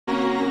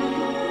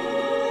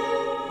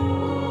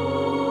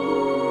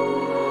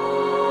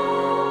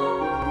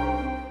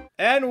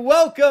And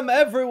welcome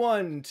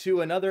everyone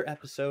to another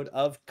episode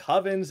of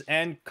Covens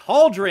and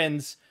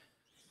Cauldrons,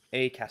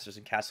 a Casters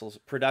and Castles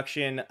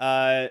production.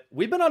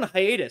 We've been on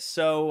hiatus,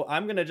 so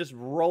I'm gonna just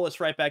roll us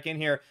right back in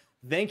here.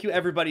 Thank you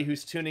everybody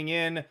who's tuning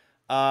in.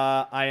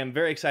 I am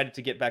very excited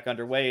to get back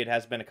underway. It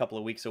has been a couple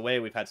of weeks away.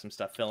 We've had some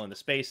stuff fill in the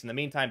space. In the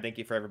meantime, thank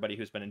you for everybody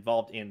who's been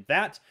involved in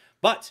that.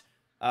 But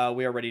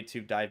we are ready to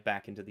dive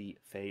back into the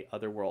Fey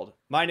Otherworld.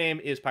 My name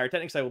is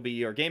PiraTechnics. I will be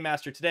your game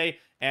master today.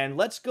 And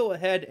let's go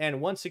ahead and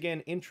once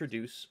again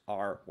introduce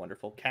our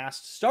wonderful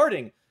cast,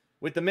 starting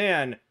with the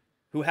man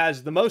who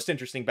has the most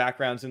interesting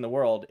backgrounds in the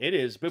world. It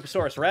is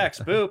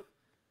BoopasaurusRex. Boop,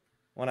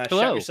 want to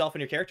shout yourself and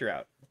your character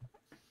out?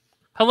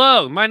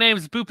 Hello, my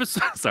name's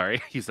Boopasaurus.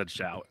 Sorry, you said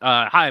shout.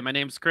 Hi, my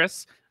name's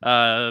Chris.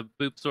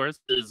 Boopasaurus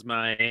is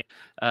my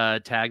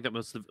tag that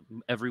most of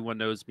everyone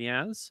knows me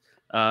as.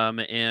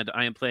 And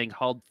I am playing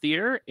Hauld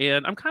Thir,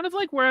 and I'm kind of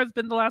like where I've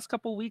been the last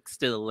couple weeks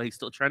still. Like,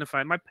 still trying to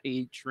find my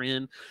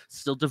patron,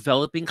 still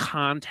developing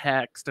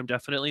context. I'm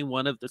definitely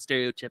one of the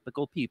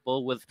stereotypical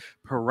people with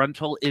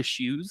parental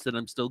issues that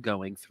I'm still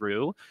going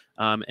through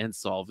and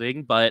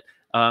solving. But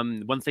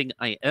one thing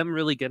I am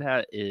really good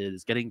at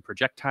is getting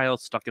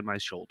projectiles stuck in my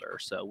shoulder.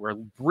 So we're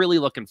really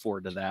looking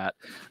forward to that.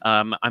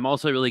 I'm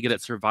also really good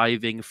at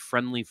surviving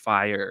friendly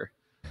fire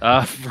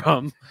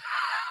from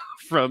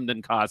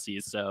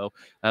Ninkasi. So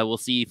we'll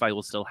see if I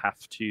will still have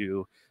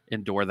to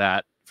endure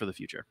that for the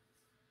future.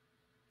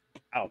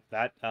 Oh,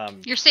 that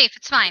you're safe.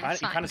 It's fine. Kinda,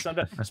 it's fine. Kind of summed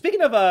up.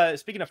 Speaking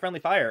of friendly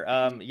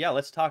fire, yeah,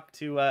 let's talk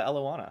to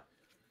Ehloanna.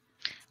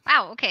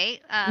 Wow.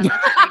 Okay. That's a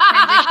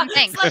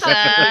great transition.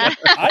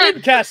 Thanks. I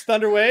didn't cast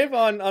Thunderwave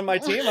on my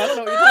team. I don't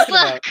know what you're talking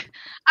about. Look,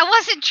 I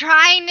wasn't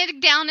trying to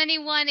down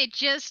anyone. It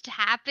just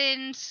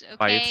happened.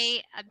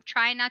 Okay. I'm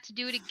trying not to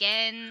do it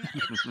again.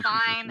 It's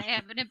fine. I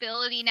have an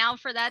ability now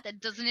for that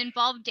doesn't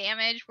involve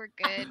damage. We're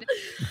good.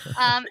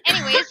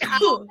 Anyways,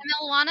 I'm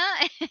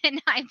Ehloanna,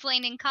 and I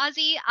play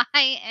Ninkasi.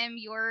 I am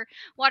your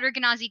Water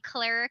Genasi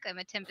cleric. I'm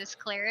a Tempest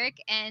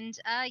cleric, and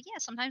yeah,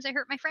 sometimes I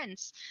hurt my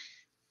friends.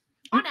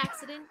 On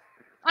accident.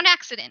 On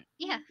accident,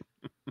 yeah.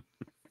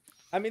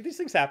 I mean, these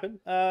things happen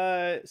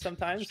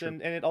sometimes,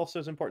 and it also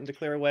is important to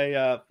clear away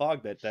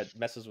fog that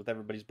messes with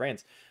everybody's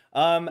brains.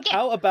 Yeah.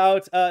 How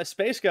about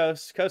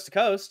SpaceGhost, Coast to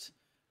Coast?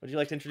 Would you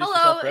like to introduce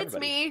yourself Hello, for it's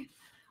everybody? me,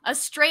 a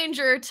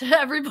stranger to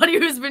everybody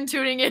who's been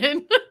tuning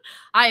in.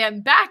 I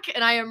am back,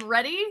 and I am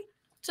ready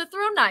to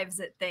throw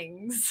knives at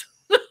things.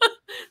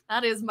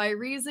 That is my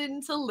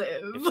reason to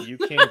live. If you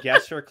can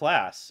guess your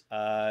class.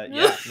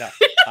 Yeah, no.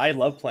 I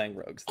love playing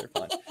rogues. They're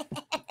fun.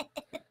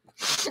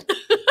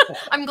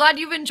 I'm glad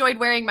you've enjoyed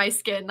wearing my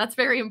skin. That's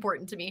very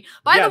important to me.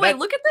 By the way,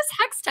 look at this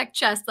Hex Tech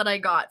chest that I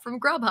got from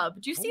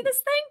Grubhub. Do you see this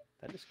thing?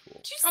 That is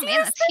cool. Oh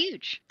man, that's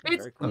huge.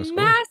 It's cool.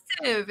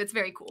 massive. It's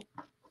very cool.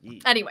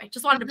 Anyway,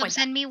 just wanted to point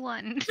send me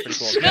one. Pretty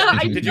cool.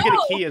 Did you get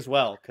a key as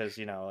well? Because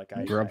like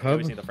I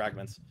always need the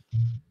fragments.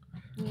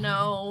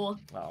 No.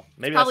 Well,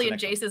 maybe probably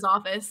that's in Jace's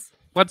office.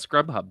 What's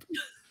Grubhub?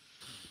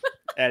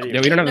 Eddie,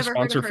 yeah, we don't have a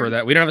sponsor for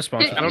that. We don't have a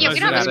sponsor. Yeah, we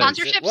don't have a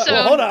sponsorship, so...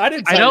 Well, hold on, I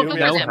didn't tell you. I don't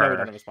know her. We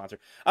don't have a sponsor.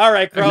 All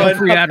right, Khroen. No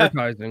free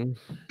advertising.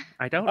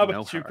 I don't know. How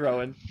about you,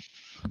 Khroen?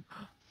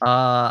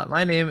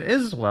 My name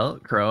is,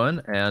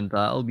 Khroen, and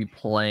I'll be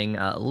playing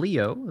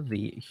Leo,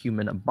 the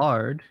human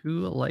bard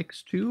who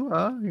likes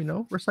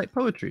to, recite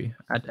poetry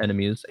at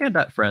enemies and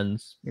at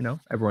friends.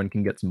 Everyone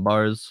can get some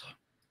bars.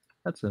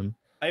 That's him.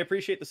 I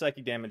appreciate the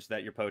psychic damage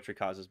that your poetry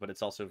causes, but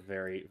it's also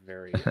very,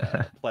 very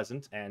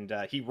pleasant. And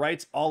he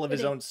writes all of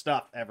his own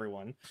stuff,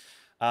 everyone.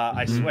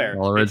 I swear.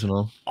 All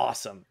original.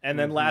 Awesome. And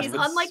then last He's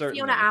but unlike certainly...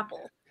 Fiona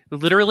Apple.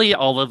 Literally,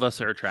 all of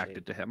us are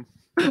attracted to him.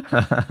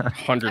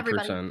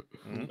 100%.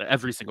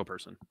 Every single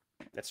person.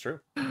 That's true.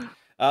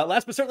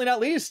 Last but certainly not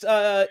least,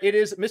 it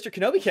is Mr.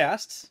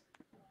 KenobiCasts.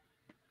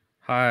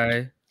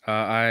 Hi,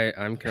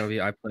 I'm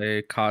Kenobi. I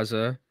play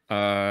Kaza.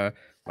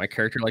 My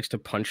character likes to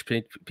punch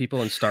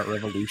people and start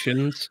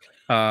revolutions.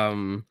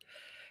 That's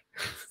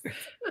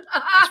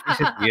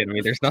basically it. I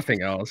mean, there's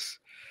nothing else.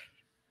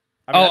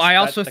 I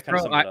also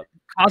throw.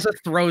 Kaza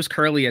throws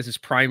Curly as his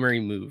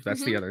primary move.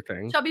 That's the other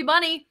thing. Chubby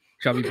Bunny.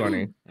 Chubby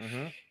Bunny.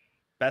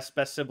 Best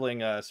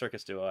sibling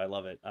circus duo. I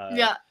love it.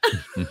 Yeah.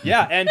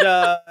 Yeah, and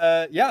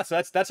yeah,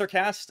 so that's our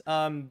cast.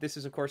 This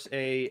is of course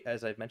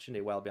as I've mentioned,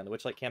 a Wild Beyond the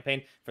Witchlight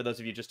campaign for those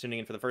of you just tuning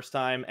in for the first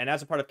time. And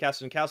as a part of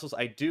Castles and Castles,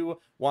 I do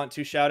want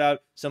to shout out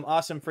some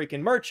awesome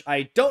freaking merch.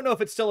 I don't know if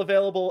it's still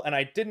available, and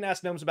I didn't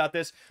ask Gnomes about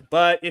this,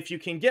 but if you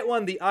can get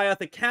one, the Ioth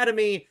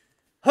Academy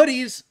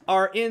hoodies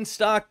are in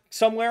stock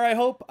somewhere, I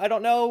hope. I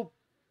don't know.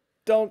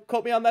 Don't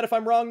quote me on that if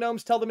I'm wrong,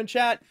 Gnomes. Tell them in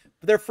chat.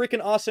 But they're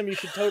freaking awesome. You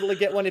should totally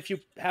get one if you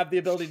have the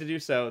ability to do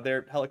so.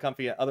 They're hella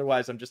comfy.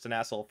 Otherwise, I'm just an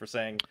asshole for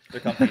saying they're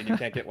comfy and you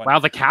can't get one. Wow,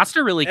 the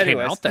caster really came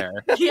out there.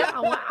 Yeah,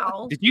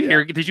 wow. Did you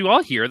hear? Did you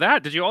all hear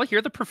that? Did you all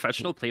hear the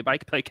professional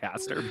play-by-play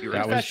caster?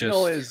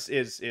 Professional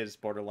is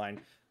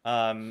borderline.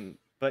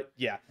 But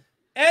yeah.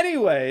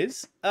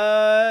 Anyways,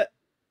 I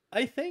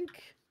think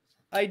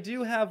I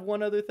do have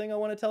one other thing I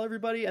want to tell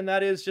everybody, and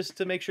that is just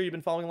to make sure you've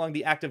been following along.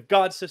 The Act of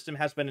God system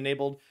has been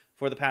enabled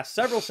for the past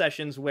several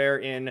sessions,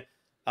 wherein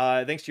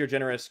thanks to your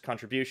generous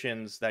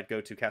contributions that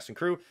go to cast and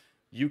crew,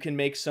 you can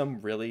make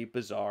some really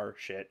bizarre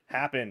shit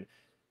happen.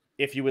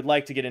 If you would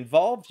like to get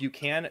involved, you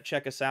can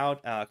check us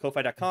out,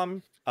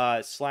 ko-fi.com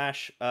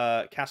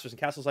 /casters and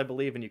castles, I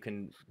believe, and you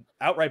can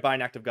outright buy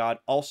an act of God.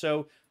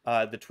 Also,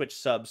 the Twitch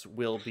subs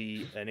will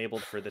be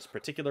enabled for this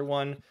particular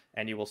one,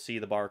 and you will see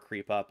the bar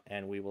creep up,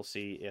 and we will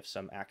see if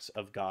some acts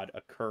of God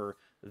occur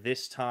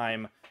this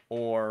time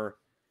or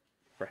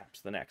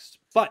perhaps the next.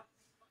 But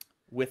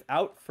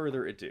without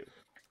further ado,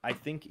 I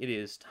think it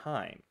is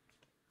time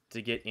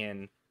to get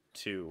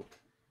into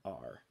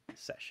our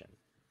session.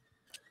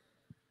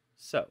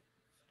 So,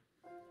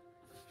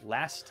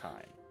 last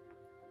time,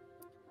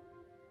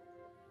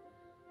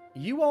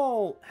 you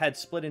all had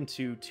split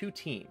into 2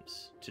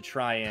 teams to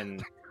try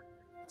and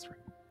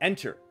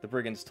enter the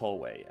Brigands'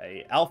 Tollway.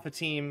 A alpha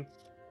team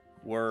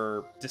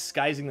were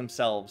disguising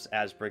themselves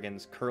as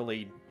brigands,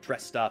 Curly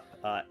dressed up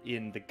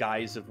in the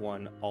guise of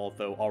one,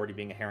 although already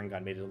being a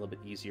Harengon made it a little bit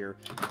easier.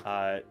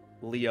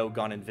 Leo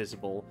gone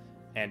invisible,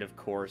 and of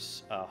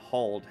course,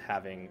 Hauld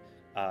having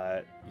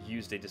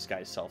used a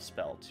disguised self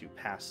spell to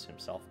pass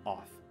himself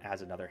off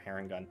as another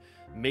Harengon,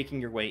 making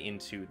your way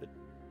into the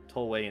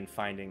Tollway and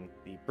finding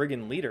the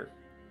brigand leader,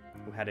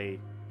 who had a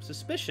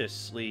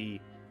suspiciously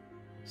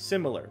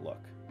similar look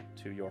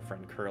to your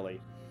friend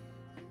Curly,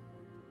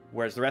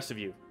 whereas the rest of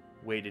you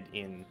waited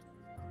in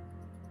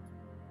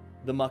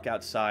the muck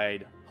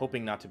outside,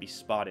 hoping not to be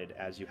spotted,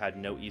 as you had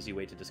no easy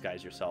way to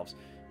disguise yourselves.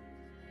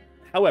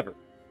 However,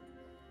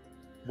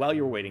 while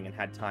you were waiting and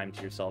had time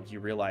to yourselves, you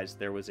realized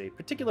there was a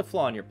particular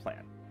flaw in your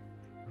plan,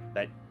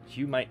 that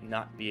you might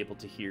not be able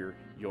to hear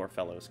your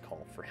fellows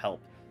call for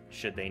help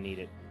should they need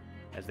it,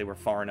 as they were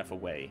far enough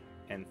away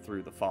and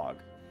through the fog.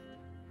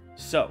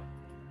 So,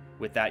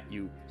 with that,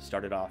 you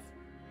started off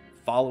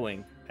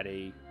following at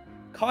a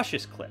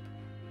cautious clip,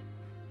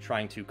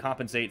 trying to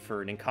compensate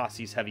for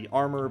Ninkasi's heavy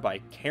armor by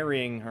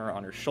carrying her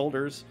on her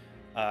shoulders.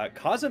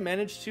 Kaza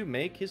managed to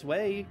make his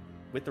way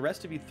with the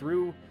rest of you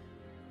through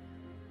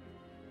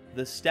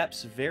the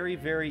steps very,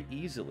 very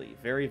easily,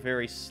 very,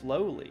 very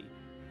slowly.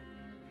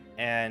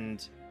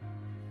 And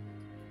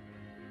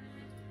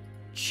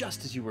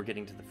just as you were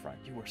getting to the front,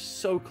 you were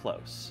so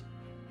close,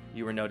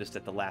 you were noticed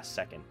at the last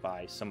second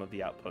by some of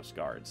the outpost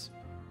guards.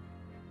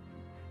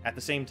 At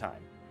the same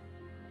time,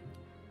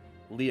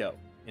 Leo,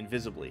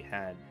 invisibly,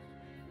 had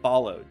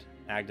followed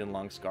Agden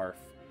Longscarf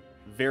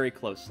very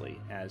closely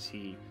as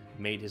he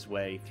made his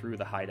way through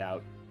the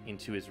hideout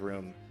into his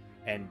room,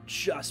 and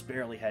just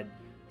barely had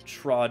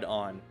trod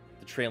on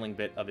the trailing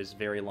bit of his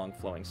very long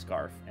flowing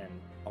scarf. And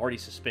already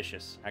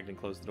suspicious, Agden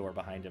closed the door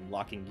behind him,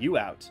 locking you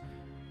out.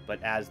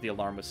 But as the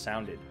alarm was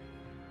sounded,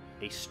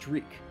 a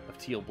streak of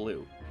teal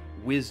blue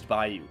whizzed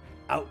by you,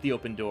 out the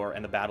open door,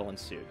 and the battle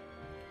ensued.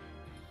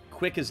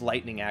 Quick as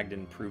lightning,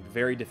 Agden proved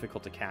very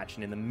difficult to catch,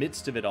 and in the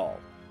midst of it all,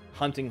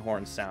 hunting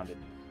horns sounded.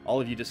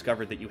 All of you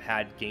discovered that you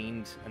had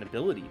gained an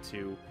ability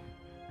to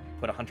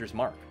put a hunter's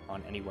mark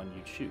on anyone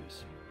you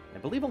choose. I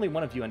believe only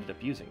one of you ended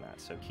up using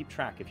that, so keep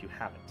track if you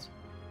haven't.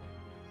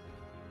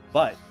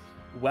 But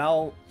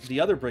while the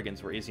other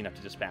brigands were easy enough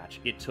to dispatch,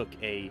 it took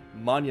a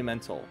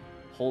monumental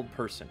hold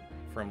person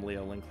from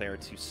Leo Lynclair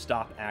to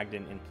stop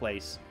Agden in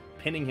place,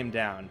 pinning him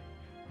down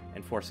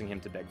and forcing him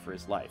to beg for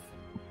his life.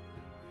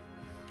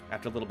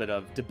 After a little bit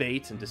of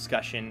debate and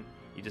discussion,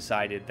 you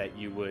decided that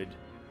you would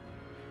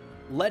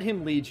let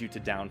him lead you to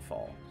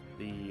Downfall,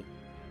 the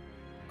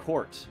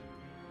court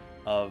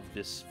of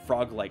this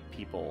frog-like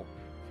people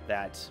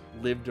that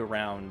lived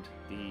around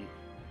the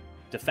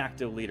de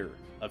facto leader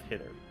of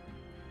Hither,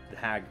 the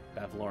hag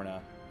Ehloanna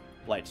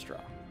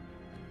Blightstraw.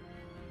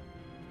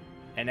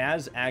 And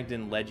as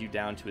Agden led you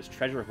down to his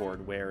treasure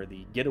hoard where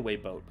the getaway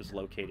boat was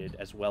located,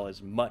 as well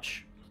as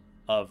much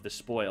of the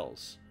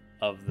spoils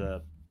of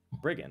the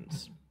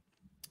brigands,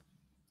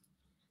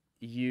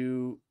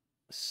 you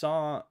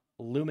saw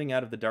looming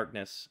out of the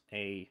darkness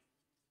a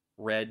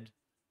red,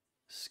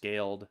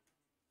 scaled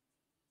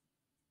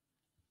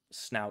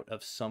snout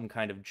of some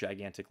kind of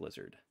gigantic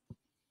lizard.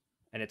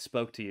 And it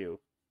spoke to you,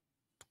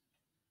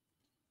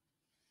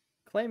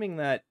 claiming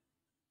that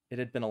it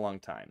had been a long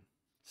time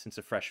since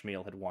a fresh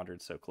meal had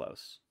wandered so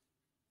close.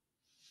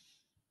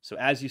 So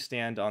as you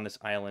stand on this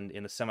island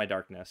in the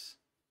semi-darkness,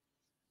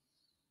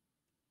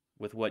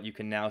 with what you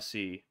can now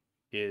see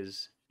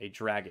is a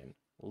dragon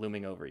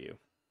looming over you,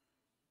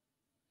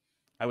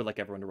 I would like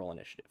everyone to roll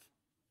initiative.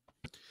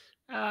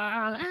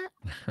 Bada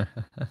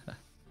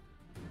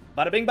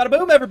bing, bada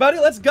boom, everybody,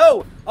 let's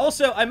go!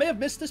 Also, I may have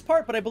missed this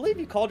part, but I believe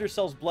you called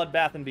yourselves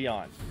Bloodbath and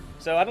Beyond.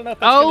 So I don't know if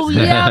that's Oh,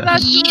 yeah,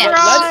 that's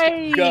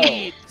right!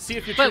 Let's go! See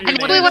if you're true to your I think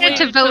name. we wanted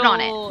to vote on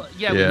it.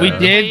 Yeah, We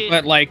did,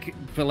 but like,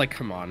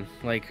 come on.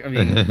 Like, I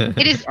mean,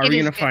 It is. are it we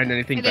is gonna good. find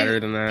anything It better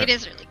is- than that? It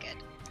is really good.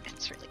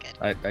 It's really good.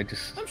 I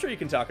just... I'm sure you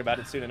can talk about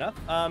it soon enough.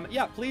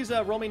 Yeah, please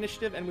roll me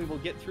initiative, and we will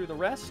get through the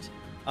rest.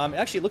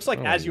 Actually, it looks like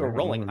as you are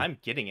rolling, I'm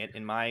getting it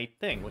in my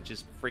thing, which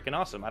is freaking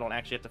awesome. I don't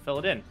actually have to fill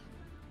it in.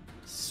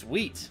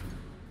 Sweet.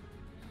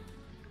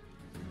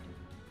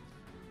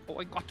 Oh,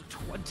 I got to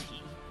 20.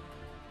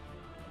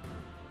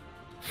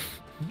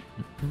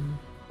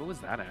 What was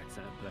that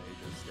accent that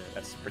I just did?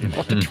 That's pretty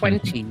Got the amazing.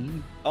 20.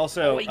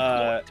 Also,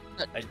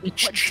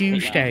 It's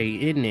Tuesday,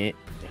 isn't it?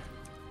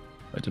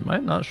 Wait, did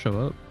mine not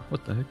show up?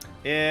 What the heck?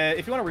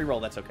 if you want to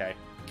re-roll, that's okay.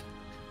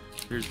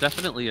 There's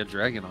definitely a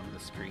dragon on the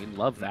screen.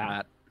 Love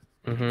that.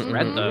 Mhm,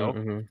 Red, mhm, though.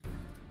 mhm.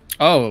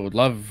 Oh,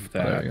 love Oh,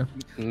 there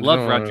that. you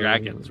Love red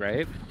dragons,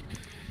 right?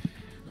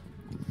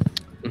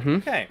 Mhm.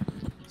 Okay,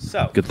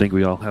 so Good thing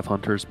we all have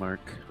Hunter's Mark.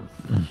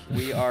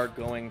 we are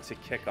going to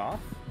kick off.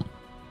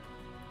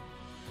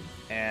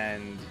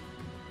 And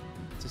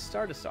to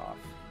start us off,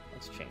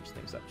 let's change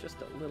things up just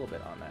a little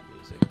bit on that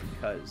music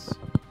because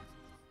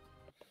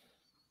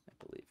I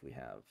believe we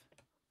have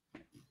a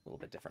little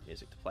bit different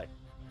music to play.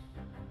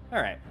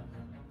 All right,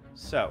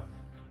 so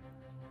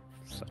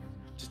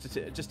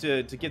just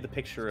to give the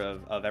picture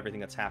of everything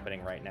that's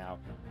happening right now,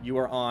 you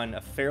are on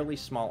a fairly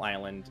small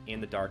island in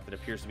the dark that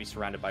appears to be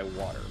surrounded by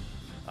water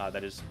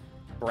that is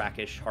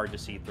brackish, hard to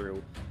see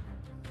through.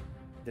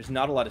 There's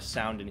not a lot of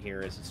sound in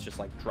here as it's just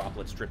like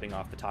droplets dripping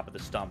off the top of the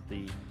stump,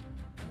 the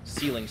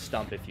ceiling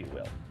stump, if you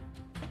will.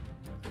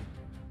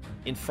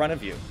 In front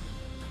of you,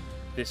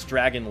 this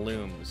dragon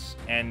looms,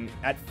 and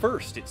at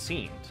first it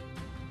seemed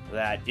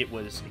that it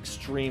was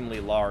extremely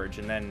large,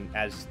 and then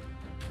as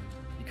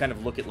you kind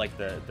of look at like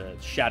the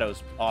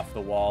shadows off the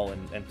wall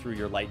and through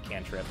your light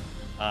cantrip,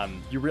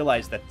 you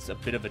realize that's a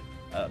bit of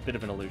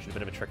an illusion, a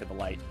bit of a trick of the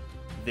light.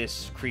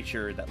 This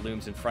creature that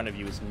looms in front of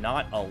you is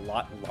not a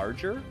lot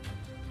larger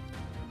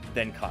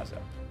than Kaza.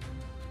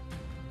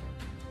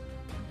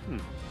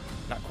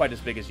 Not quite as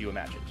big as you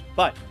imagined.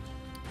 But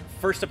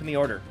first up in the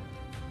order,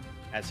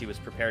 as he was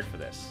prepared for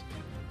this,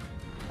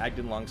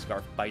 Agden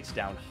Longscarf bites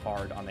down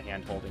hard on the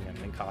hand holding him.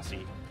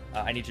 Ninkasi,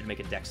 I need you to make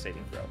a dex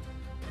saving throw.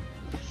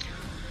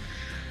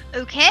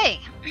 Okay.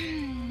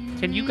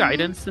 Can you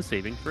guidance the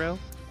saving throw?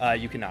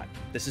 You cannot.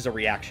 This is a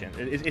reaction.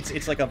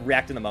 It's like a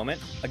react in the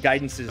moment. A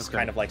guidance is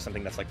kind of like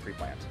something that's like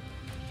pre-planned.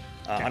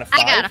 On a 5,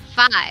 I got a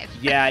 5.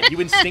 yeah, you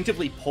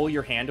instinctively pull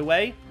your hand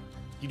away.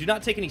 You do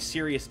not take any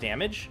serious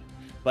damage,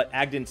 but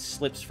Agden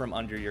slips from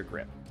under your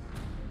grip.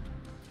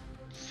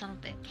 Son of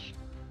a bitch.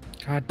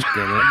 God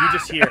damn And you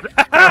just hear,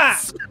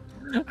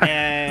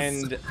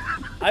 and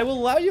I will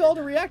allow you all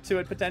to react to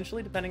it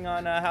potentially, depending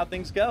on how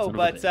things go. Son of a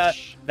But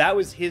bitch. that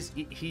was his.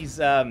 He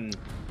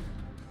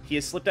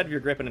has slipped out of your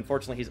grip, and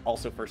unfortunately, he's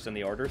also first in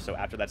the order. So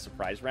after that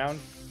surprise round,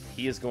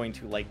 he is going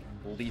to like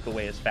leap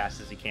away as fast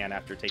as he can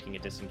after taking a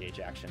disengage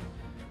action.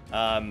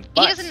 But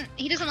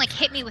He doesn't like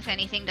hit me with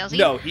anything, does he?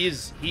 no,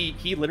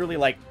 he literally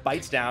like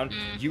bites down.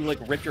 You like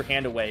rip your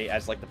hand away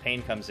as like the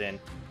pain comes in,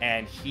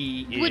 and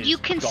he is Would you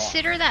gone.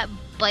 consider that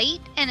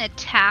bite an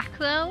attack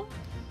though?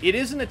 It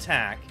is an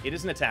attack. It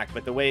is an attack,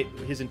 but the way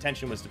his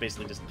intention was to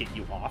basically just get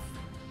you off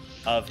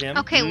of him.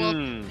 Okay,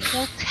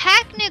 well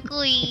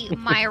technically,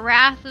 my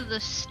Wrath of the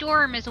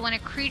Storm is when a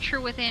creature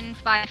within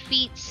 5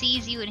 feet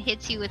sees you and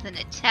hits you with an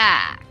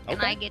attack, and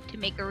Okay. I get to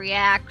make a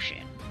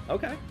reaction.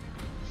 Okay.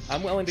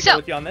 I'm willing to So- go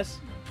with you on this.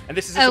 And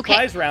this is a Okay.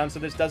 surprise round, so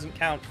this doesn't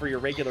count for your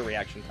regular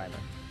reaction timer.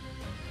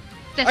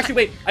 That's Actually,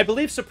 wait. I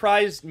believe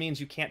surprise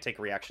means you can't take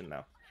a reaction,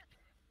 though.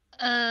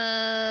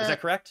 fine. Is that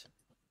correct?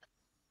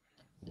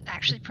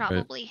 Actually,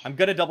 probably. I'm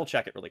going to double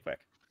check it really quick.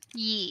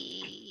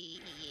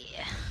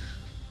 Yeah.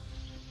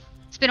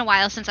 It's been a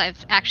while since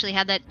I've actually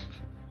had that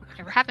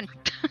ever happen,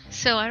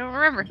 so I don't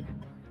remember.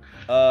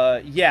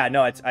 Yeah,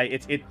 no,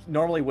 it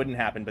normally wouldn't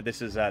happen, but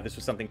this was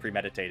something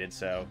premeditated,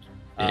 so.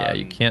 Yeah,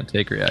 you can't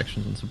take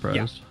reactions and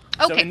surprise.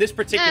 So Okay. in this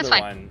particular that's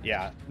fine. one,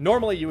 yeah,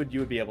 normally you would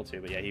be able to,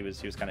 but yeah, he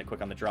was kind of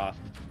quick on the draw.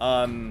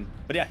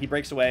 But yeah, he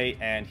breaks away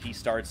and he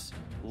starts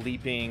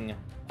leaping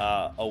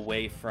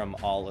away from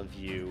all of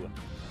you.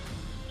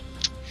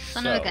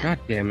 Son of a gun. God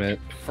damn it.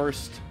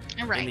 First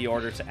All right. in the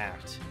order to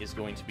act is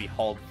going to be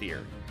Hauld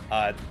Thir.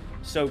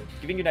 So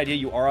giving you an idea,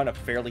 you are on a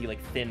fairly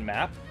like thin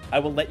map. I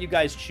will let you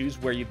guys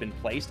choose where you've been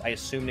placed. I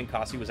assume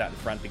Ninkasi was out in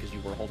front because you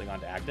were holding on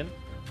to Agden.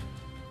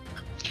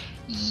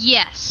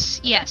 Yes,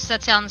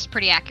 that sounds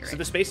pretty So accurate.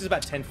 the space is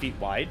about 10 feet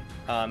wide.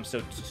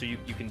 So you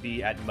can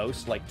be at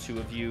most like 2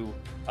 of you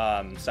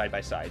side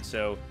by side.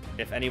 So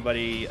if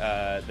anybody,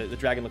 the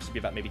dragon looks to be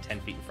about maybe 10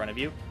 feet in front of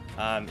you.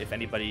 If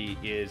anybody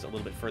is a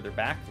little bit further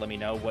back, let me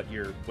know what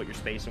your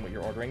space and what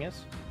your ordering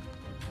is.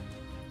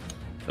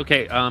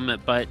 Okay,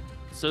 but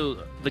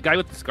so the guy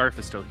with the scarf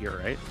is still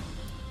here, right?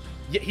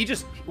 Yeah,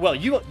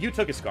 you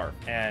took his scarf,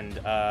 and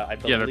I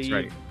believe Yeah, that's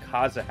right.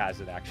 Kaza has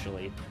it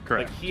actually.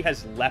 Correct. But he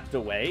has leapt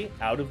away,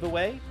 out of the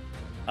way.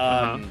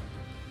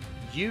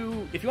 If you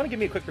want to give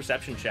me a quick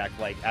perception check,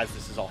 like as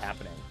this is all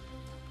happening,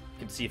 you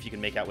can see if you can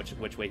make out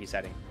which way he's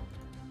heading.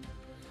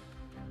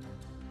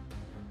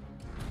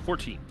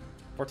 14.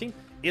 14.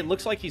 It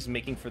looks like he's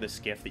making for the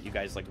skiff that you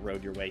guys like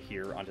rode your way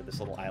here onto this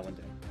little island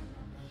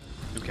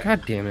in. Okay.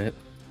 God damn it.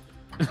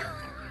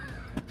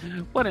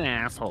 What an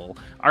asshole.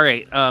 All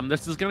right,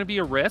 this is going to be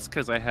a risk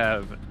because I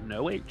have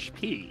no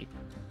HP,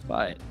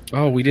 but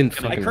Oh, we didn't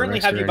I fucking currently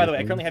rest have or you. By the way, I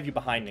anything. currently have you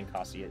behind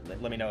Ninkasi.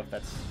 Let me know if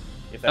that's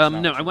not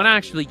no, what I you want to do.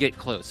 actually get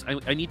close.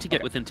 I need to get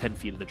Okay. within 10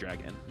 feet of the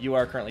dragon. You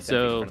are currently 10 feet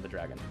in So- front of the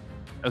dragon.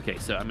 Okay,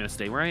 so I'm going to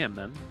stay where I am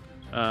then.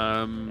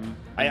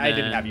 I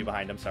didn't have you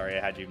behind. I'm sorry.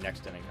 I had you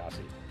next to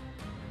Ninkasi.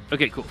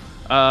 Okay, cool.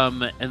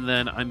 And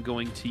then I'm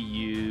going to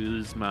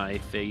use my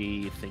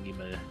Fey thingy.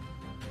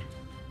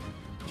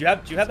 Do you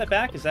have that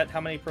back? Is that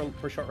how many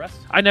per short rest?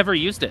 I never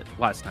used it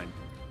last time.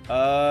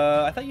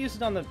 I thought you used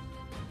it on the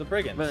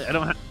Brigands. But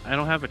I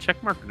don't have a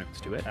check marker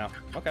next to it. Oh,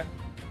 okay.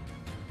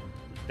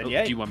 Then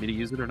Do you want me to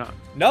use it or not?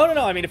 No.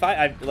 I mean,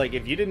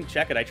 if you didn't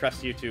check it, I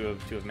trust you to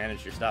have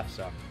managed your stuff.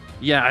 So.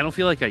 Yeah, I don't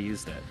feel like I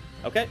used it.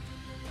 Okay.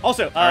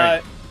 Also,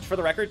 right. For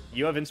the record,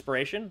 you have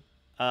inspiration.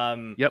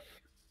 Yep.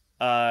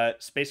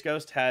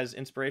 SpaceGhost has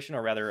inspiration,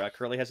 or rather,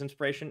 Curly has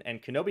inspiration,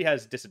 and Kenobi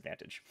has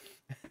disadvantage.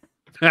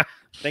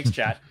 Thanks,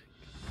 chat.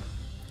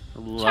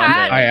 Love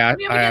Chat.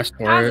 it. I asked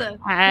for it.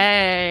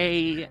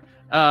 Hey.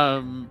 I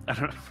don't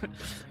know.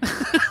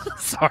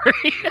 Sorry.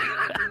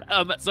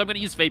 So I'm gonna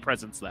use Fey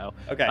Presence though.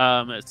 Okay.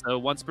 So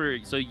once per,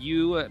 so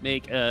you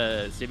make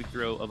a saving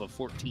throw of a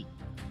 14.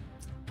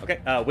 Okay.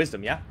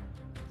 Wisdom, yeah.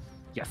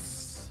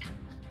 Yes.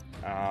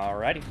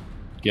 Alrighty.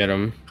 Get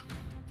him.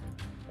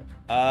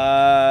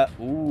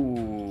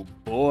 Ooh,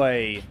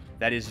 boy,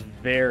 that is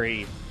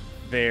very,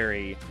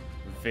 very,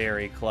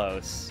 very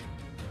close.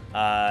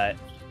 And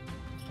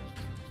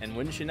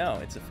wouldn't you know,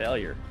 it's a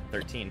failure.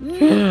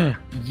 13.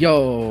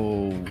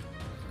 Yo.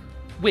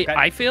 Wait, Okay.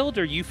 I failed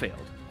or you failed?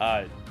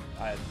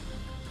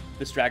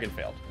 This dragon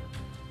failed.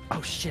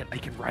 Oh shit, I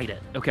can write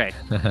it. Okay.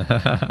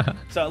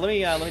 So let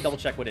me double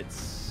check what it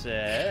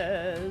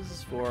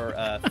says for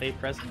Fey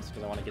Presence,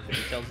 because I want to get the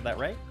details of that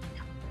right.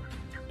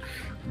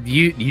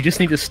 You just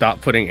need to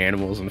stop putting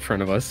animals in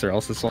front of us, or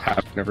else this will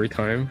happen every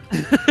time.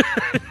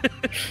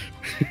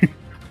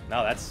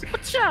 No, that's.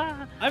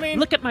 Cha! I mean,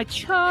 Look at my it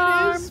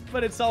charm. is,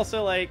 but it's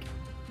also like,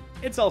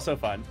 it's also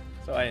fun.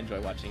 So I enjoy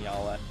watching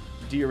y'all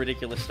do your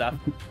ridiculous stuff.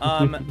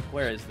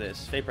 Where is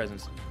this? Fey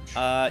Presence.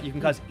 You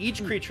can cause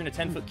each creature in a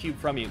 10-foot cube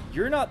from you.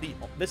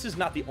 This is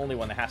not the only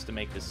one that has to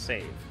make this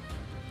save.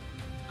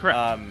 Correct.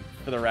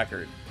 For the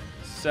record.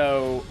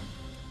 So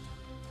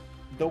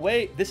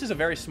this is a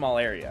very small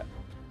area.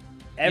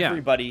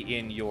 Everybody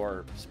in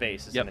your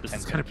space is in a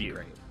 10-foot cube.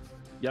 Great.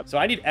 Yep. So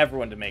I need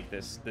everyone to make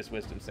this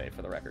wisdom save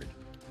for the record.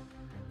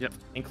 Yep.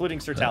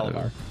 Including Sir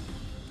Talavar.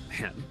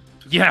 Man.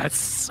 Yes,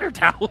 Sir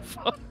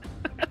Talavar.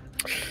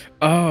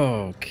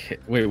 Oh, okay.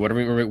 Wait, what are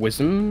we?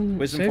 Wisdom?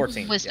 Wisdom saves?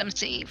 14. Wisdom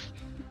save.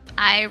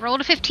 I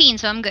rolled a 15,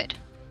 so I'm good.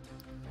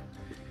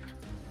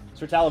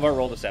 Sir Talavar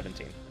rolled a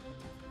 17.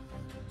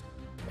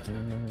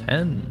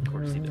 10. Of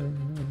course he did.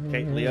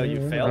 Okay, Leo,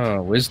 you failed.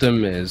 Oh,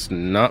 wisdom is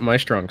not my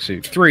strong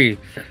suit. 3.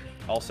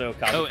 Also,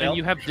 Kaza Oh, failed. and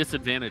you have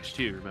disadvantage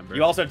too, remember?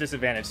 You also have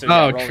disadvantage. So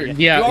Oh, roll true. again.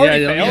 Yeah, you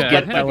already yeah, failed, yeah, but,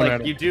 get that one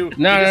like, out. you do.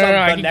 No, you just I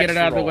have can the get it next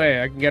out of the roll.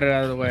 way. I can get it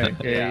out of the way.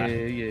 Yeah.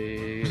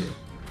 Yeah.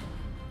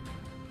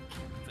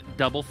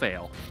 Double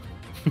fail.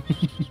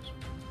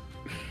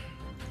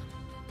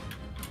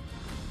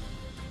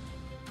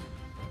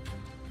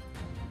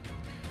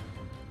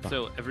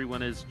 So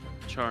everyone is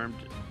charmed.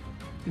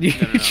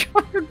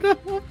 Charmed the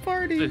whole So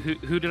party.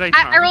 who did I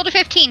charm? I rolled a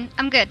 15.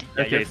 I'm good.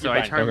 Yeah, Okay, so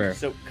I fine. charmed. Okay.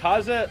 So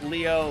Kaza,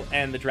 Leo,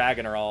 and the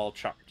dragon are all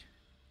charmed.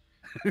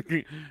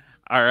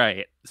 All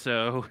right,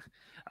 so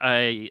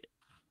I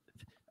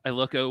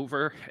look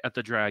over at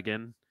the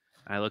dragon.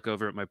 I look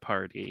over at my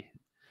party,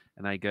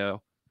 and I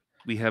go,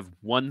 "We have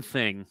one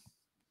thing,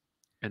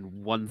 and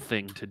one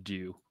thing to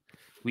do.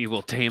 We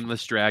will tame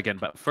this dragon,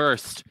 but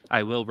first,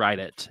 I will ride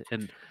it.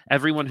 And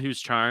everyone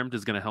who's charmed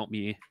is going to help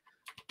me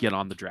get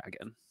on the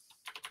dragon."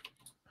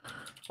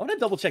 I want to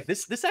double check.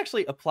 This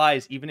actually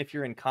applies even if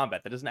you're in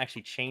combat. That doesn't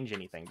actually change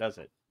anything, does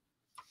it?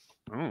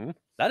 Oh,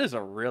 That is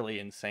a really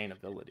insane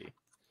ability.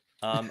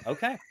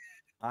 Okay.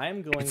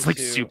 I'm going it's like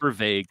to... super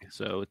vague,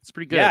 so it's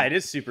pretty good. Yeah, it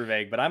is super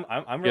vague, but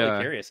I'm really Yeah.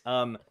 curious.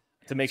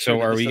 To make So sure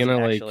that are this we doesn't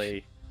gonna, like,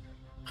 actually...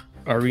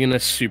 Are we gonna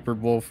Super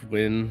Wolf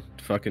win?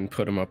 Fucking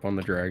put him up on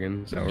the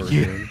dragon? Is that what we're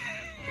Yeah. doing?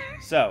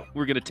 So,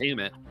 We're gonna tame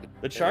it.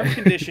 the charm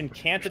condition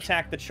can't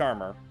attack the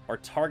charmer or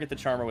target the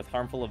charmer with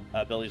harmful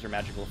abilities or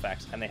magical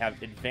effects, and they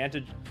have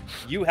advantage.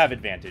 You have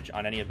advantage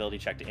on any ability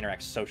check to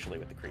interact socially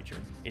with the creature.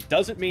 It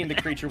doesn't mean the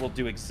creature will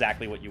do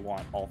exactly what you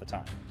want all the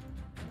time.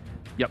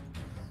 Yep.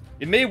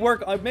 It may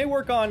work. It may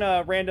work on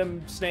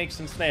random snakes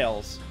and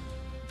snails,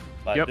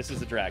 but Yep. this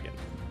is a dragon.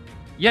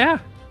 Yeah.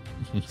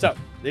 So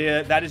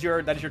that is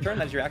your turn.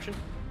 That is your action.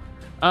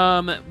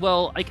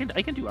 Well, I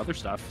can do other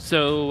stuff.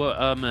 So,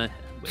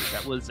 wait,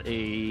 that was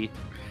a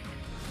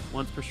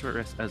once per short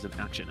rest as an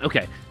action.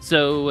 Okay,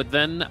 so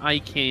then I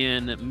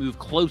can move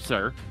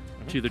closer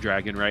to the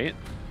dragon, right?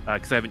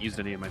 Because I haven't used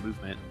any of my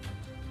movement.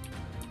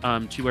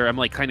 To where I'm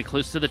like kind of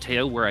close to the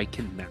tail where I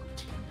can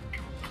mount.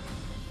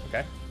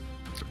 Okay.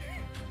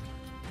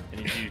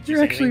 And did you You're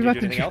say actually anything? about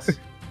Did you to do anything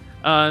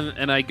do- else?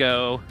 And I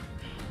go,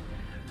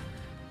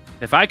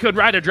 if I could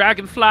ride a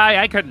dragonfly,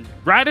 I could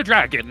ride a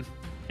dragon.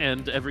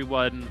 And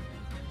everyone,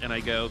 and I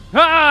go,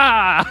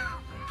 ah!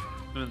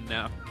 And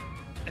now,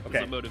 it's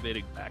Okay. a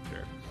motivating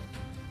factor.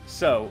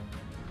 So,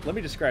 let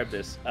me describe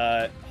this.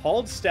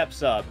 Hauld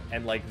steps up,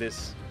 and like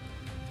this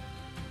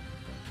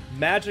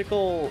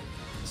magical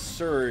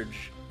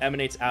surge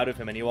emanates out of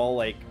him, and you all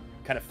like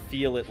kind of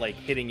feel it like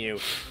hitting you.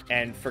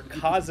 And for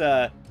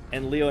Kaza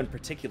and Leo in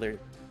particular,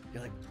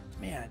 you're like,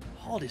 man,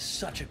 Hauld is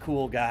such a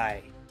cool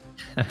guy.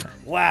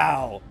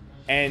 Wow.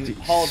 And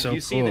Hauld, so you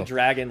see the cool.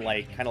 dragon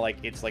like kind of like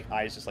its like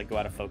eyes just like go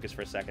out of focus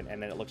for a second,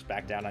 and then it looks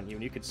back down on you,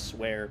 and you could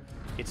swear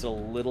it's a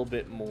little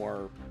bit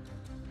more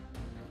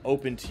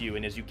open to you.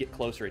 And as you get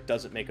closer, it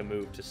doesn't make a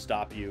move to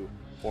stop you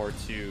or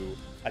to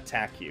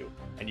attack you,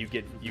 and you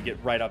get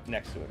right up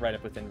next to it, right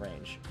up within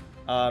range.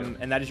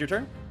 And that is your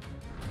turn.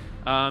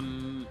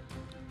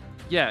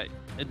 Yeah,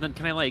 and then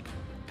can I like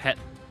pet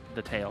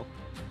the tail?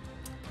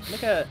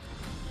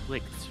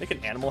 Make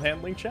an animal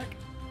handling check,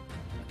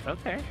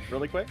 Okay.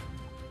 really quick.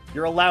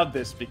 You're allowed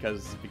this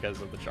because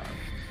of the charm.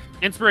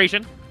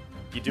 Inspiration.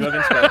 You do have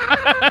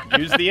inspo.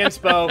 Use the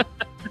inspo.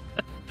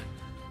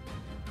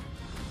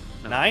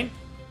 No. 9?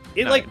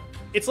 It 9. like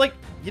it's like,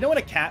 you know when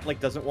a cat like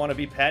doesn't want to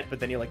be pet, but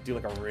then you like do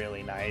like a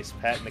really nice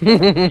pet, and the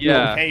cat like,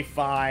 Yeah. okay,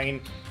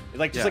 fine. It's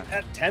like just Yeah. like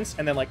that tense,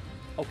 and then like,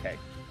 okay,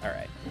 all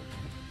right.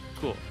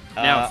 Cool.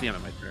 Now Uh, it's the end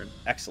of my turn.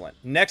 Excellent.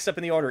 Next up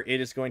in the order,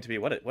 it is going to be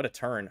what a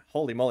turn.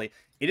 Holy moly.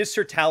 It is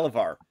Sir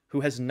Talavar, who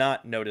has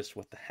not noticed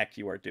what the heck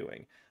you are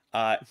doing.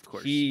 Of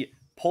course. He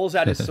pulls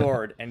out his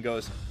sword and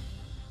goes,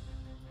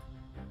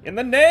 in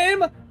the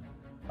name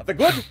of the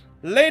good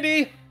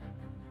lady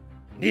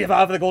Neva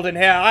of the golden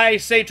hair, I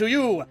say to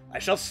you, I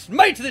shall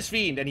smite this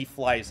fiend. And he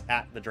flies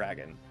at the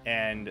dragon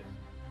and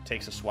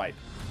takes a swipe.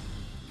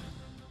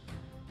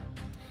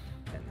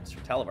 And Sir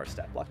Talavar's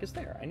stat block is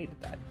there. I needed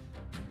that.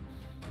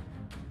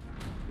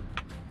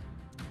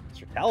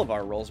 Sir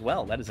Talavar rolls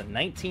well. That is a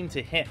 19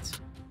 to hit.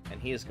 And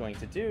he is going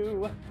to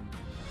do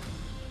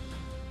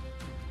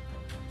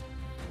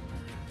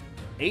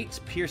 8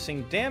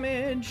 piercing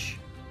damage.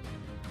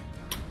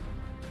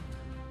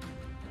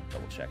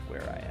 Double check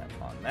where I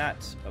am on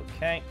that.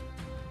 Okay.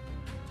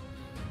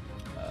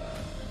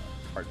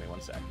 Pardon me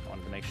one sec. I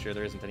wanted to make sure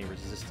there isn't any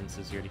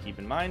resistances here to keep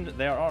in mind.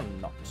 There are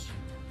not.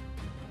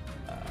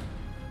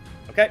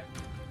 Okay.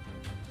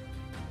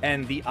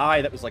 And the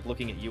eye that was like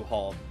looking at you,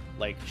 Hauld,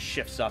 like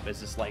shifts up as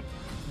this like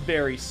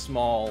very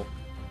small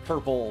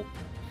purple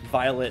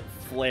violet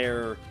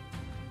flare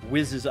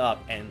whizzes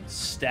up and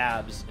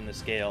stabs in the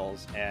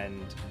scales,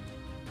 and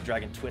the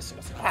dragon twists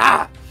and goes,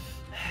 ah!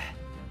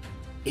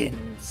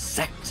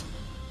 Insect.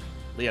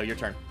 Leo, your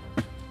turn.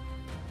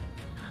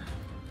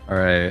 All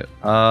right.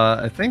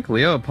 I think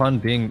Leo, upon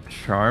being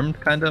charmed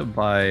kind of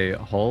by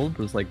Hauld,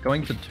 was like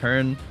going to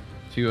turn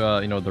to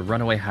the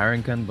runaway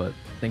Harrington, but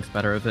thinks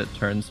better of it.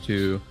 Turns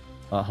to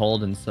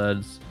Hauld and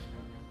says,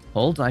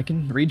 "Hauld, I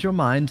can read your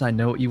mind. I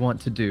know what you want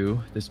to do.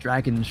 This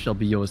dragon shall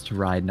be yours to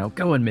ride. Now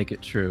go and make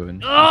it true."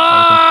 And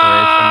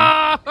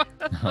Ah!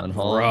 on Hauld.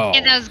 Bro.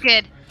 Yeah, that was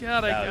good.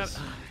 God, That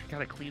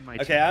gotta clean my.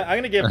 Okay,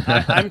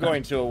 I'm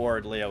going to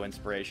award Leo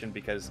inspiration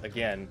because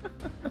again,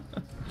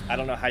 I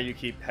don't know how you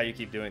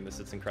keep doing this.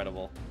 It's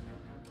incredible.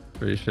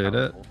 Appreciate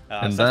it.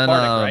 And And so that's then,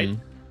 Bardic, right?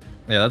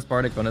 yeah, that's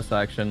Bardic bonus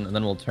action, and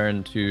then we'll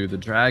turn to the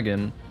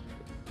dragon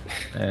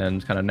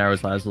and kind of narrow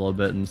his eyes a little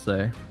bit and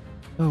say,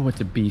 "Oh, what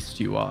a beast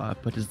you are!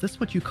 But is this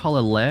what you call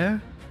a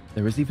lair?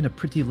 There is even a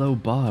pretty low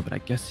bar, but I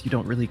guess you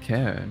don't really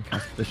care." And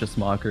cast vicious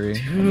mockery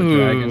on the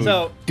dragon.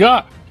 So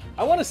God.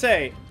 I want to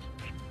say,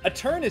 a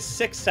turn is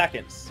 6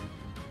 seconds.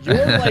 Your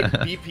like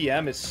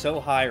BPM is so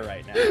high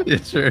right now.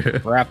 It's true.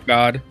 Rap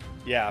God.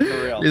 Yeah,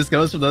 for real. He just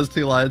goes from those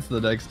 2 lines to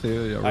the next 2,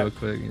 real Alright.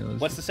 quick.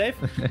 What's the save?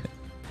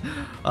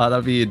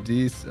 That'd be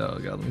DC. Oh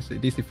god, let me see.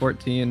 DC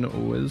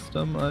 14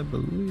 Wisdom, I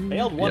believe.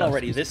 Failed one Yes,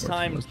 already. DC This 14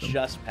 time Wisdom.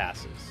 just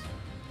passes.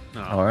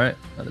 All right,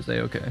 that is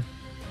a-okay.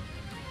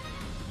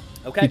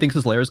 Okay. He thinks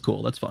his lair is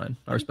cool. That's fine.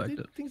 I respect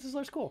it. Thinks this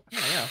looks cool.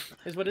 Yeah,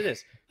 is what it is.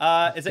 Is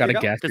that Gotta your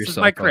go? gas This is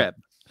yourself my up. crib.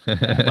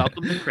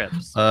 Welcome to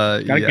cribs.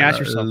 Gotta yeah, gas that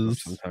yourself up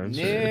is- sometimes.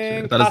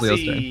 That is Leo's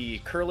turn.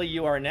 Ninkasi. Curly,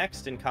 you are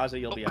next, and Kaza,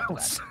 you'll be after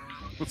that.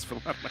 Let's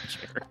fill out my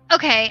chair.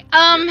 Okay.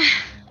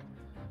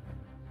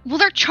 Well,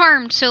 they're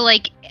charmed, so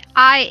like,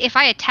 if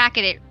I attack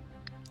it, it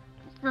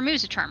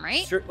removes the charm,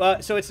 right? Sure,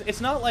 so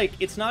it's not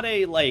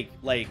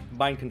a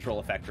mind control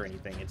effect or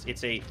anything.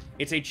 It's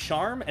a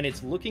charm, and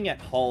it's looking at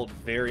Hauld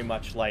very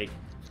much like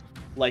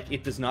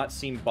it does not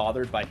seem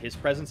bothered by his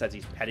presence as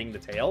he's petting the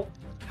tail.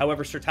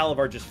 However, Sir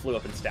Talavar just flew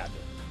up and stabbed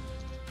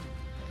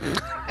it.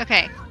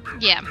 Okay.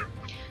 Yeah.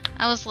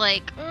 I was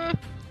like,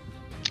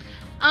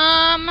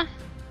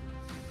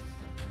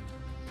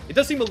 It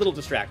does seem a little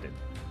distracted,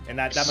 and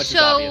that much is So-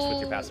 obvious with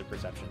your passive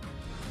perception.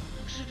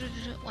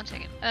 1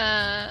 second.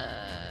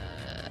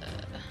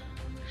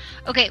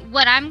 Okay,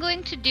 what I'm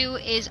going to do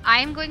is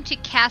I'm going to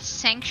cast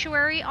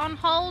Sanctuary on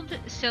Hauld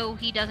so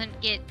he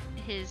doesn't get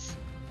his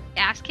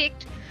ass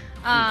kicked.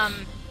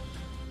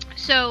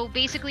 So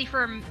basically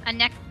for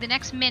the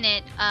next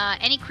minute,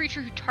 any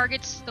creature who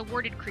targets the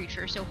warded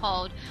creature, so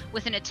Hauld,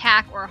 with an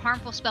attack or a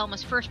harmful spell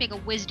must first make a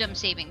wisdom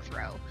saving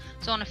throw.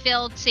 So on a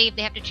failed save,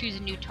 they have to choose a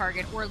new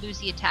target or lose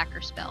the attack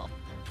or spell.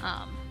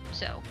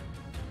 So,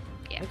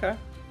 yeah. Okay.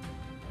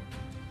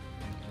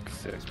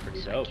 That's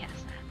pretty So I dope. cast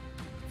that.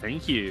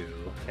 Thank you.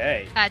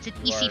 Okay. It's an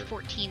You EC are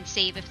 14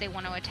 save if they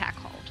want to attack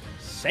Hauld.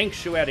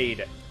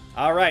 sanctuaried.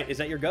 All right, is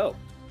that your go?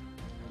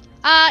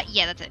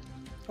 Yeah, that's it.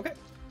 Okay.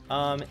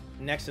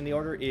 Next in the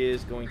order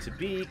is going to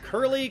be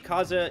Curly.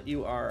 Kaza,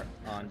 you are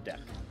on deck.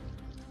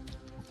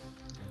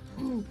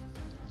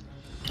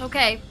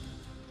 Okay.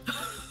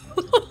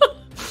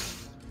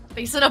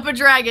 Facing up a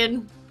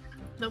dragon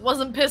that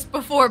wasn't pissed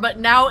before, but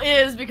now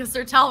is because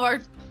Sir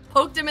Talvar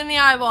poked him in the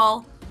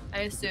eyeball,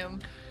 I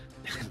assume.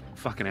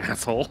 Fucking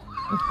asshole.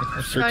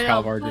 Sir I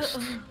know. Talvar just.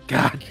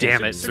 God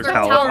damn it, Sir Sir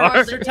Talvar.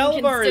 Talvar's Sir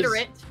Talvar is-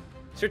 inconsiderate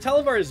Sir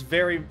Talvar is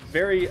very,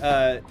 very,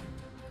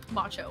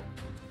 macho.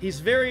 he's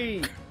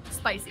very,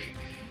 Spicy.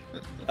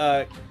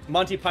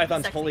 Monty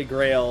Python's Sexy. Holy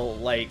Grail,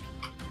 like,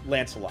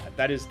 Lancelot.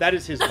 That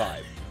is his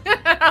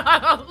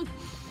vibe.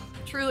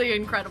 Truly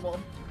incredible.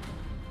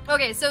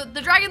 Okay, so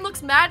the dragon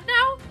looks mad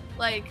now?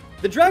 Like,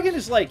 The dragon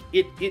is like,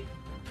 it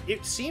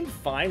seemed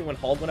fine when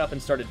Hauld went up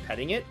and started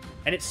petting it,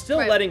 and it's still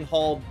Right. letting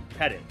Hauld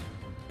pet it.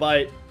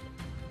 But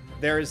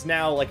there is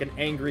now like an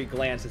angry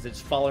glance as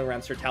it's following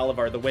around Sir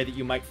Talvar the way that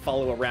you might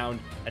follow around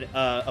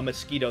a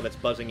mosquito that's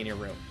buzzing in your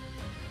room.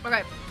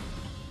 okay.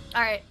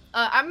 Alright.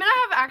 I'm gonna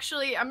have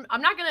actually, I'm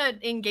not gonna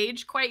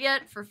engage quite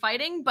yet for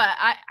fighting, but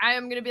I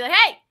am gonna be like,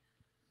 hey!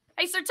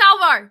 Hey, Sir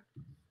Talvar!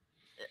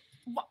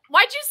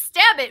 Why'd you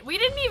stab it? We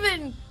didn't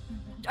even...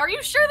 Are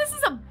you sure this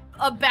is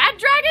a bad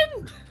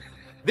dragon?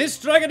 This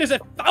dragon is a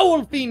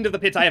foul fiend of the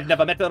pit. I have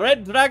never met a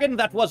red dragon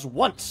that was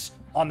once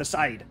on the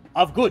side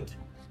of good.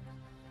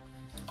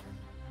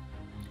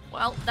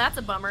 Well, that's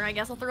a bummer. I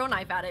guess I'll throw a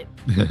knife at it.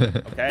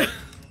 Okay.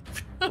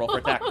 Roll for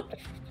attack.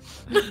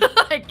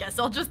 I guess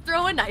I'll just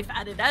throw a knife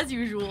at it, as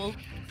usual.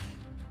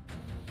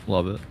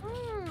 Love it.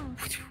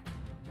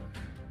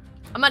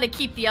 I'm gonna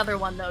keep the other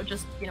one, though,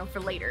 just, for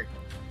later.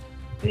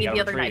 I need Yeah,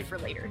 the other retrieve. knife for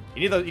later.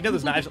 You know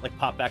those knives that like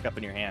pop back up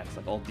in your hands,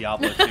 like old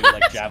Diablo 2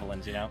 like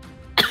javelins, you know?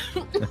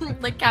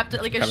 like a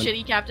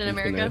shitty Captain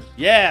America.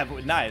 Yeah, but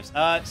with knives.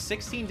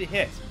 16 to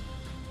hit.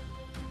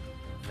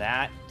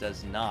 That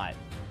does not.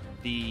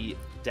 The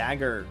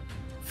dagger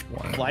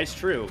flies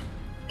true,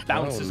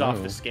 bounces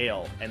off the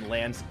scale, and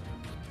lands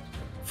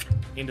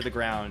into the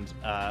ground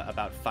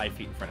about 5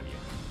 feet in front of you.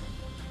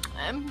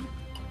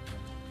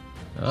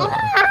 Oh.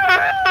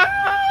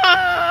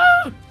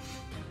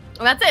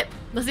 Well, that's it.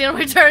 That's the end of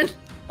my turn.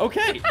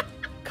 Okay.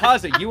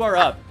 Kaza, you are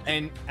up,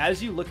 and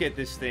as you look at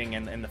this thing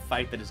and the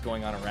fight that is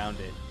going on around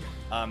it,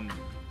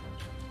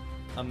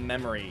 a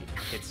memory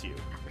hits you.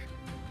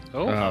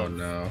 Oh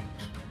no.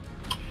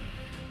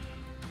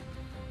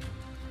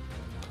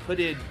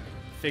 Hooded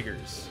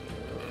figures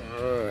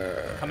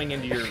coming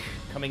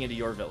into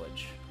your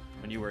village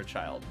when you were a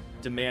child,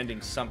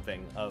 demanding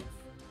something of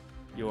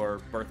your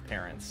birth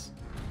parents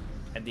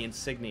and the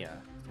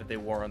insignia that they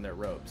wore on their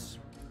robes.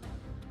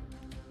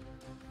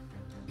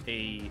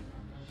 A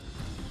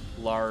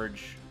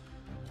large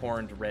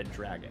horned red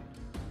dragon.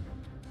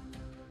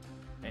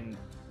 And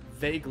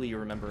vaguely you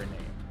remember a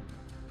name.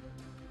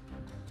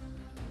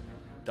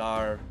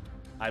 Dar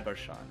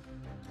Ibarshan.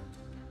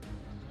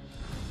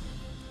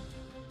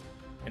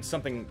 And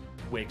something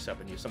wakes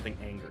up in you, something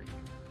angry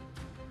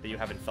that you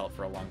haven't felt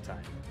for a long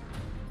time.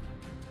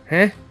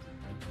 Huh?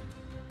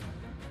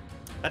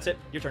 That's it.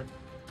 Your turn.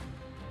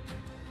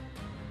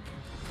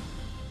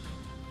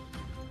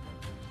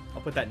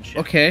 I'll put that in ship.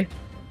 Okay.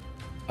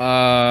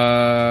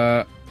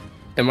 Am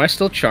I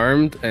still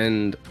charmed?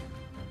 And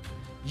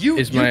You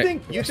my-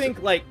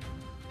 think like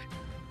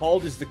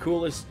Hauld is the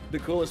coolest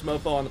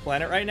mofo on the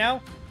planet right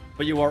now,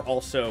 but you are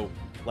also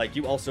like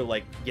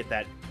get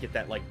that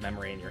like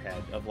memory in your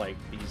head of like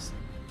these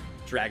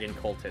dragon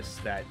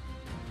cultists that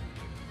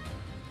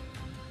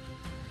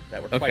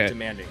were quite Okay.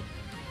 demanding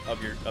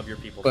of your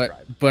people's but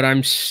tribe. but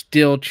I'm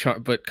still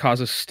but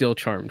Kaza's still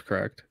charmed,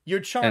 correct? You're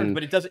charmed, and-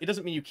 but it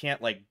doesn't mean you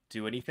can't like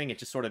do anything. It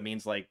just sort of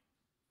means like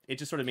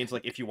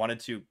if you wanted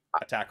to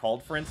attack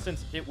Hauld, for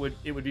instance, it would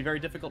be very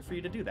difficult for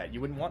you to do that.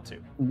 You wouldn't want to.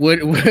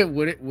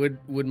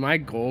 Would my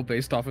goal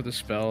based off of the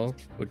spell,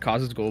 would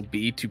Kaza's goal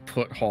be to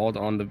put Hauld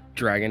on the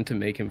dragon to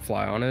make him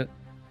fly on it?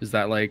 Is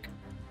that like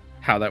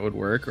how that would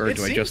work, or It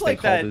do I seems just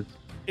like think Hauld that- is...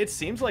 It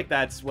seems like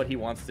that's what he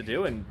wants to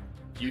do, and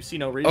you see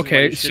no reason why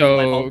Okay, you shouldn't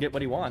let so- Hauld get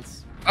what he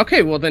wants.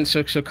 Okay, well then,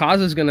 so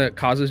Kaza's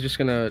just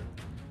gonna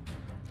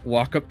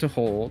walk up to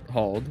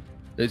Hauld,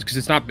 because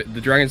it's not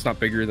the dragon's not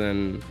bigger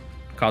than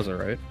Kaza,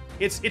 right?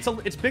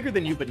 It's bigger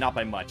than you, but not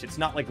by much. It's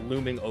not like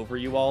looming over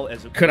you all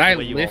as Could the I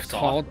way you all lift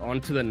saw. Hauld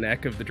onto the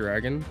neck of the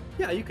dragon?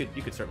 Yeah, you could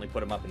certainly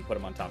put him up and put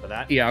him on top of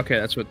that. Yeah, okay,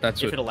 that's what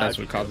If it allows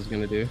you to. Kaza's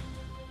gonna do.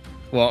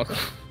 Well,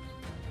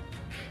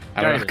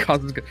 I don't know.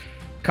 Guidance.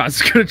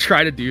 Kaza's gonna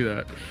try to do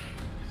that.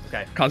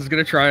 Okay. Kaza's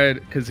gonna try it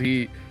because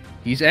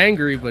he's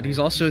angry, but he's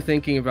also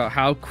thinking about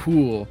how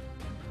cool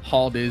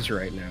Hauld is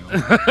right now,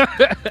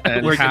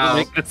 and We're gonna how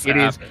make this it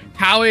is happen.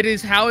 how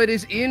it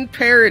is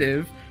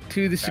imperative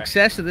to the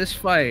success of this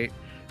fight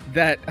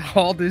that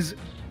Hauld is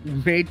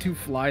made to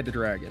fly the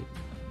dragon.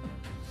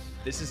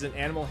 This is an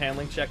animal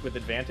handling check with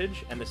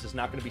advantage, and this is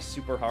not going to be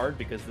super hard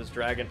because this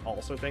dragon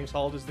also thinks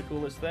Hauld is the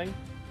coolest thing.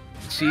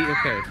 See,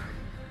 okay.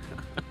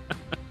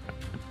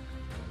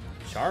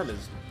 Charm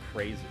is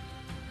crazy.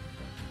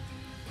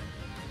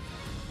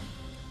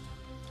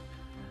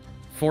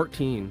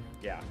 14.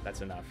 Yeah, that's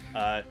enough.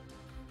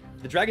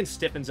 The dragon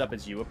stiffens up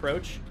as you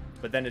approach,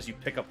 but then as you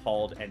pick up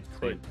Hauld and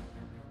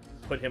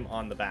put him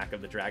on the back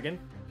of the dragon,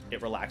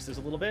 it relaxes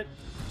a little bit.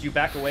 Do you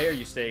back away, or are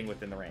you staying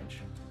within the range?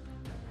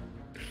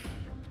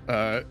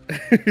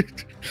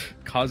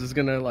 Kaza's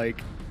gonna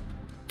like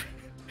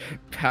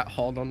pat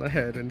Hauld on the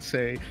head and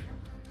say,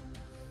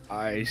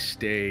 "I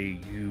stay,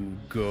 you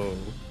go,"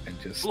 and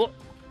just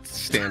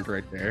stand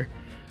right there.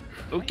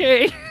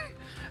 Okay. Is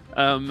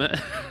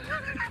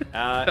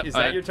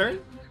that your turn?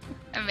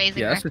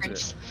 Amazing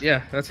reference.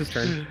 That's his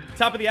turn.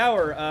 Top of the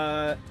hour.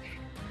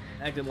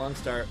 Agdin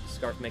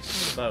Longscarf makes it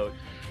to the boat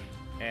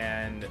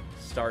and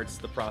starts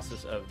the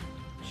process of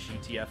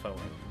GTFOing.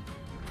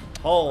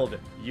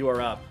 Hauld, you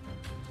are up.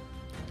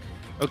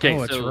 Okay,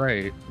 that's so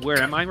right. where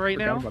am I right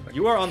now?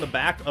 You are on the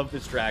back of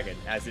this dragon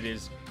as it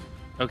is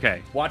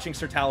Okay. watching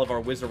Sir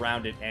Talavar whiz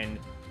around it and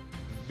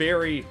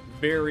very,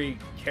 very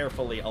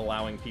carefully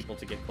allowing people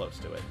to get close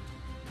to it.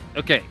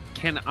 Okay,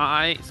 can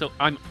I... So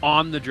I'm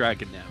on the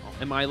dragon now.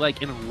 Am I,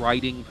 like, in a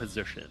riding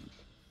position?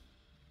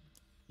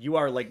 You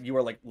are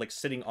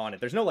sitting on it.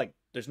 There's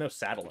no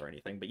saddle or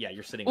anything, but yeah,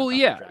 you're sitting on top of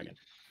the dragon.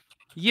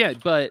 Yeah,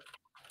 but...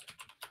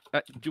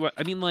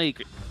 I mean,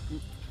 like...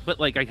 But,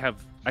 like, I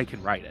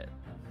can ride it.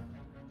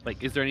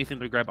 Like, is there anything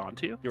to grab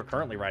onto? You're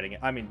currently riding it.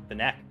 I mean, the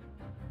neck.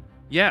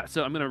 Yeah,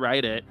 so I'm going to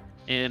ride it,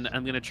 and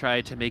I'm going to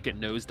try to make it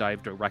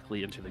nosedive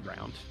directly into the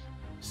ground.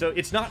 So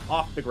it's not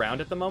off the ground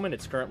at the moment.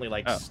 It's currently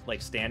like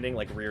standing,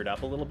 like reared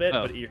up a little bit.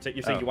 But you're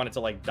saying you want it to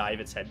like dive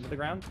its head into the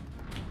ground?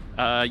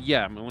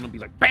 Yeah, I want to be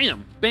like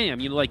bam, bam.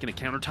 You know, like in a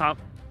countertop.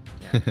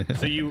 Yeah.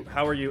 So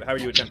how are you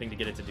attempting to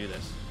get it to do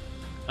this?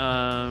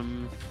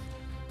 I'm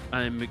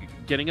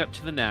getting up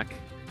to the neck,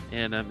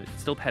 and I'm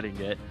still petting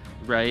it,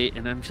 right?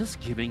 And I'm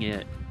just giving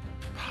it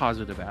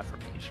positive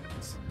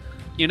affirmations.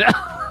 You know,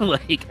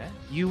 like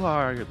you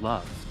are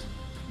loved,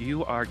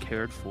 you are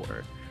cared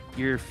for,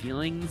 your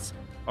feelings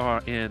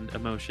and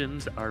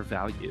emotions are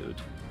valued,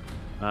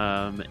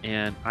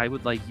 and I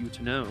would like you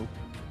to know.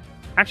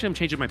 Actually, I'm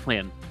changing my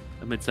plan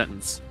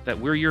mid-sentence that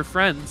we're your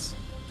friends,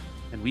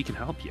 and we can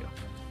help you.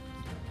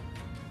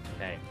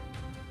 Okay.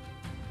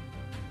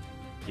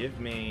 Give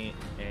me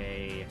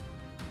a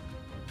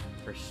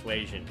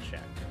persuasion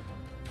check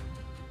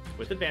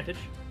with advantage.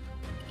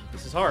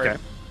 This is hard,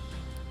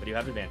 but you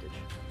have advantage.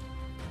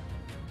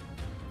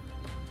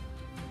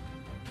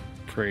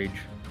 Rage.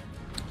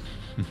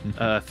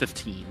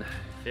 15.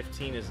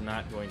 15 is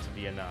not going to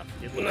be enough.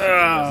 It looks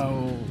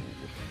No.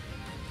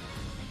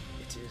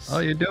 It is. Oh,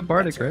 you do have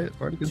Bardic, right?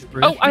 Bardic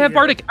inspiration. Oh, I have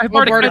Bardic. I have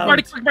Bardic. I have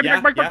Bardic.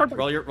 Yeah.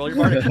 Roll your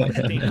Bardic.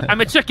 15.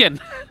 I'm a chicken.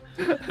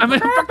 I'm a...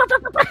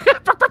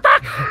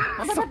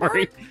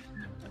 Sorry.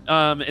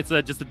 It's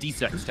just a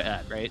D6 to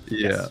add, right?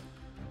 Yeah. Yes.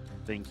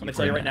 Thank you. I'm gonna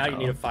tell you right now, you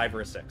need a 5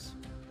 or a 6.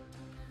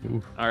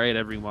 Oof. All right,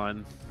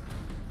 everyone.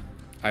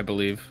 I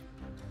believe.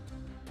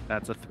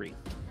 That's a 3.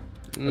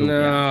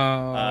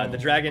 No. The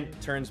dragon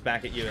turns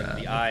back at you,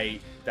 and the eye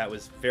that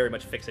was very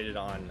much fixated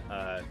on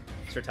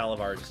Sir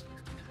Talavar's.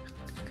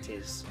 It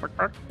is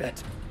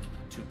better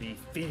to be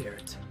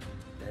feared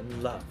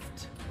than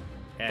loved,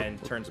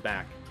 and turns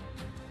back.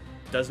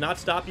 Does not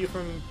stop you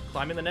from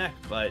climbing the neck,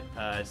 but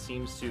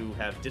seems to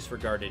have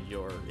disregarded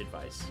your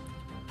advice.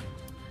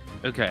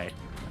 Okay.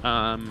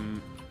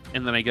 And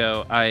then I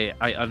go,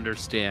 I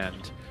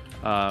understand.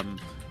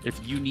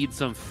 If you need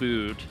some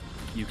food,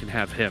 you can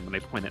have him. And I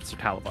point at Sir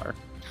Talavar.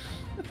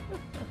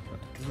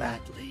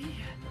 Gladly.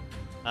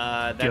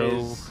 That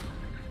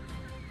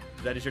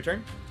is your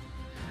turn?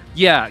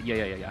 Yeah.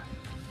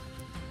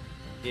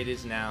 It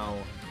is now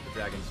the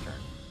dragon's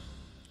turn.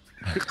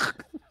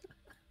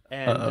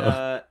 And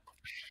the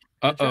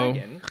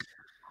dragon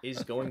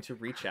is going to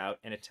reach out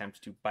and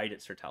attempt to bite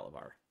at Sir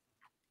Talavar.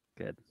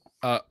 Good.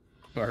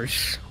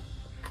 Bars.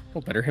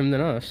 Well, better him than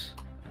us.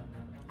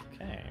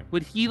 Okay.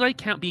 Would he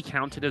be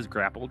counted as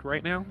grappled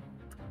right now?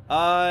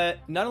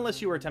 Not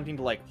unless you were attempting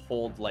to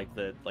hold the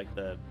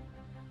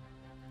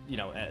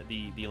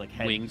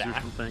head wings back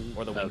or something,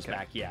 or the wings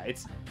back. Yeah,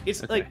 it's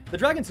Okay. like the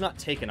dragon's not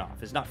taken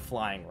off. It's not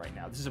flying right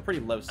now. This is a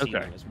pretty low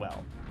ceiling as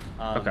well.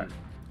 Okay.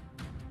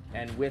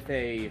 And with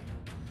a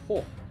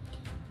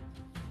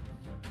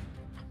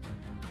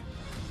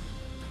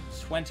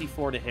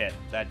 24 to hit,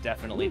 that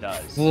definitely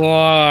does.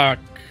 Fuck.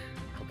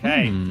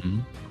 Okay.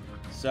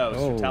 So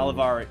Sir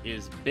Talavar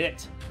is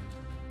bit,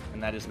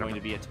 and that is going to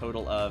be a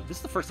total of. This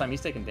is the first time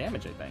he's taken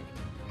damage, I think.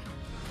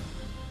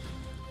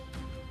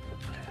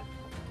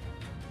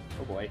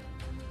 Oh boy.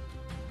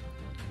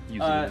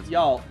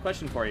 Y'all,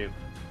 question for you.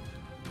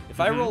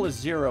 If I roll a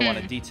 0 on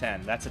a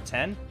d10, that's a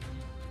 10?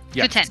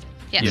 Yes. It's a 10.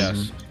 Yes.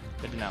 Yes.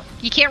 Good to know.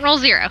 You can't roll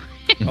 0.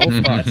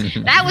 Oh, fuck.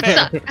 That would Fair.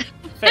 suck.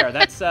 Fair.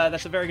 That's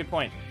a very good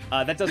point.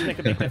 That does make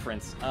a big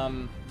difference.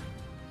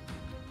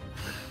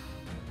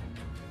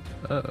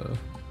 Uh-oh.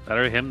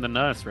 Better him than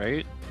us,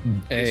 right?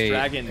 This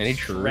dragon any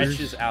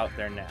stretches out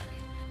their neck,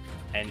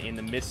 and in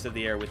the midst of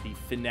the air, with the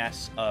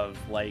finesse of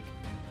like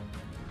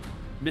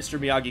Mr.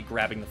 Miyagi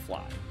grabbing the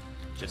fly,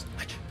 just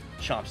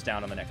chomps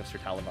down on the neck of Sir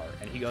Talavar,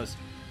 and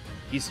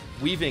he's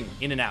weaving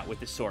in and out with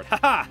his sword. Ha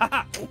ha ha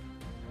ha!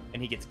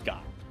 and he gets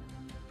got.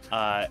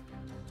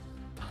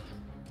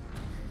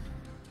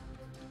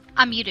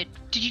 I'm muted.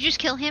 Did you just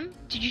kill him?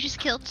 Did you just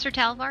kill Sir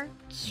Talvar?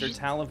 Sir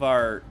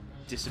Talvar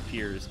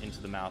disappears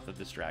into the mouth of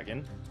this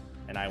dragon,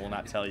 and I will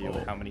not tell you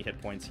how many hit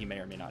points he may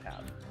or may not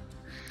have.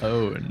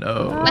 Oh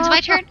no. When's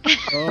my turn?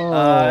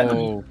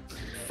 Oh,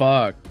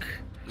 fuck.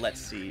 Let's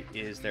see.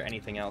 Is there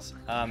anything else?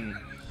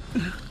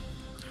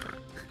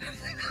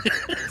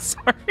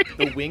 Sorry.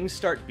 The wings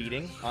start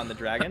beating on the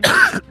dragon,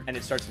 and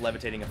it starts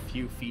levitating a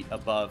few feet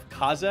above.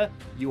 Kaza,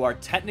 you are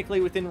technically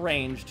within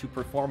range to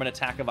perform an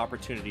attack of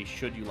opportunity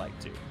should you like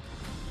to.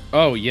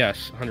 Oh,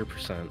 yes,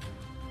 100%.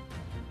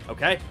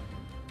 Okay.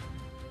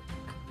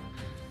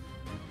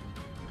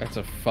 That's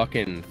a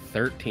fucking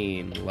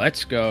 13.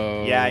 Let's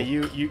go. Yeah,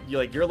 you're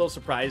a little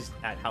surprised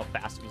at how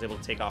fast it was able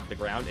to take off the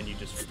ground, and you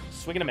just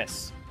swing and a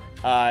miss.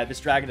 This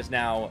dragon is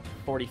now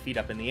 40 feet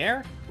up in the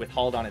air with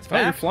Hauld on its Oh,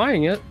 you're back.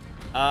 flying it.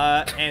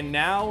 And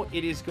now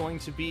it is going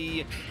to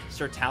be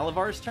Sir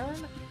Talavar's turn.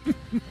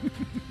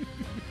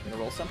 Gonna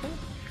roll something.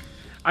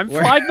 I'm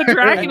flying the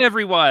dragon,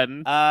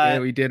 everyone. Yeah,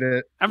 we did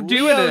it. I'm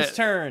doing Leo's it.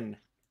 turn.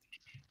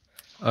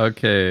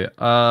 Okay,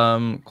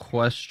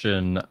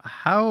 question.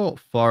 How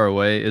far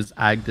away is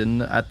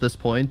Agden at this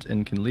point,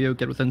 and can Leo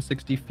get within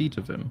 60 feet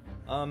of him?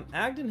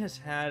 Agden has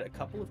had a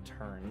couple of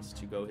turns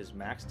to go his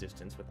max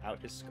distance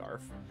without his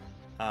scarf.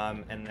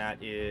 And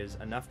that is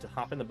enough to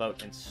hop in the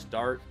boat and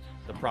start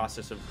the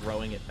process of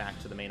rowing it back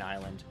to the main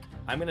island.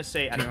 I'm going to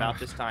say at about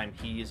this time,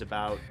 he's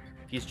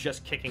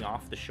just kicking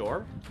off the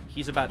shore.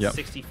 He's about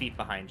 60 feet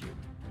behind you.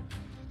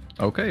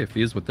 Okay, if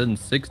he's within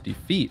 60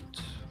 feet.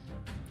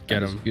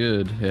 Get that is him.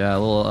 Good. Yeah, a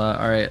little,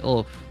 all right,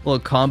 little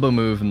combo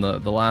move, and the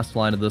last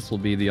line of this will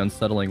be the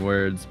unsettling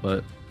words,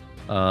 but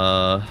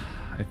I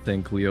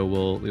think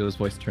Leo's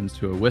voice turns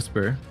to a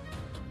whisper,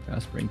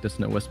 gasping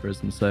dissonant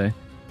whispers, and say,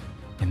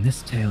 "In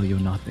this tale, you're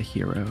not the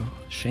hero.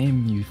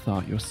 Shame you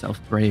thought yourself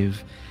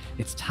brave.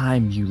 It's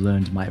time you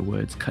learned my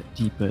words cut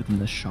deeper than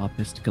the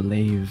sharpest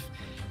glaive.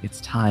 It's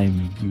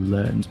time you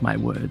learned my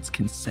words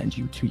can send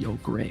you to your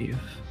grave."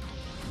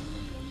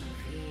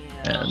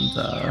 And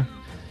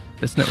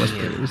dissonant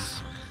whispers.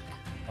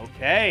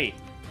 Okay.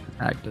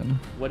 Agden.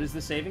 What is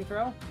the saving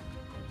throw?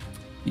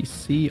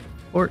 DC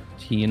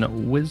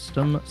 14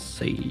 Wisdom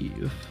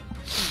save.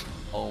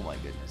 Oh my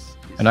goodness.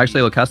 And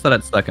actually, we'll cast that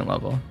at second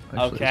level.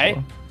 actually, as Okay.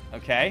 well.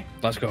 Okay.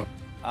 Let's go.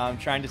 I'm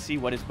trying to see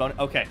what his bonus.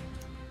 Okay.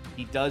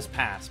 He does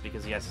pass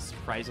because he has a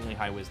surprisingly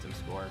high wisdom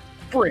score.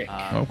 Frick.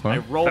 Okay. I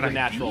rolled But a I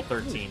natural beat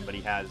 13, but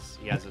he has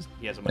a much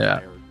Yeah.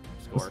 higher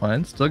score. That's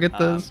fine. Still get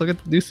to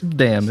do some Still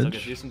damage.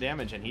 gets to do some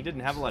damage, and he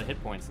didn't have a lot of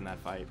hit points in that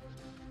fight.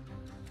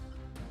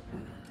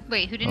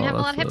 Wait, who didn't Oh, have a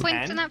lot of hit that's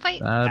points in that fight?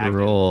 Bad Agden.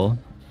 roll.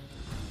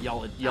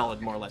 Y'all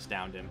had more or less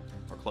downed him,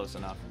 or close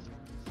enough.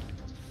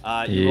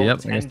 You Yep, rolled I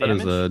 10 guess that is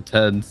damage. a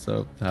 10,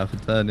 so half a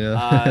 10,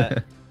 yeah.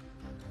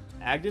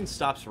 Agden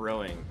stops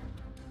rowing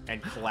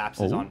and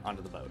collapses Oh.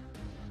 onto the boat.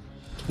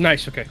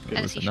 Nice, okay. Good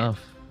As was he should. enough.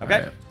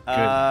 Okay.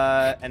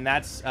 Alright. And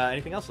that's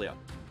anything else, Leo?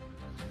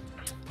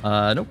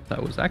 Nope,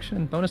 that was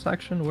action. Bonus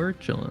action, we're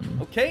chilling.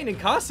 Okay,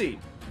 Ninkasi.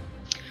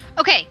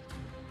 Okay.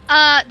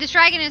 This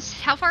dragon is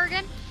how far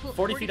again?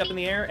 40 feet up in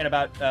the air and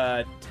about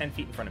 10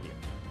 feet in front of you.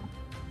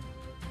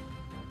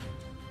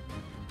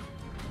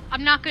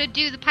 I'm not gonna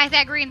do the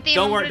Pythagorean thing.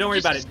 Don't I'm worry gonna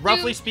about it. just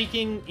Roughly do-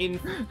 speaking, in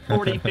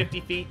 40,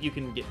 50 feet, you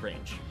can get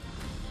range.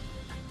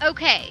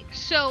 Okay,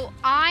 so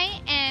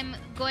I am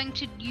going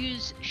to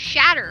use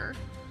Shatter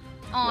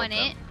on Welcome.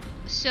 it.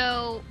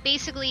 So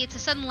basically, it's a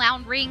sudden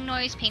loud ringing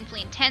noise,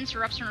 painfully intense,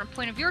 erupts from a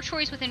point of your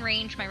choice within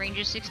range. My range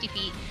is 60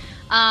 feet.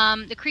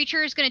 The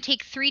creature is going to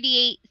take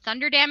 3d8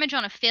 thunder damage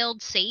on a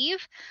failed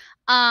save.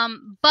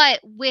 But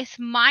with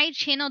my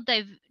channel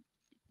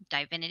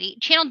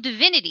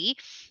divinity,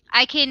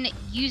 I can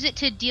use it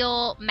to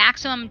deal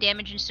maximum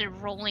damage instead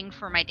of rolling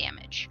for my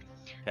damage.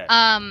 Okay.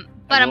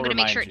 But I'm will going to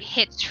make sure remind it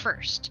you. hits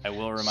first. I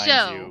will remind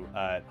So- you,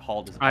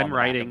 Hauld is I'm on the back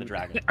writing. of the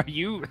dragon. Are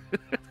you?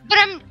 But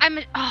I'm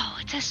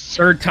it's a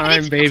Third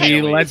time, it's- baby.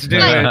 okay. Let's do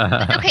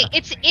But- it. okay,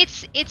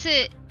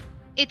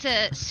 it's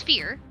a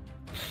sphere.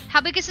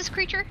 How big is this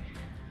creature?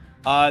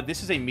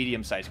 This is a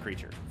medium-sized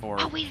creature.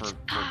 Oh wait, for, fuck,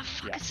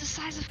 yeah. it's the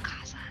size of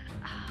Kaza.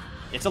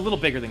 It's a little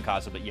bigger than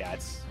Kaza, but yeah,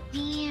 it's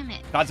Damn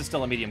it. Kaza's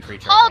still a medium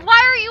creature. Hold, why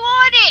are you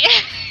on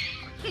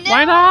it? No.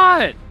 Why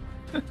not?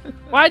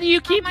 Why do you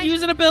keep my-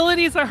 using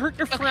abilities that hurt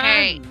your Okay.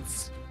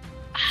 friends?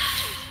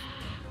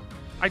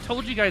 I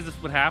told you guys this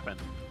would happen.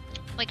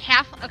 Like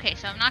half. Okay,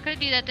 so I'm not gonna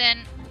do that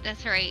then.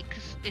 That's right,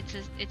 because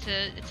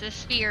it's a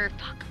sphere.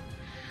 Fuck.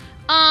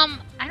 I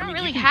don't mean,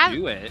 really you can have.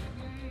 do it.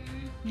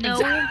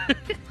 No.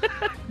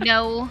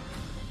 No.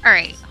 All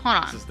right, hold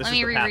on. This Let is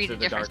me the path reread to a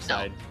the dark different spell.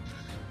 side.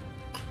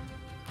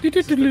 This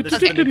is the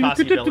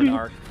Ninkasi villain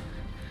arc.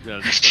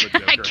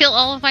 I kill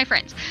all of my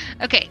friends.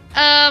 Okay.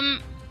 I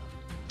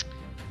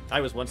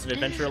was once an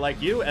adventurer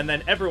like you, and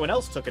then everyone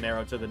else took an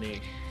arrow to the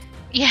knee.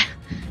 Yeah.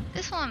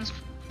 This one's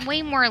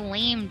way more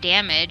lame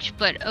damage,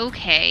 but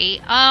okay.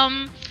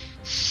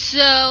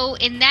 So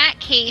in that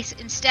case,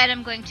 instead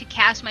I'm going to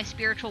cast my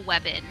spiritual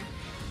weapon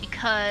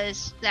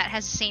because that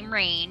has the same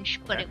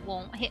range, but Okay. it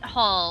won't hit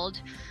Hauld.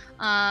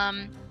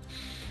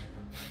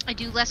 I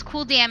do less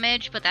cool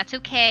damage, but that's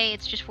okay.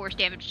 It's just force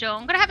damage. So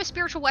I'm gonna have a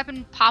spiritual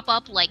weapon pop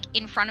up like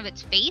in front of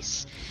its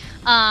face.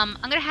 I'm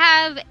gonna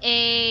have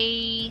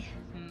a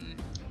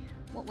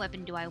what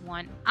weapon do I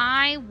want?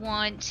 I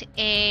want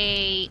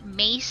a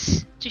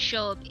mace to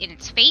show up in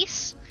its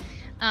face.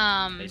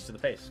 Face to the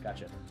face.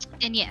 Gotcha.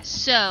 And yes,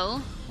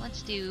 so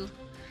let's do.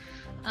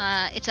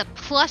 It's a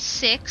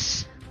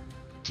 +6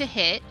 to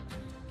hit.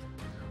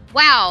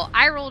 Wow,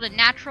 I rolled a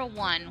natural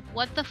 1.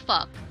 What the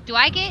fuck? Do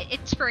I get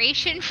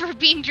inspiration for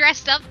being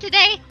dressed up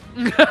today?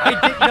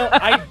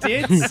 I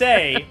did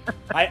say,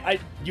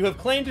 you have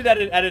claimed it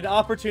at an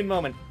opportune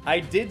moment. I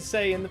did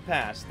say in the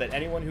past that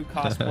anyone who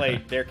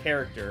cosplayed their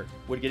character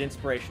would get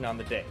inspiration on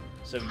the day.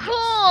 So yes. Cool.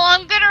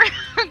 I'm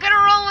gonna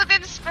roll with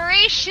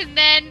inspiration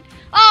then.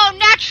 Oh,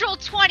 natural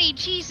 20.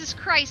 Jesus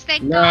Christ!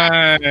 Thank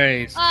God.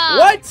 Nice.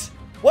 What?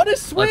 What a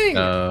swing!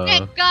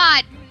 Thank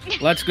God.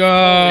 Let's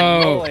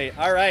go. Holy.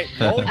 All right,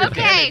 roll your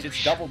Okay. damage.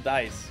 It's double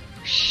dice.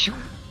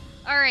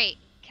 All right.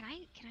 Can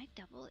I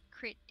double it?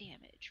 Crit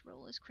damage.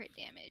 Roll as crit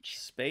damage.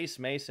 Space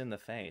mace in the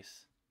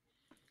face.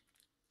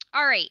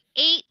 All right,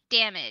 8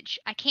 damage.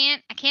 I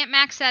can't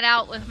max that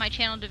out with my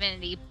channel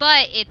divinity,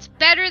 but it's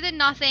better than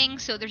nothing.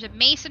 So there's a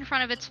mace in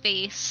front of its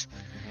face,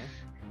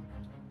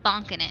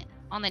 bonking it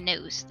on the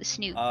nose, the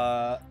snoot.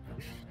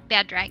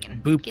 Bad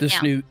dragon. Boop Get the down.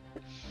 snoot.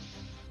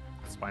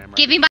 That's why I'm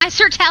Give me my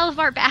Sir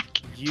Talavar back,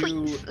 You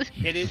please.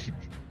 hit it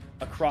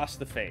across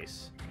the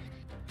face,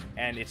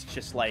 and it's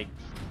just like,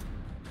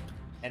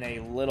 and a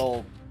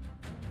little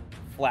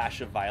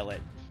flash of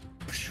violet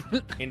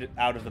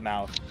out of the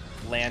mouth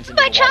lands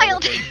into My the water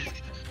child! with it.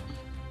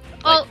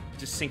 Oh.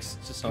 Just sinks,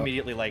 just Oh.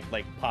 immediately like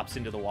pops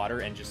into the water,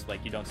 and just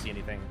like you don't see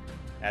anything,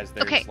 as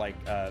there's Okay. like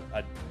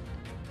a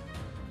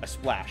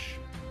splash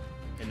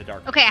in the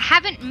dark. Okay, I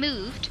haven't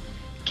moved.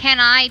 Can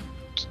I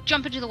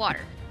jump into the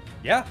water?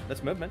 Yeah,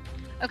 that's movement.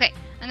 Okay,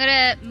 I'm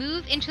gonna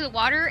move into the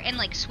water and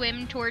like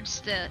swim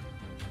towards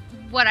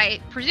what I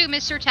presume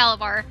is Sir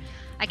Talavar.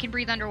 I can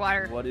breathe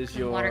underwater. What is and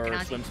your water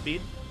cannot swim see.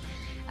 speed?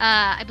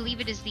 I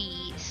believe it is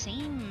the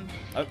same.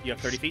 Oh, you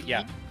have 30 feet?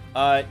 Yeah.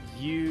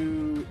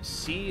 You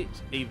see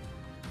a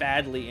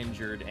badly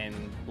injured and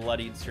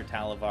bloodied Sir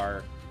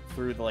Talavar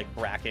through the, like,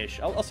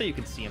 brackish... I'll say you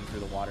can see him through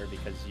the water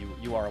because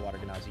you are a water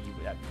Genasi.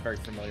 You're very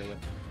familiar with,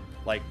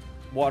 like,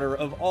 water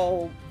of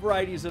all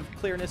varieties of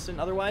clearness and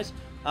otherwise.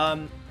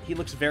 He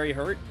looks very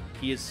hurt.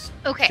 He is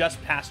Okay.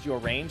 just past your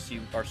range, so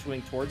you are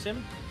swimming towards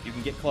him. You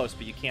can get close,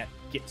 but you can't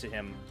get to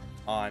him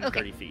on Okay.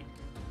 30 feet.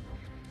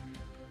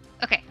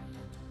 Okay.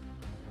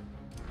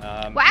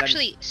 That Well, is-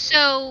 actually,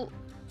 so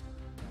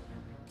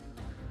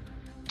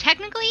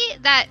technically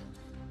that.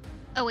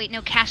 Oh wait,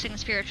 no. Casting the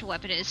spiritual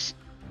weapon is.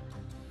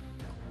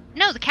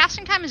 No, the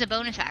casting time is a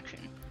bonus action.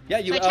 Yeah,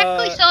 you So I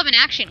technically still have an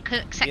action.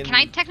 Can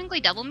I in- technically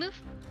double move?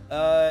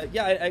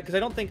 yeah, because I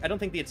don't think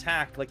the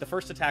attack, like the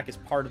first attack, is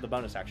part of the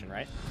bonus action,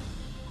 right?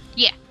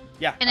 Yeah.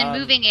 Yeah. And then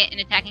moving it and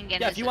attacking again.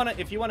 Yeah, is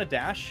if you wanna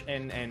dash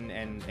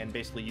and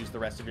basically use the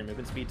rest of your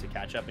movement speed to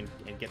catch up and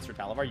get Sir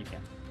Talavar, you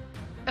can.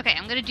 Okay,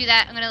 I'm gonna do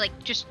that. I'm gonna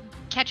like just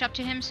catch up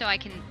to him so I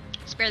can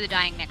spare the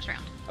dying next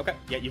round. Okay.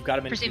 Yeah, you've got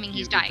him in. Presuming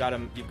he's you've dying. got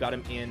him. You've got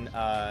him in.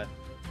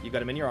 You've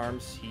got him in your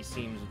arms. He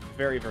seems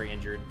very, very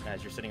injured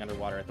as you're sitting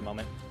underwater at the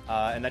moment.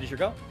 And that is your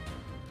go.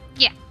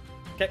 Yeah.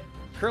 Okay,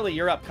 Curly,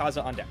 you're up.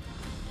 Kaza on deck.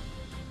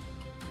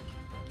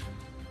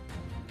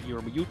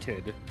 You're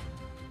muted.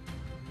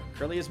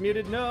 Curly is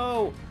muted.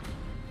 No.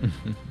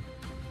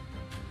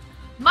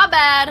 My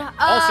bad.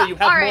 Also, you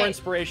have all more right.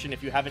 inspiration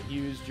if you haven't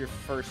used your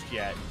first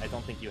yet. I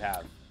don't think you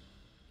have.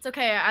 It's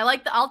okay.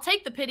 I'll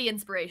take the pity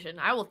inspiration.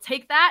 I will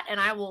take that and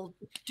I will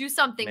do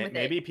something with it.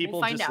 Maybe We'll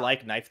people find just out.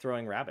 like knife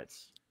throwing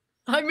rabbits.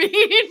 I mean,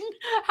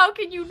 how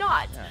can you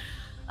not?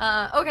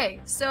 Yeah.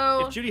 Okay,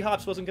 so If Judy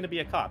Hopps wasn't going to be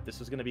a cop, this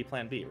was going to be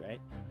Plan B, right?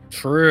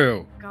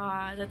 True.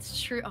 God,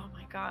 that's true. Oh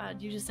my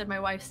God, you just said my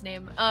wife's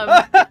name.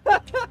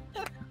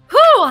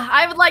 Whew,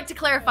 I would like to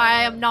clarify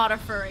I am not a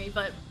furry,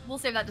 but we'll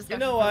save that You discussion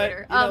know for what?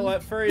 later. You know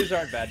what? Furries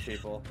aren't bad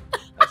people.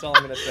 That's all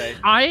I'm going to say.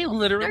 I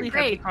literally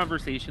They're had the great.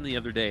 conversation the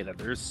other day that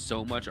there's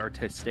so much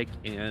artistic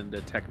and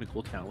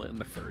technical talent in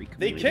the furry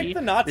They community. kicked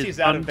the Nazis is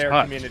out of their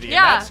untouched. community.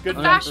 Yeah, and that's good the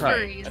enough fash for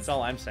me. furries. That's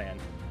all I'm saying.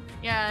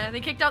 Yeah, they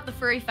kicked out the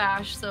furry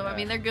fash, so I Yeah.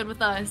 mean they're good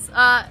with us.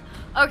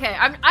 Okay,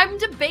 I'm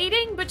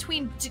debating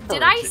between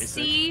did I Jason.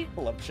 see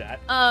Pull up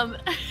chat.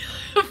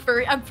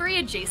 furry? I'm furry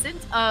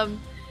adjacent.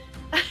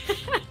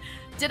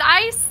 Did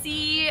I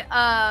see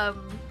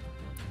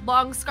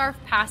Long Scarf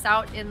pass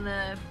out in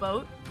the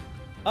boat?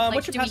 Like,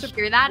 What's your do we passive?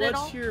 hear that at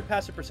all? What's your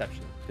passive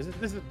perception? Because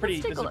this is a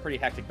take a a look. pretty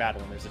hectic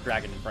battle, and there's a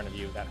dragon in front of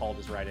you that Hauld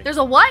is riding. There's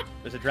a what?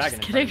 There's a dragon in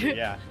Just front of you. kidding.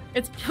 Yeah.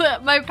 It's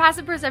my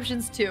passive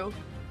perception's 2.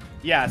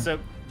 Yeah. So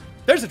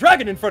there's a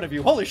dragon in front of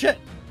you. Holy shit.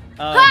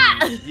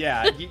 Ha!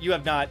 Yeah. You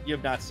have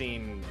not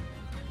seen,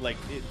 like,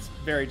 it's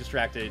very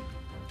distracted.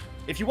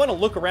 If you want to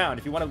look around,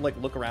 if you want to like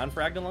look around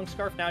for Agnan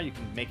Longscarf now, you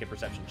can make a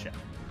perception check.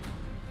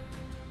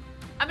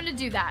 I'm gonna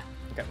do that.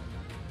 Okay.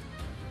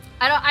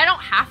 I don't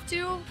have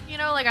to, you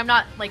know, like I'm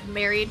not like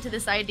married to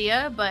this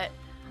idea, but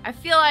I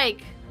feel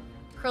like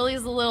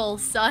Curly's a little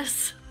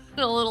sus and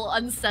a little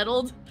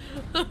unsettled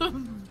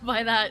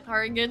by that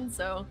Haringen,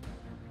 so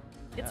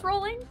it's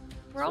rolling.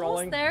 We're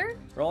almost there.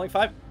 Rolling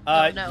 5.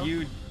 No.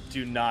 You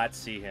do not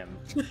see him.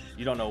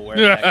 You don't know where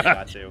the heck he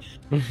got to.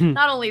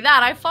 Not only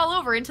that, I fall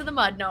over into the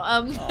mud. No,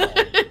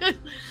 Oh.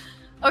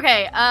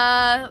 Okay,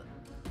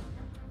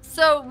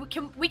 so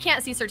we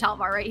can't see Sir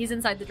Talvar, right? He's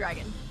inside the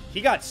dragon. He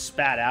got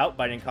spat out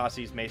by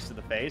Ninkasi's mace to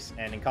the face,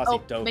 and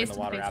Ninkasi dove in mace the to the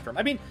water face. after him.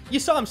 I mean, you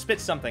saw him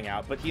spit something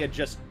out, but he had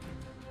just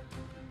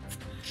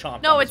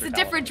chomped No, on it's Sir a Talvar,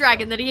 different so-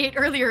 dragon that he ate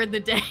earlier in the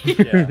day.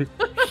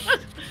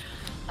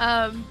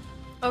 Yeah.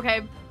 Okay.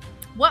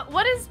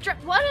 What is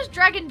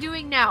dragon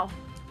doing now?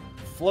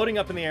 Floating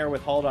up in the air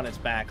with Hauld on its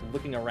back,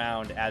 looking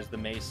around as the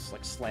mace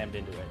like slammed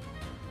into it.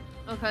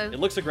 Okay. It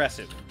looks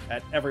aggressive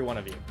at every one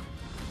of you.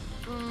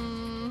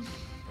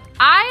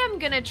 I am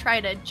gonna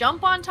try to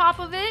jump on top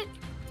of it.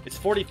 It's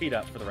 40 feet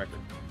up for the record.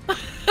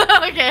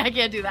 Okay, I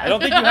can't do that. I don't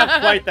think you have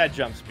quite that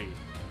jump speed.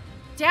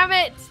 Damn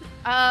it.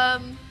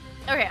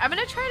 Okay, I'm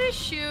gonna try to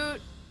shoot.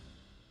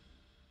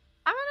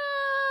 I'm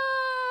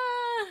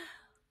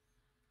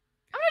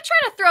gonna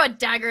try to throw a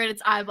dagger at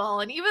its eyeball,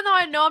 and even though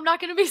I know I'm not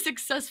gonna be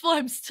successful,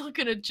 I'm still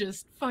gonna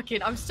just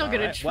I'm still gonna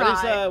Alright.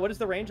 try. What is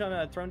the range on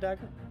a thrown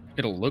dagger?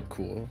 It'll look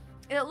cool.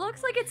 It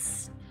looks like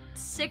it's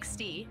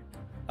 60.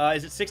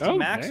 Is it 60 Oh,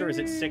 max, or is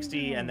it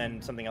 60 and then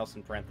something else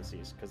in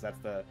parentheses? Because that's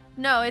the...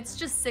 No, it's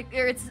just no,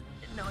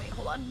 wait,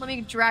 hold on. Let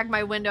me drag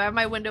my window. I have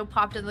my window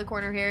popped in the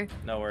corner here.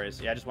 No worries.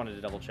 Yeah, I just wanted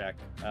to double check,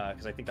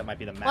 because I think that might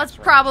be the max Well, that's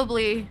range.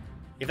 probably...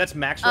 If that's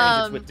max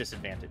range, it's with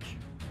disadvantage.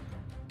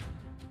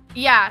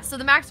 Yeah, so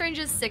the max range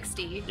is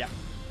 60. Yeah.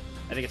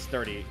 I think it's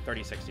 30,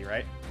 60,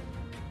 right?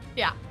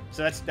 Yeah.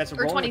 So that's a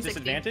Or roll with 20-60.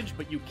 disadvantage,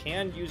 but you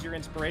can use your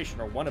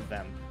inspiration, or one of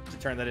them, to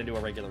turn that into a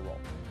regular roll.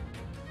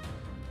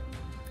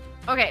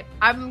 Okay,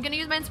 I'm gonna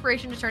use my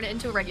inspiration to turn it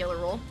into a regular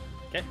roll.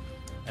 Okay.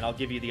 And I'll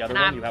give you the other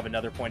And one. You have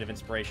another point of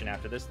inspiration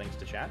after this, thanks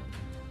to chat.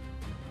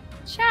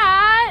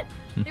 Chat!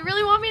 They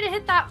really want me to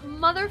hit that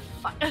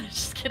motherfucker.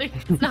 Just kidding.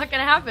 It's not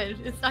gonna happen.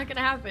 It's not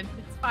gonna happen.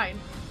 It's fine.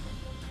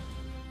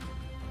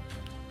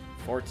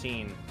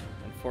 14.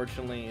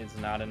 Unfortunately, is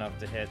not enough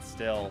to hit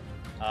still.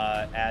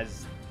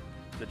 As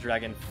the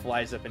dragon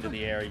flies up into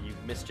the air, you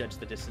misjudge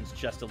the distance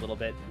just a little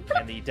bit,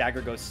 and the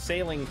dagger goes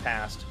sailing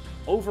past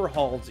over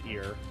Hauld's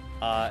ear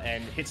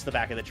and hits the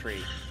back of the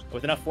tree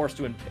with enough force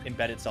to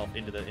embed itself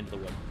into the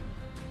wood.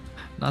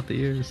 Not the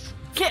ears.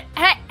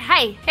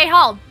 Hey,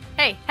 Hauld!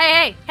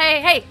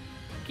 Hey!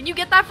 Can you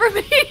get that for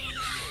me?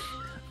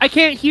 I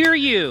can't hear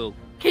you.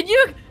 Can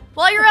you,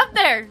 while you're up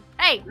there?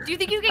 Hey, do you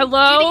think you can?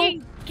 Hello?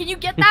 Can you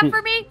get that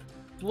for me,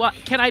 What?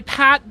 Can I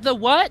pat the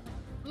what?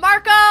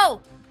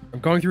 Marco? I'm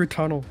going through a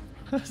tunnel.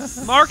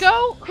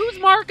 Marco? Who's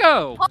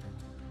Marco? All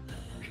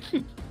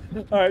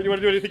right, you want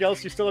to do anything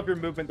else? You still have your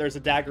movement. There's a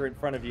dagger in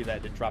front of you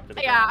that it dropped to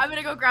the Yeah, ground. I'm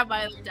gonna go grab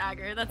my other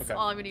dagger. That's Okay.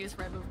 all I'm gonna use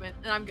for my movement,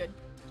 and I'm good.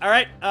 All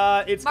right,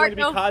 it's going to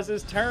be Marco.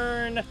 Kaza's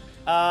turn,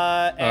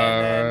 and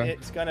then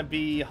it's going to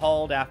be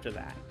Hauld after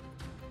that.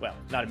 Well,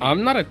 not immediately.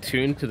 I'm not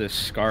attuned to this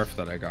scarf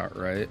that I got,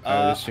 right?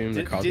 I would assume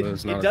that Kaza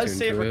is not It does attuned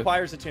say it to it.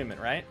 requires attunement,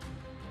 right?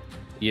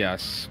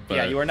 Yes, but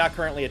Yeah, you are not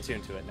currently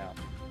attuned to it, no.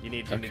 You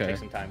need to Okay. take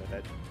some time with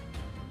it.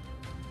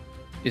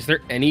 is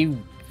there any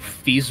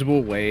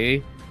feasible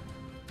way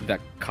that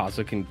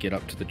Kaza can get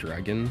up to the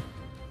dragon?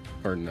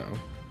 Or no?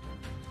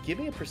 Give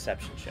me a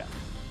perception check.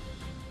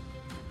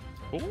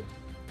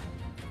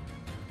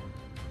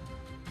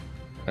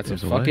 That's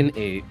There's a a way. fucking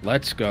 8.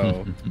 Let's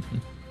go.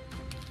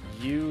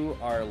 You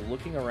are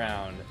looking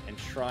around and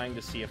trying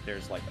to see if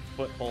there's like a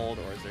foothold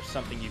or is there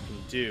something you can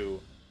do.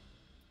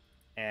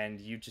 And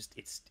you just,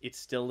 it's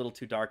still a little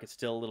too dark. It's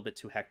still a little bit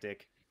too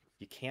hectic.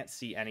 You can't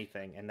see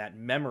anything. And that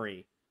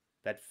memory,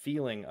 that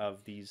feeling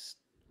of these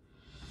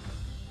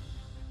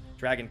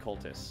dragon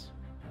cultists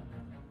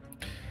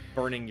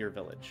burning your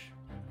village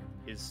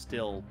is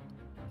still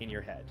in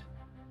your head.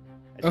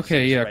 As you Okay, see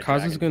this yeah, red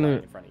Kaza's dragon gonna-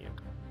 flying in front of you.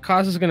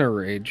 Kaza's gonna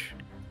rage.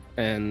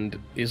 And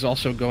is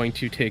also going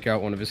to take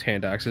out one of his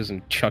hand axes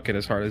and chuck it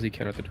as hard as he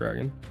can at the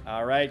dragon.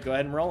 All right, go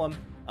ahead and roll him.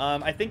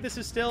 I think this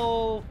is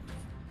still...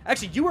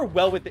 Actually, you were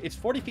well with it. It's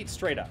 40 feet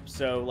straight up.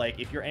 So, like,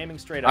 if you're aiming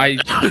straight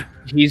up...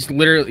 He's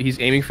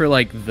aiming for,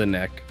 like, the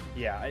neck.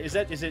 Yeah. Is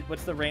it...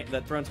 What's the range?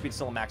 The thrown speed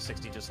still a max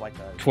 60, just like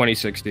the...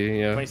 2060, yeah.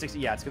 2060?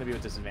 Yeah, it's going to be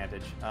with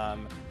disadvantage.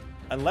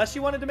 Unless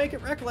you wanted to make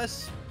it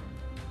reckless.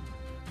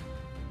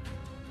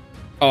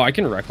 Oh, I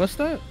can reckless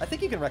that? I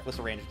think you can reckless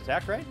a ranged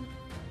attack, right?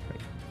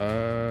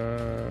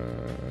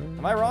 Am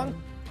Am I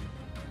wrong?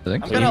 I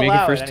think I'm So so. you gonna make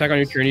allow a first it attack on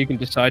your anyways. turn, you can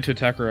decide to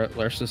attack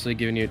recklessly,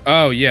 giving you...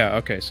 Oh, yeah,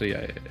 okay, so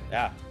yeah.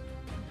 Yeah.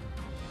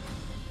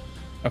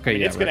 Okay, I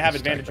mean, yeah. it's going to have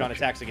reckless advantage on attack.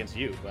 attacks against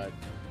you, but...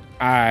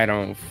 I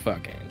don't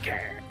fucking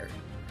care.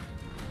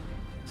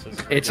 So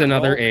It's your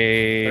another roll,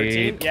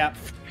 13. 8. Yeah.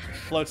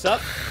 Floats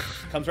up.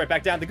 Comes right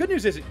back down. The good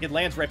news is it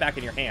lands right back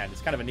in your hand.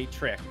 It's kind of a neat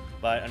trick,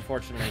 but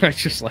unfortunately... It's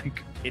just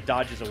like, It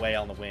dodges away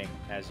on the wing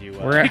as you...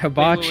 we're at Wait,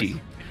 hibachi.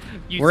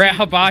 We're at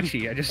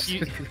Hibachi. I just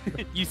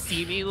you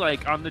see me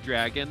like on the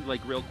dragon,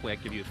 like real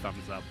quick, give you a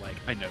thumbs up. Like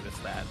I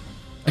noticed that.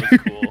 That was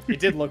cool. It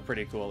did look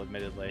pretty cool,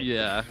 admittedly.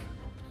 Yeah.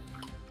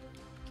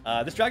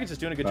 This dragon's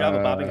just doing a good job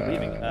of bobbing and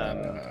weaving.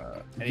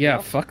 Yeah,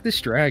 else? fuck this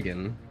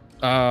dragon.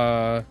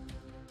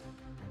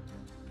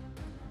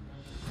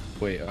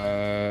 Wait,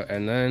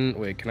 and then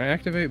wait, can I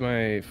activate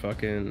my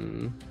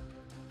fucking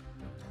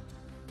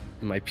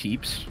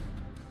peeps?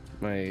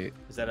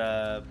 Is that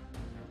a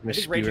my I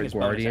think raging spirit is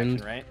bonus guardian?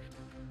 action, right?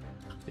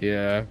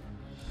 Yeah.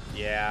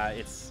 Yeah,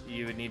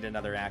 you would need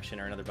another action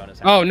or another bonus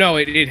action. Oh no,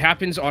 it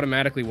happens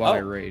automatically while I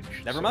Oh, rage.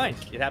 Never so- mind.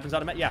 It happens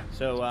automatically. Yeah.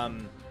 So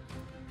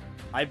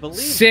I believe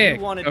Sick.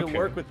 you wanted Okay. to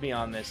work with me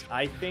on this.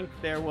 I think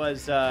there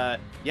was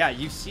yeah,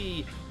 you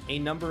see a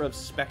number of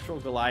spectral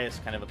Goliaths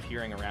kind of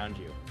appearing around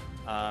you.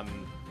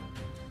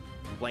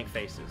 Blank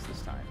faces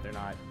this time. They're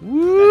not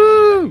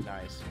Woo!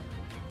 recognize.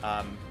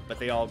 But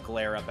they all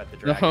glare up at the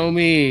The dragon.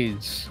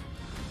 homies.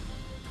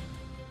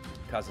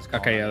 Kaza's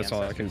calling Okay, on yeah, the that's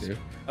all I can ancestors.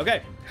 do.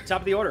 Okay,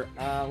 top of the order.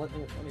 Let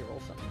me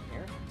roll something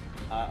here.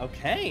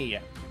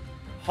 Okay,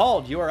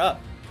 Hauld, you are up.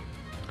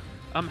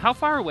 How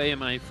far away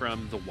am I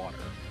from the water?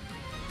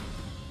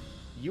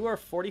 You are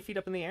 40 feet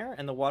up in the air,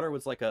 and the water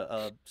was like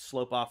a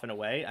slope off and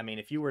away. I mean,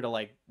 if you were to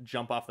like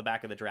jump off the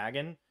back of the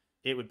dragon,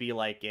 it would be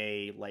like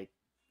it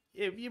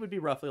would be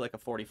roughly like a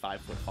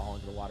 45-foot fall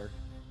into the water,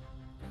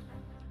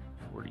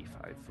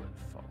 45-foot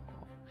fall.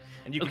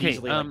 and you can Okay,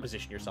 easily like,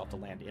 position yourself to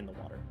land in the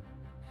water.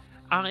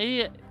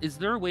 Is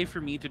there a way for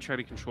me to try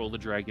to control the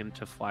dragon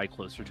to fly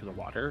closer to the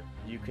water?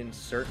 You can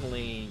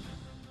certainly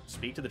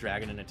speak to the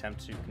dragon and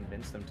attempt to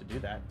convince them to do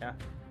that. Yeah.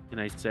 And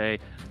I say,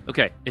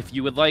 okay, if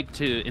you would like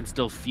to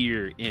instill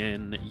fear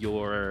in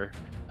your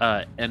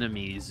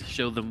enemies,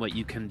 show them what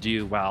you can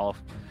do while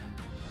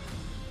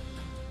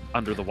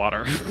under the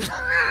water.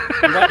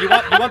 You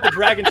want the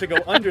dragon to go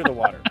under the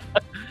water.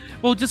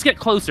 Well, just get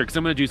closer, because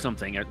I'm going to do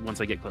something once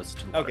I get closer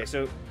to the water. Okay,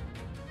 so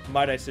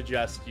might I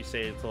suggest you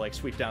say to like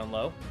sweep down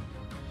low?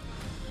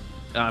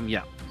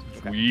 Yeah.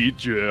 Okay. Sweet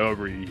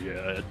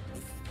chariot.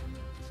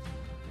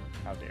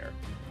 How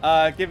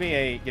dare. Give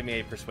me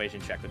a persuasion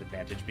check with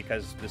advantage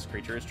because this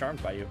creature is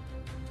charmed by you.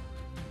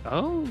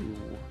 Oh.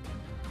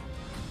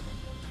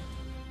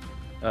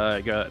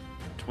 I got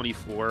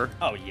 24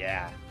 Oh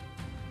yeah,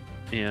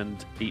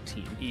 and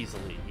 18.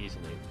 easily.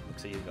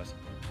 Looks at you and goes,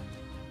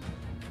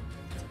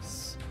 "This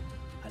is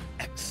an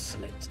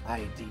excellent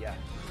idea."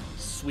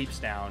 Sweeps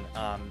down,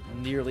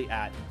 nearly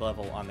at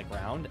level on the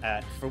ground.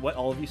 For what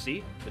all of you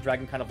see, the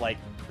dragon kind of like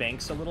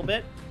banks a little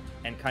bit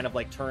and kind of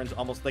like turns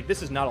almost like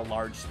this is not a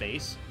large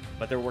space,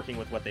 but they're working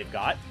with what they've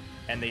got,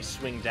 and they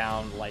swing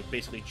down like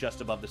basically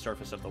just above the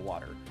surface of the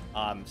water.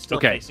 Still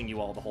Okay. facing you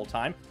all the whole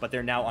time, but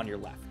they're now on your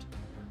left.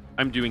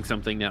 I'm doing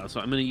something now.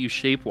 So I'm going to use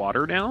shape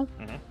water now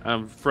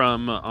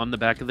from on the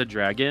back of the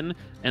dragon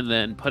and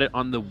then put it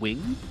on the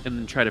wing and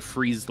then try to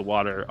freeze the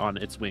water on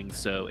its wings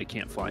so it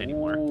can't fly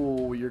anymore.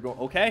 Ooh, you're going.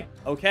 Okay.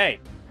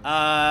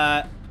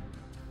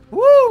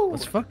 Woo!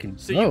 Let's fucking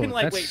So go. you can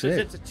like That's wait. So sick.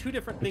 it's two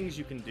different things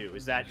you can do.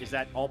 Is that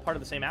all part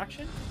of the same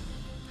action?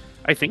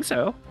 I think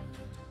so.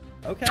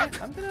 Okay,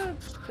 I'm gonna.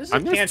 This is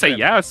I'm a going to say cantrip.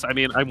 yes. I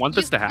mean, I want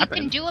this to happen.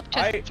 You can do up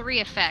to 3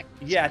 effects.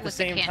 Yeah, at the with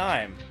same cantrip.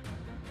 time.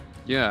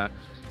 Yeah.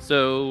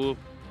 So,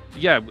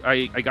 yeah,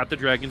 I got the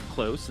dragon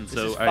close, and This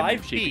so is I'm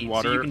 5 shaping feet,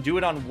 water. so you can do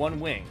it on one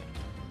wing.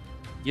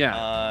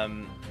 Yeah.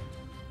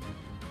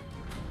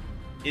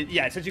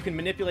 It says you can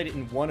manipulate it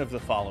in one of the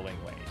following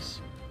ways.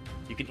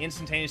 You can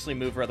instantaneously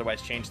move or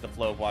otherwise change the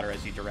flow of water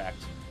as you direct.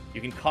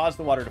 You can cause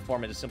the water to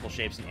form into simple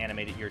shapes and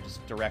animate it your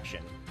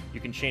direction. You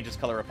can change its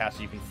color or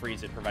opacity. You can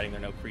freeze it, providing there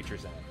are no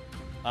creatures in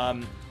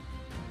it.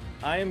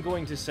 I am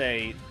going to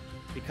say,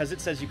 because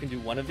it says you can do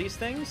one of these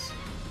things,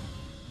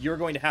 you're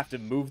going to have to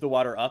move the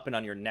water up and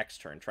on your next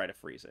turn try to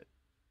freeze it.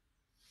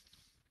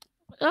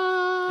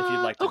 If you'd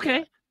like to do Okay.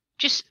 that.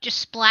 Just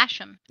splash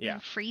them. Yeah.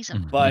 Freeze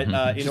them. But in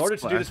Just order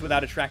to do splash. this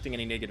without attracting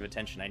any negative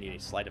attention, I need a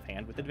sleight of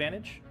hand with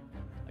advantage.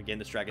 Again,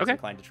 this dragon's Okay.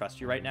 inclined to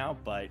trust you right now,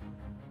 but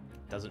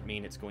doesn't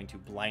mean it's going to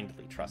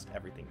blindly trust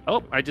everything you Oh,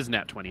 do. I just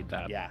nat 20'd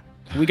that. Yeah.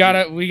 We got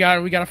a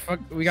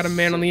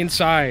man on the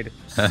inside.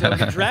 So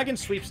the dragon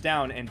sweeps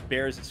down and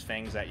bares its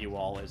fangs at you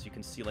all, as you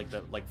can see, like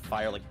the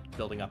fire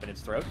building up in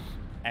its throat.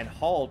 And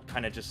Hauld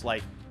kind of just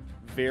like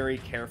very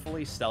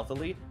carefully,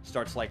 stealthily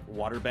starts like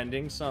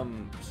waterbending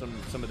some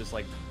of this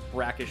like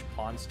brackish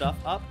pond stuff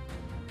up,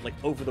 like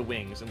over the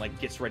wings, and like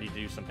gets ready to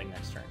do something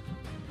next turn.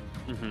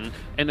 Mm-hmm.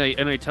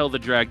 And I tell the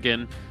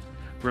dragon,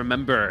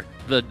 remember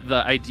the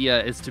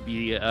idea is to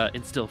be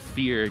instill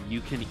fear.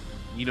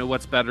 You know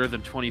what's better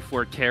than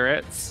 24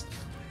 carrots?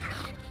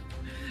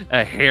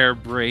 A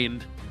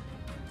hair-brained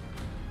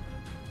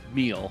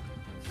meal.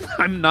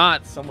 I'm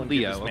not Someone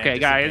give this Leo, man okay,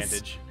 guys.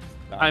 disadvantage.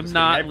 No, I'm just kidding.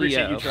 not I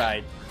appreciate Leo. you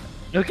tried.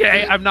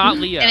 Okay, I'm not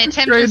Leo. An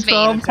attempt Great was made.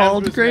 job, Attempt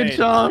Hauld. was Great made.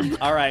 job.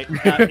 All right,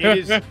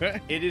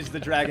 it is the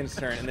dragon's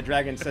turn, and the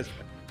dragon says,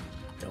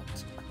 "I don't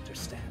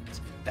understand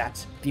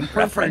that The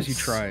impressions you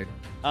preference."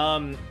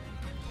 tried.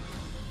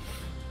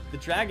 The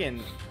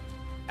dragon,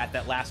 at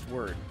that last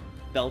word,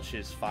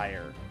 belches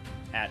fire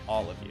at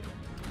all of you.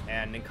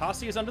 And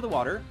Ninkasi is under the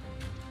water,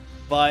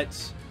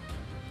 but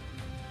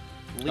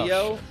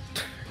Leo,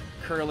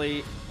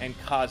 Curly, and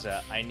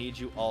Kaza, I need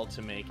you all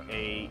to make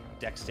a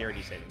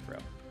dexterity saving throw.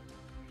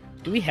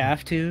 Do we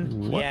have to?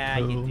 Yeah,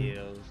 you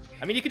do.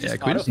 I mean, you could just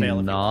can we just auto-fail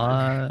if you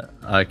want.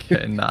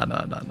 Okay, no.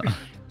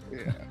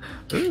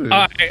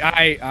 Yeah.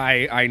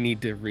 I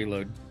need to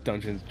reload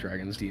Dungeons &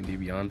 Dragons D&D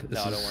Beyond.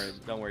 No,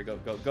 don't worry. Go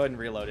ahead and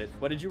reload it.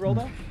 What did you roll,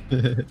 though?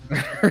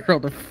 I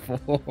rolled a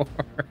 4.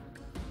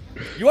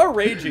 You are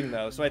raging,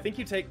 though, so I think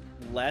you take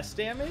less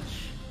damage.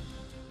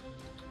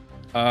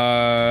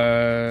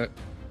 Also,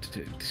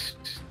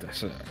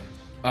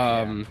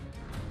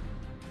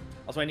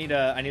 I need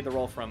the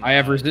roll from. I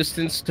have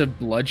resistance to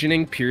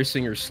bludgeoning,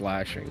 piercing, or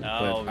slashing,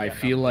 but I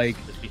feel like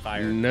just be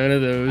fired. none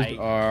of those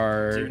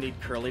are. Do you need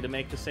Curly to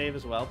make the save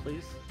as well,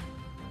 please?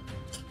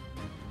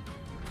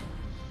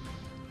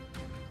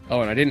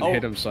 Oh, and I didn't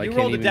hit him, so I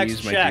can't even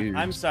use my dudes.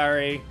 I'm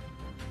sorry.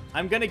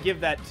 I'm gonna give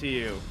that to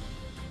you.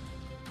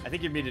 I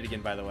think you're muted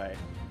again, by the way.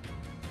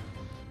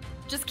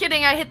 Just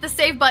kidding. I hit the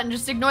save button.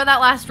 Just ignore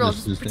that last roll.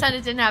 Just pretend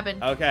it didn't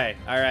happen. Okay.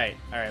 All right.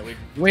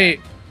 Wait.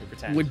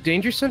 Would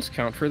Danger Sense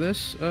count for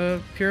this,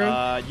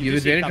 Piro? You have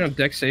advantage on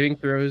dex saving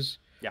throws.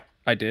 Yeah.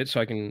 I did, so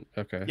I can.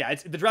 Okay. Yeah,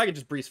 the dragon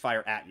just breathes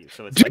fire at you,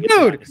 so it's dude.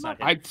 Like it's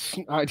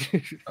not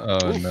hitting.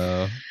 Oh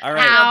no. All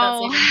right.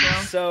 Ow.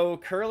 So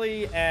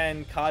Curly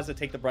and Kaza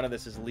take the brunt of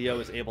this as Leo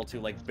is able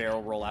to like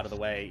barrel roll out of the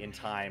way in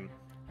time.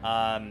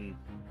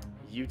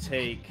 You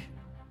take.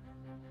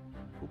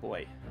 Oh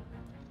boy.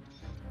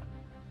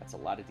 That's a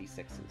lot of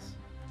d6s.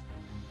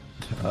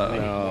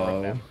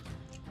 No.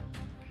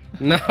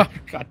 No.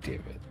 God damn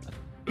it.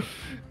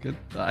 Good.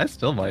 I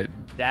still might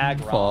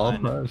Dagron.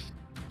 fall.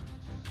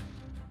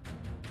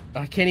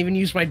 I can't even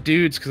use my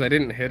dudes because I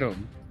didn't hit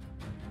them.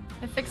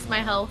 I fixed my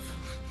health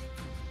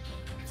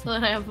so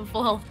that I have a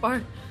full health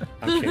bar.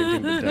 I'm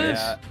changing the dice.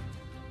 Yeah.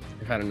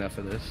 I've had enough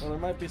of this. Well, there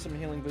might be some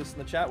healing boosts in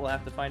the chat. We'll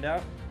have to find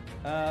out.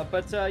 Yeah,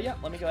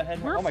 let me go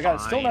ahead. We're oh my god,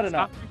 it's still not fine.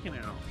 enough. Stop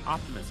freaking out.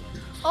 Optimism.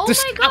 Oh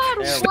Just my god, There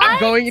we Stop what?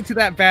 going into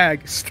that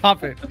bag.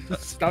 Stop it.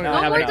 Stop it. No,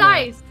 No have more enough.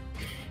 dice.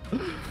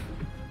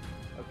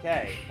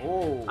 Okay.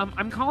 Oh.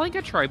 I'm calling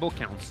a tribal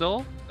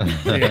council.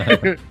 Yeah.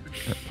 You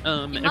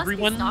must be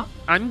Everyone, stopped.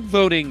 I'm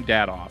voting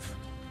Dad off.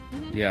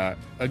 Yeah,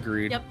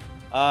 agreed. Yep.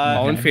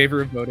 All in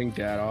favor of voting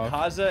Dad off.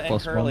 Kaza and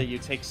Plus Curly, one. you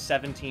take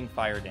 17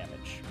 fire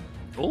damage.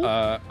 Oh,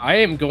 I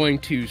am going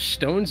to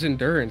Stone's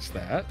Endurance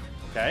that.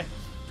 Okay.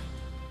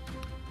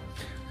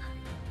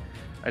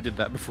 I did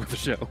that before the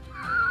show.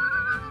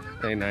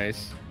 Hey,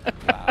 nice.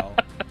 Wow.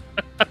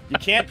 You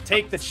can't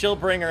take the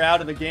Chillbringer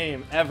out of the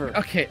game ever.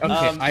 Okay.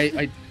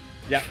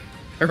 Yeah.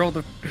 I rolled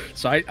a.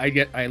 So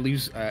I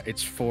lose.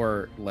 It's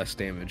 4 less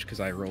damage because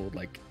I rolled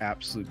like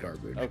absolute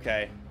garbage.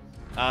 Okay.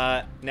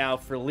 Now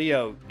for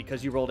Leo,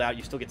 because you rolled out,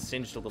 you still get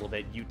singed a little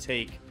bit. You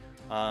take,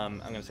 I'm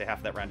gonna say half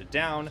of that rounded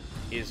down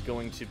is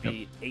going to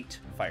be 8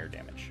 fire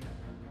damage.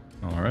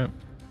 All right.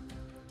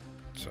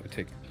 So I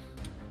take.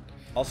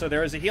 Also,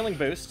 there is a healing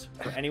boost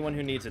for anyone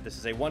who needs it. This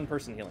is a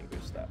 1-person healing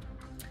boost, though.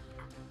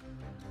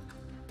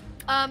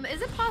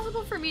 Is it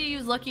possible for me to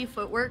use Lucky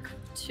Footwork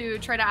to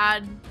try to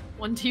add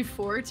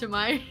 1d4 to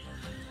my...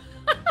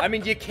 I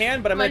mean, you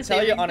can, but I'm My going to tell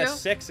you, saving on a throw?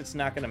 6, it's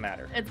not going to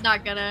matter. It's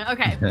not gonna...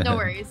 Okay, no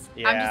worries.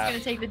 I'm Yeah. just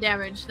gonna take the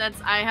damage.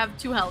 I have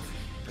 2 health.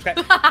 Okay,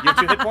 you have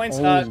 2 hit points.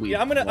 Holy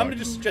Yeah, I'm gonna fuck.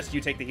 just suggest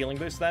you take the healing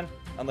boost then,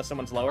 unless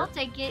someone's lower. I'll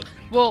take it.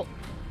 Well,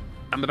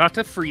 I'm about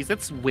to freeze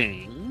its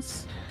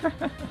wings.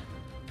 Yeah.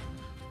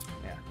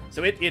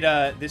 So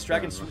this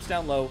dragon swoops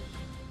down low.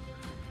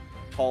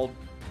 Hauld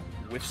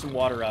whiffs some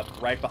water up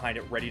right behind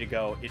it, ready to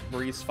go. It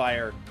breathes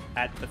fire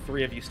at the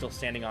 3 of you still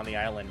standing on the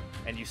island,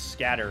 and you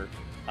scatter.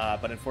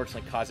 But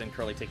unfortunately, Kaza and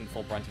Curly taking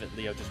full brunt of it.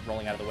 Leo just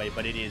rolling out of the way.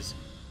 But it is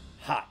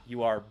hot.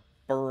 You are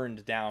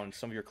burned down.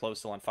 Some of your clothes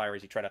still on fire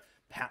as you try to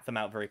pat them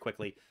out very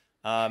quickly.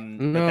 But that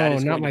No,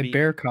 is not going to my be...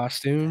 bear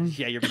costume.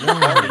 Yeah, you're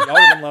already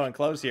been low on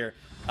clothes here.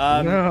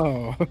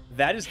 No.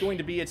 That is going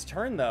to be its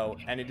turn, though,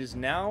 and it is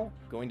now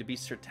going to be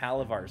Sir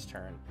Talavar's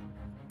turn.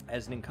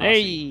 As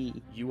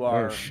Ninkasi, you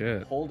are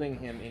shit. holding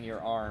him in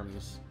your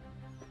arms.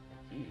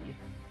 He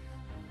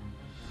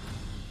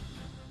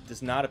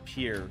does not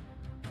appear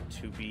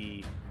to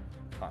be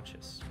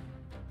conscious.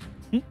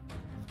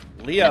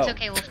 Leo, That's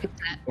okay, we'll fix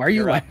that. Why are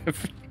you You're up.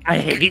 laughing? I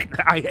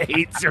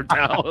hate Sir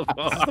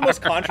Talavar. this is the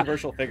most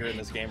controversial figure in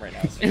this game right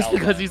now. Sir It's Talavar.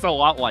 because he's a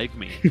lot like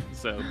me,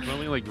 so there's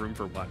only like room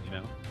for one, you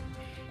know.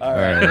 All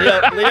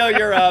right, Leo,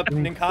 you're up.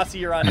 Ninkasi,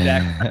 you're on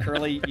deck.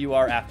 Curly, you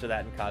are after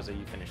that, and Kaza,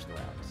 you finish the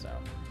round. So.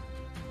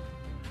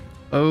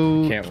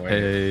 Okay. Can't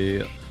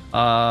wait.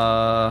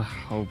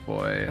 Oh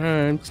boy.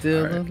 I'm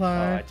still Alright. Oh,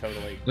 I alive.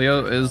 totally.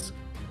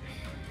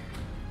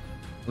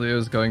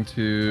 Leo's going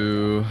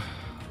to,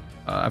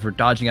 after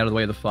dodging out of the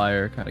way of the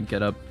fire, kind of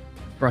get up,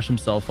 brush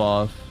himself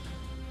off,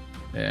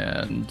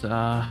 and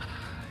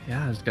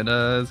it's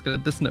gonna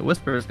dissonant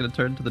whisper. It's gonna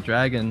turn to the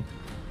dragon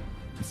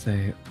and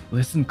say,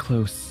 "Listen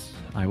close.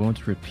 I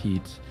won't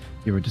repeat.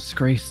 You're a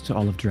disgrace to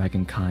all of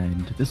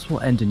dragonkind. This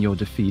will end in your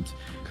defeat.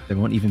 There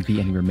won't even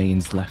be any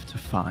remains left to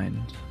find."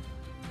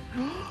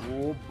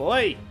 Oh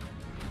boy.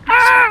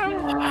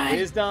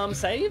 Wisdom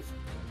save.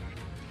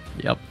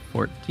 Yep,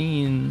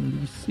 14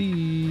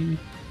 DC.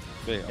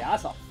 Yeah,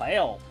 that's a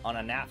fail on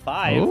a nat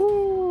 5.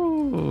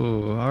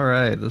 Oh, all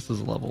right. This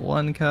is a level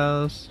 1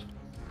 cast.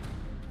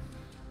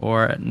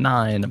 For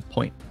 9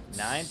 points.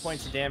 9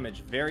 points of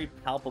damage, very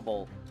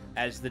palpable,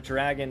 as the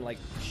dragon like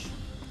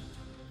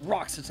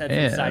rocks its head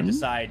from side to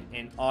side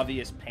in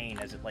obvious pain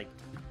as it like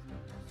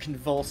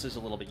convulses a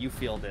little bit. You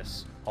feel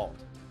this, Hauld.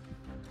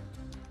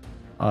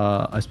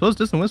 I suppose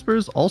Distant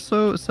Whispers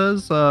also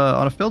says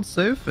on a failed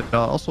save, it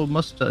also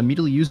must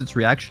immediately use its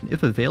reaction,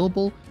 if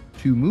available,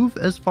 to move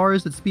as far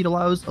as its speed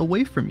allows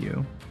away from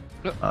you.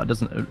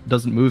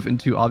 Doesn't move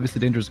into obviously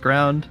dangerous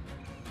ground,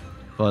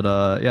 but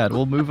yeah, it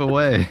will move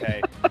away.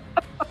 Okay,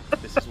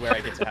 this is where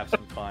I get to have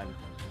some fun.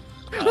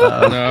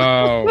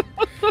 No.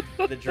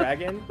 The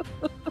dragon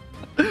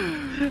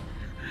I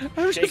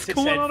was shakes just its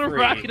going head on a free.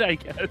 ride, I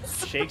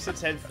guess. Shakes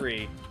its head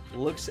free,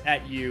 looks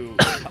at you,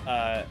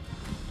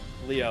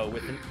 Leo,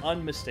 with an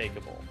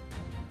unmistakable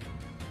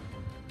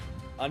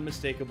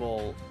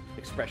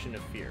expression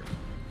of fear,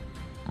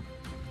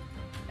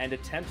 and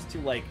attempts to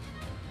like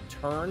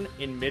turn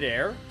in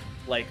midair,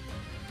 like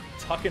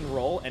tuck and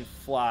roll and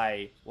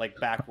fly like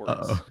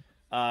backwards.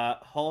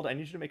 Hauld, I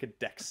need you to make a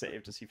dex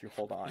save to see if you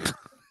hold on.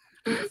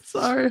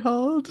 Sorry,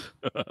 Hauld.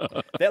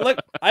 Look,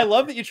 I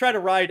love that you try to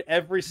ride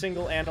every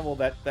single animal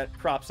that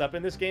crops up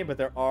in this game, but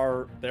there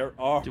are. Do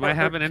I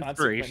have an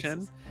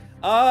inspiration?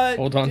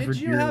 Hold on did for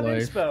you dear have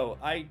life. inspo?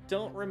 I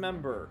don't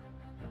remember.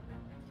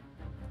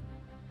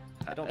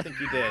 I don't think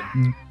you did.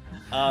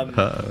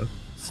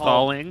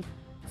 Stalling.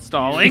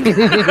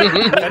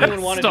 If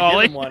anyone wanted to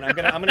give him one, I'm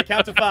gonna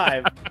count to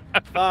 5.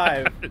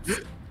 5,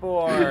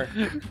 4,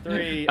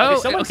 3.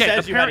 Okay, someone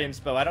says you had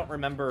inspo. I don't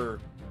remember.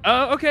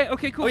 Oh, okay, cool.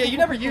 Oh yeah, cool, you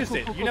never cool, used cool,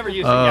 it. cool, You never cool,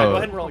 used cool. it. Yeah, go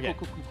ahead and roll again.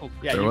 Cool.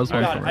 Yeah, There you was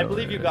one got it. for I it,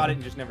 believe you yeah. got it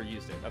and just never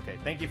used it. Okay,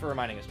 thank you for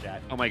reminding us,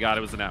 Chad. Oh my god,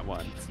 it was a nat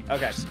 1.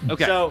 Okay.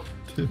 Okay. So,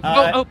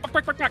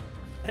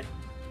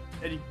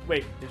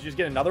 wait, did you just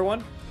get another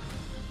one?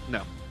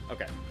 No.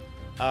 Okay.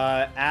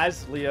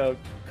 As Leo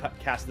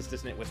casts this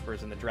Dissonant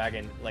Whispers and the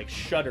dragon like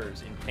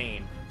shudders in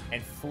pain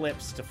and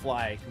flips to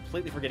fly,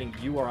 completely forgetting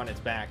you are on its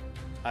back,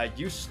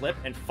 you slip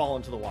and fall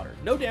into the water.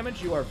 No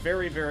damage. You are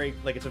very, very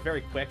like it's a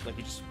very quick like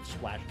you just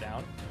splash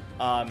down.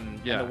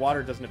 And the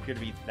water doesn't appear to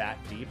be that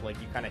deep.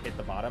 Like you kind of hit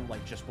the bottom,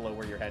 like just below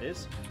where your head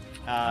is.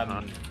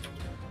 And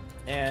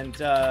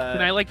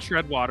can I like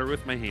tread water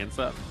with my hands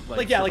up?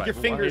 Like your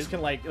fingers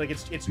can like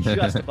it's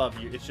just above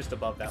you. It's just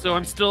above that. So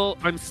line.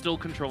 I'm still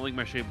controlling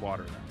my shape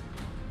water.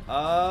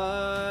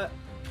 I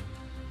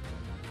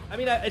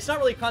mean, it's not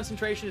really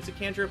concentration. It's a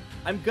cantrip.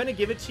 I'm gonna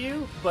give it to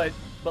you, but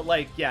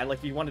like yeah, like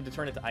if you wanted to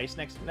turn it to ice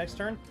next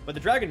turn. But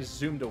the dragon is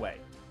zoomed away.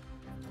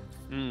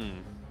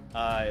 And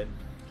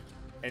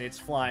it's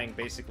flying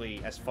basically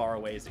as far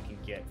away as it can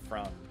get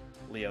from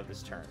Leo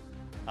this turn.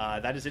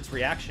 That is its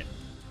reaction.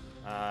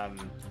 And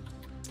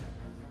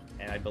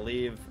I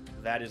believe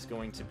that is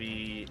going to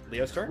be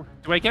Leo's turn.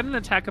 Do I get an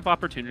attack of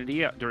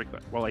opportunity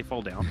while I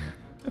fall down?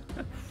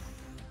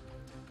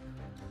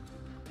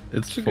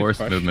 It's forced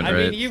movement, I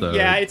right? mean, So...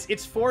 yeah,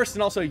 it's forced,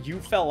 and also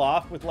you fell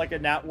off with like a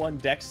nat 1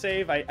 dex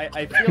save.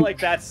 I feel like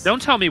that's. Don't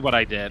tell me what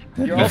I did.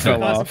 You're also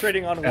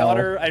concentrating on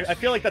water. I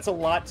feel like that's a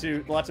lot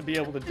to be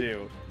able to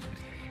do,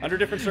 under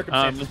different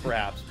circumstances,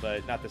 perhaps,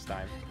 but not this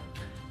time.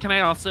 Can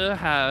I also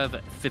have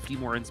 50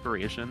 more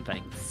inspiration?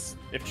 Thanks.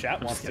 If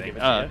chat wants to give it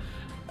to you.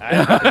 I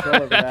have no control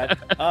over that.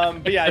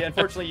 But yeah,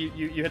 unfortunately,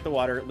 you hit the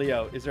water.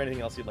 Leo, is there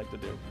anything else you'd like to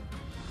do?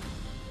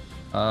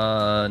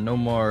 No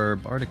more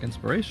bardic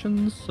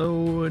inspirations,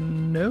 so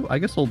no. I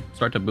guess we'll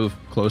start to move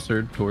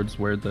closer towards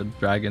where the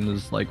dragon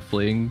is like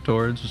fleeing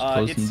towards, just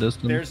close in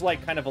distance. There's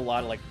like kind of a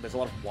lot of there's a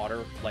lot of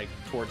water like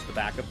towards the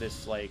back of this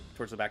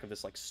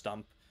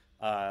stump,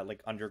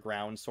 like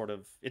underground sort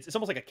of. It's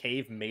almost like a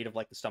cave made of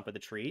like the stump of the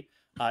tree.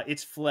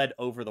 It's fled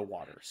over the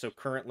water, so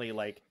currently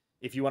like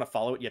if you want to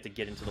follow it, you have to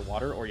get into the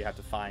water, or you have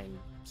to find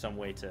some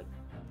way to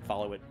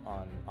follow it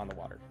on the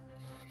water.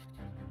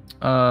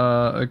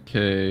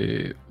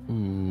 Okay.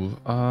 Ooh,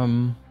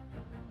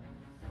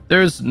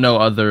 there's no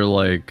other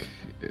like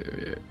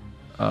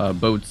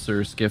boats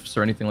or skiffs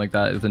or anything like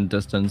that within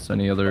distance.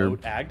 Any other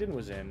boat Agden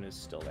was in is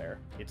still there.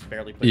 It's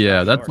barely pushed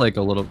yeah, offshore. that's like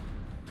a little.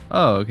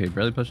 Oh, okay,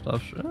 barely pushed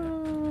off.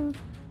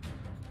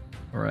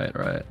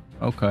 Right.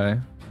 Okay.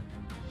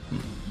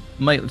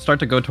 Might start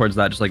to go towards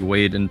that, just like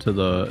wade into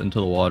the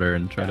water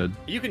and try to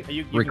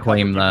you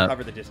reclaim can that.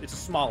 cover the distance.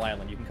 It's a small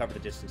island. You can cover the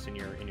distance in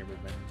your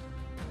movement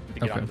to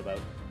get onto the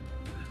boat.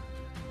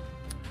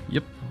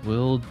 Yep,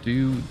 we'll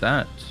do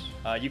that.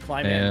 You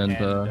climb in, and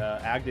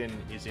Agden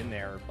is in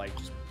there, like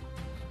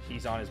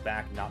he's on his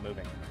back, not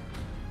moving.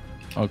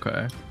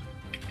 Okay.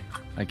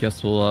 I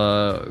guess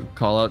we'll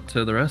call out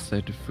to the rest.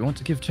 If we want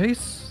to give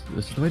chase,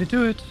 this is the way to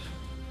do it.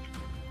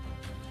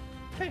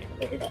 Okay.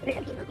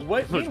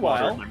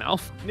 Meanwhile, my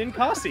mouth.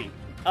 Ninkasi,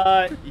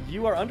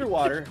 you are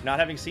underwater, not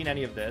having seen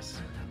any of this,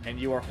 and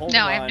you are holding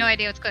on. No, I have no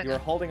idea what's going on. You are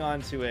holding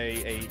on to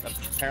a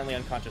apparently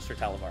unconscious Sir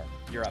Talavar.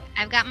 You're up.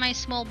 I've got my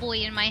small boy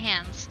in my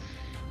hands.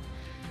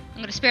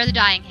 I'm gonna spare the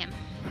dying him.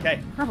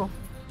 Okay. Bravo.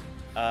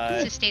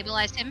 To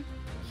stabilize him,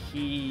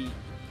 He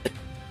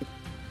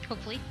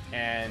hopefully.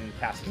 and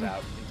passes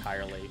out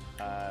entirely,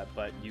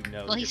 but you know.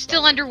 Well, that he's the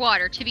still spell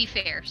underwater, to be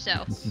fair,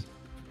 so.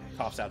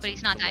 coughs out. But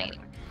he's some not dying water.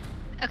 anymore.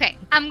 Okay,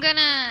 I'm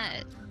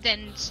gonna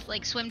then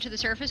like swim to the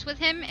surface with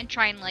him and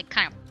try and like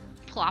kind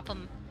of plop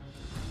him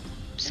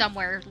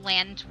somewhere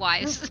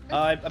land-wise.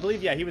 I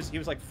believe, yeah, he was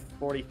like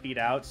 40 feet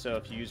out. So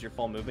if you use your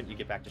full movement, you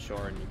get back to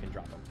shore and you can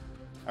drop him.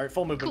 All right,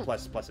 full movement Cool.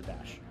 plus a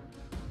dash.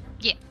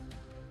 Yeah.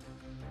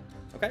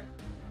 Okay.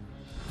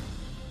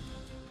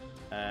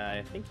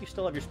 I think you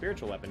still have your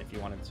spiritual weapon if you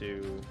wanted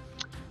to.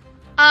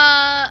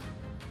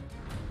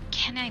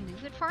 Can I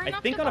move it far enough?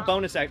 I think to on a bump?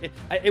 bonus act,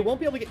 it won't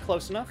be able to get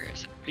close enough Where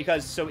is it?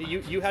 because so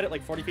you had it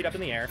like 40 feet up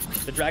in the air.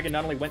 The dragon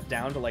not only went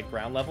down to like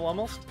ground level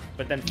almost,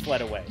 but then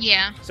fled away.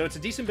 Yeah. So it's a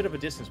decent bit of a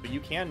distance, but you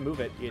can move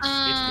it. It's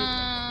movement if you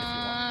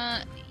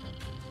want.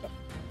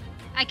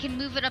 I can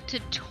move it up to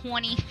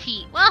 20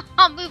 feet. Well,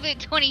 I'll move it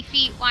 20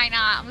 feet. Why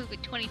not? I'll move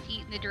it 20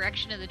 feet in the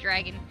direction of the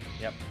dragon.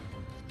 Yep.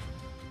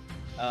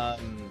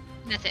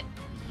 That's it.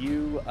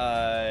 You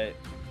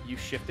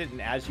shift it,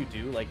 and as you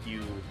do, like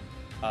you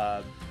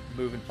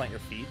move and plant your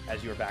feet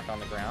as you are back on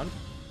the ground.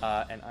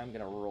 And I'm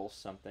gonna roll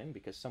something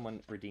because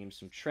someone redeemed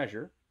some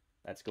treasure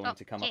that's going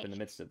to come up in the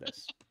midst of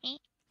this.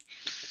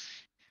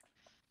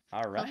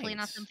 All right. Hopefully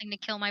not something to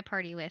kill my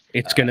party with.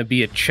 It's gonna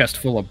be a chest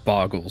full of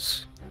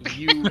boggles.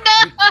 You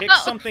pick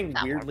something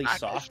Not more weirdly progress.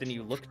 soft, and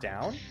you look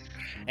down,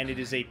 and it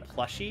is a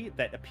plushie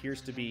that appears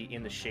to be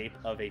in the shape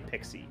of a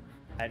pixie.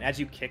 And as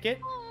you kick it,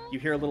 you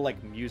hear a little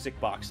like music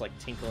box like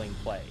tinkling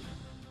play.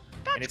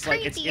 That's And it's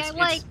creepy. like I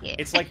like it.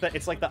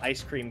 it's like the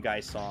ice cream guy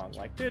song,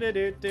 like do do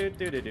do do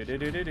do do do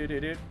do do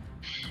do.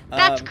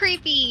 That's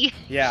creepy.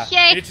 Yeah. Yay.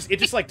 And it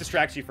just like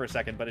distracts you for a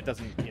second, but it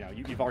doesn't. You know,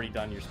 you've already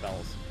done your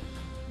spells.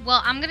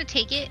 Well, I'm gonna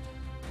take it.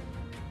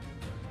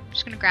 I'm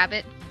just gonna grab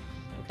it.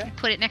 Okay. And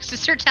put it next to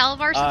Sir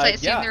Talavar since I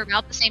assume yeah. they're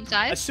about the same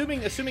size.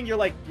 Assuming you're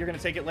gonna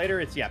take it later,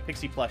 it's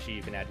pixie plushie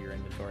you can add to your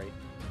inventory.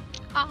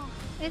 Oh,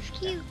 it's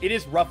cute. It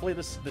is roughly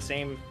the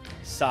same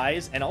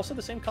size and also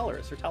the same color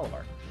as Sir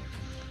Talavar.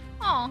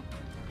 Oh.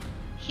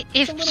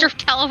 If a little- Sir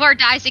Talavar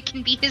dies, it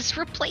can be his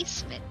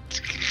replacement.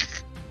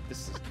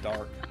 This is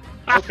dark.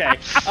 Okay,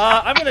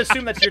 I'm gonna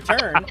assume that's your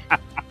turn.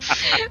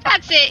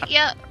 That's it.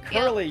 Yep.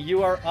 Curly,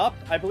 you are up.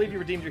 I believe you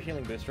redeemed your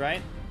healing boost,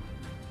 right?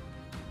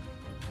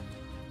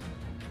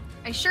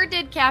 I sure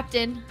did,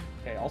 Captain.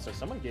 Okay. Also,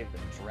 someone gave the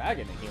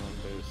dragon a healing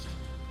boost.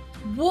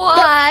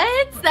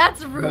 What?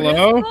 That's rude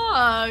Hello?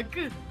 as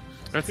fuck.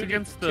 That's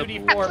against the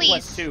 2d4 Please.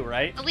 plus 2,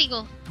 right?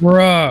 Illegal.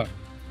 Bruh.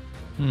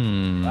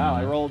 Wow,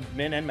 I rolled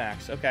min and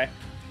max. Okay,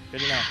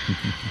 good to know.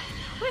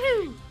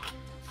 Woohoo!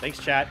 Thanks,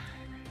 chat.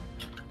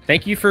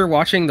 Thank you for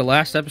watching the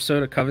last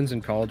episode of Covens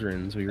and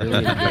Cauldrons. We really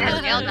enjoyed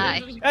We all it.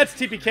 die. That's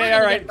TPK.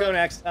 All right, go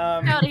next.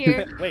 Outta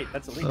here. Wait,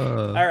 that's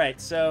illegal. All right,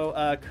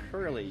 so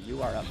Curly,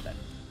 you are up then.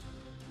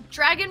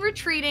 Dragon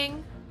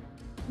retreating.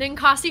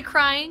 Ninkasi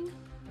crying.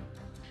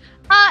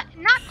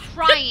 Not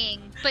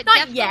crying, but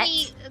Not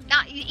definitely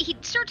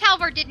not. Sir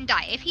Talavar didn't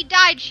die. If he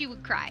died, she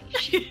would cry.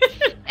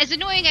 As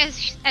annoying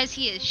as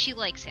he is, she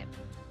likes him.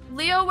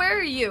 Leo, where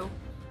are you?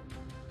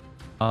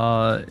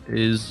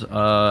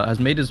 Has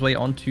made his way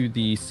onto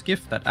the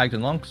skiff that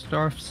Agden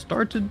Longstaff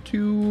started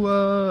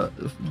to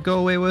go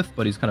away with,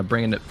 but he's kind of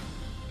bringing it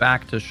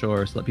back to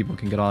shore so that people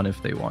can get on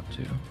if they want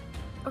to.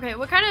 Okay,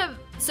 what kind of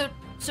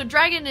so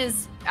Dragon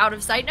is out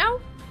of sight now?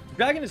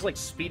 Dragon is like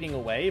speeding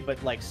away,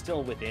 but like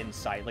still within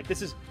sight. Like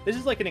this is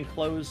like an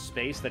enclosed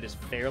space that is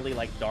fairly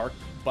like dark,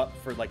 but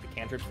for like the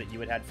cantrips that you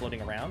had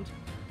floating around.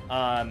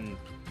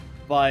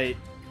 But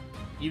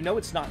you know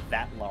it's not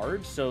that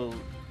large, so.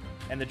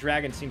 And the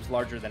dragon seems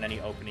larger than any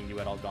opening you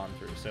had all gone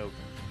through, so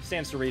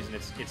stands to reason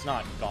it's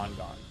not gone.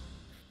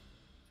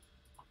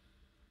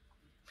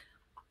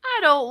 I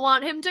don't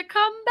want him to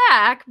come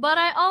back, but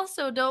I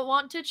also don't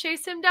want to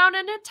chase him down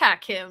and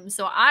attack him,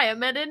 so I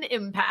am at an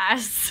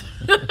impasse.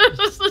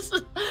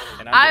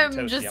 And I'm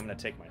getting toasty. I'm gonna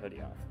take my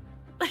hoodie off.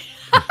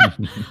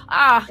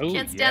 Oh,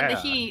 Can't stand the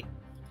yeah. heat.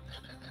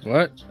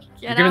 What? Get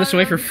You're giving this out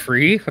away of for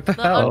free? What the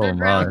the hell?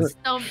 underground my.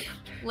 stump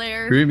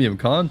lair. Premium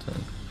content.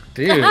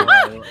 Dude.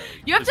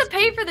 You have to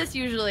pay for this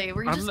usually.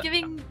 We're I'm just the-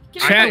 giving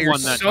Chat, the you're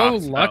one that so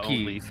talks about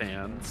lucky.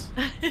 OnlyFans.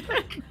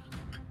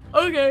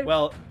 Okay.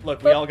 Well,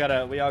 look, we all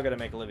gotta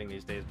make a living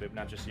these days, Boop,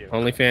 not just you.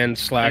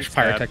 OnlyFans / Thanks,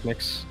 Dad.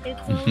 PiraTechnics.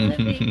 It's a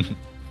living.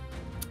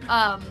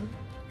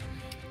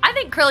 I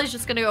think Curly's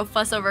just gonna go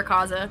fuss over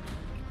Kaza.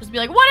 Just be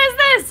like, "What is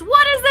this?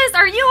 What is this?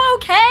 Are you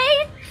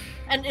okay?"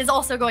 And is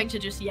also going to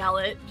just yell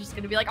it. Just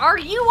gonna be like, "Are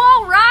you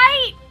all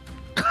right?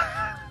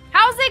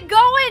 How's it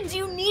going? Do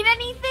you need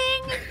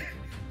anything?"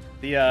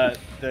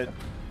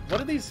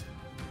 What are these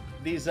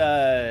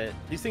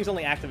things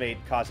only activate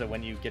Kaza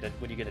when you get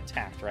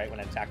attacked, right? When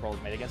an attack roll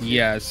is made against you?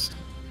 Yes.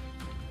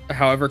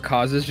 However,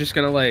 Kaza's just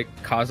gonna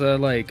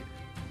Kaza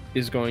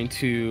is going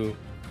to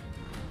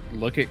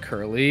look at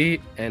Curly,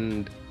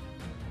 and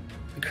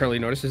Curly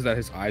notices that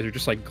his eyes are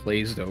just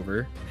glazed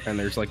over, and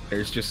there's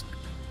just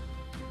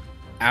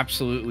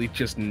absolutely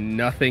just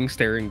nothing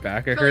staring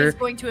back at Curly's her.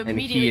 going to and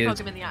immediately he poke is-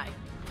 him in the eye.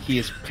 He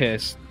is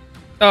pissed.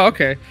 Oh,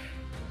 okay.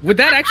 Would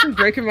that actually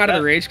break him out of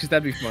the rage? Because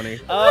that'd be funny.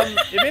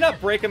 It may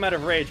not break him out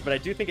of rage, but I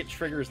do think it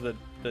triggers the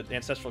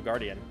ancestral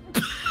guardian.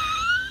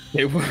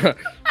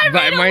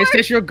 My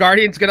ancestral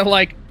guardian's gonna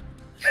like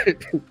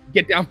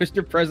get down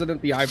Mr.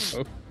 President the eye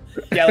poke.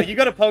 Yeah, like you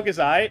go to poke his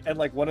eye, and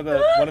like one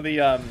of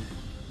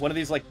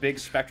these like big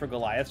spectral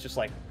Goliaths just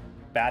like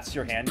bats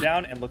your hand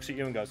down and looks at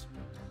you and goes,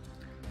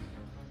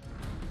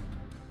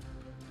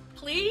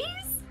 Please?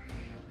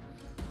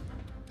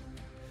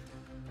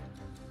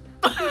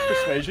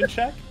 persuasion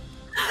check?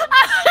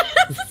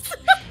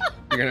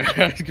 You're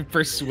gonna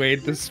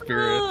persuade the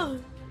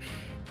spirit.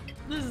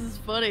 This is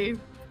funny.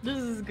 This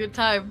is a good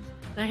time.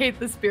 I hate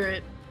the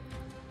spirit.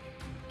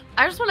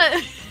 I just want to...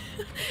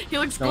 He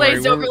looks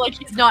glazed over like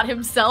he's not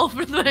himself.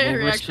 We'll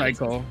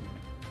recycle.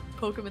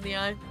 Poke him in the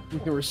eye. We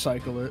can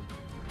recycle it.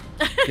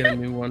 Get a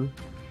new one.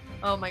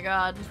 Oh my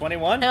god.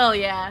 21? Hell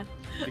yeah.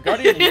 The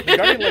guardian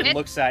like,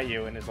 looks at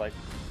you and is like...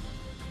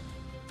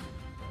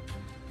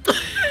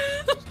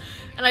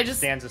 And I just...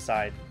 stands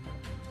aside.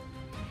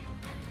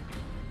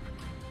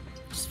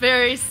 Just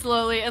very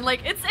slowly, and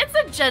like, it's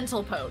a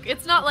gentle poke.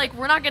 It's not like,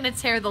 we're not gonna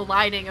tear the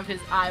lining of his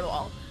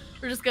eyeball.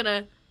 We're just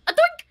gonna...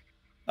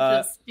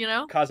 Just, you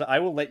know? Kaza, I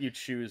will let you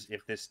choose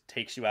if this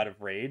takes you out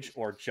of rage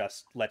or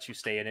just lets you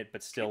stay in it,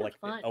 but still like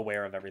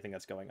aware of everything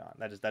that's going on.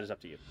 That is up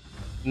to you.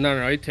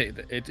 No,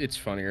 it's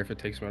funnier if it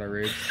takes me out of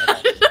rage.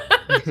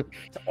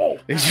 Oh,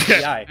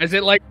 is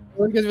it like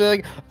because we're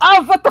like,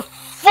 oh, what the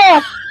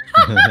fuck?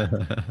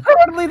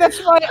 Totally,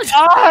 that's my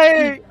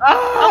eye.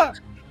 Ah!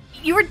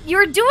 You were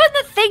doing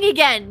the thing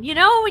again. You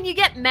know when you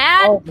get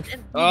mad and it's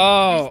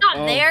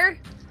not there.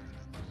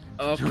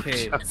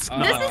 Okay. This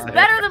is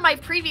better than my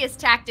previous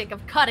tactic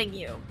of cutting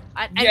you.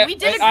 And we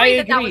did agree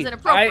that was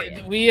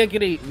inappropriate. We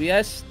agree.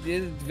 Yes,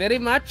 very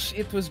much.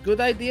 It was a good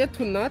idea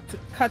to not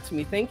cut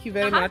me. Thank you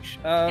very much.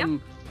 I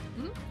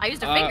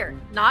used a finger,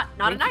 not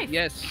a knife.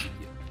 Yes.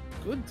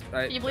 Good.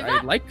 Can you believe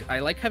that? I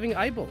like having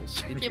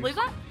eyeballs. Can you believe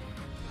that?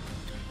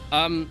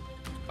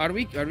 Are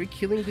we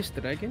killing this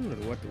dragon or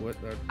what?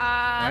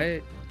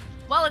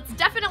 Well, it's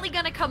definitely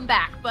gonna come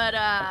back, but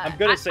I'm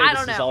gonna say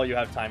this is all you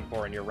have time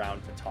for in your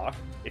round to talk.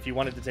 If you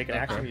wanted to take an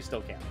action, you still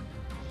can.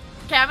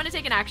 Okay, I'm gonna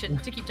take an action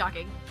to keep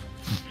talking.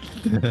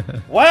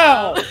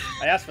 Wow!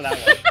 I asked for that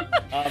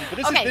one. But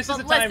this is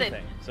a time listen,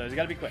 thing, so you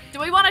gotta be quick. Do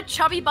we want to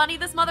chubby bunny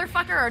this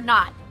motherfucker or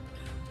not?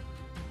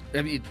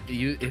 I mean,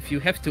 if you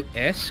have to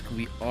ask,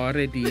 we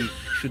already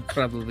should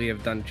probably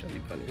have done chubby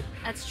bunny.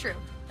 That's true.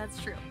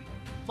 That's true.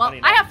 Well,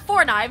 I have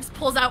 4 knives.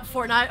 Pulls out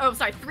 4 knives. Oh,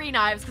 sorry, 3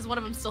 knives because one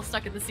of them's still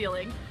stuck in the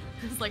ceiling.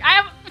 It's like I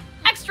have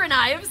extra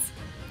knives.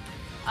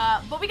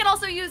 But we can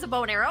also use a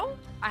bow and arrow.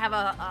 I have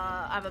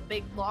a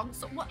big long.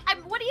 So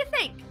what do you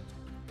think?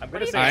 I'm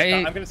gonna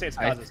say it's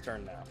Kaza's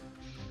turn now.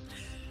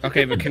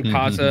 Okay, but can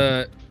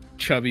Kaza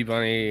chubby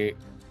bunny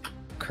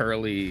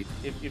curly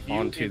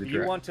onto the dragon? If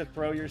you want to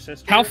throw your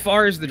sister, how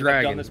far is the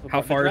dragon?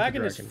 How far is the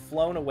dragon? Is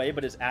flown away,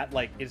 but is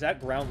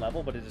at ground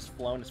level, but it is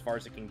flown as far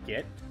as it can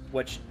get,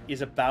 which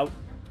is about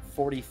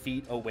 40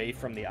 feet away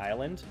from the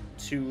island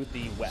to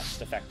the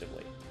west,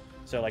 effectively.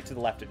 So like to the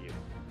left of you.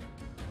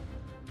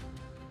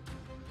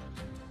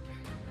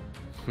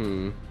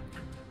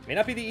 May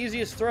not be the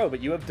easiest throw,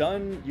 but you have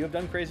done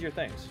crazier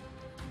things.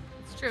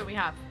 It's true, we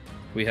have.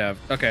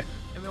 Okay.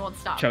 And we won't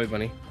stop. Chubby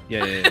bunny.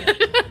 Yeah.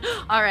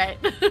 All right.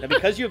 Now,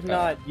 because you have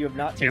not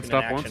taken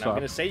an action, I'm stop.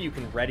 going to say you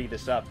can ready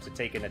this up to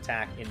take an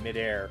attack in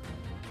midair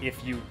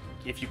if you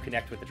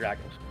connect with the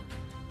dragon.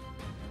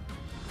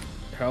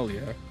 Hell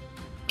yeah.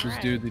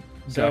 Just do the.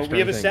 So we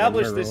have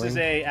established this is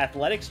a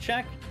athletics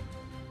check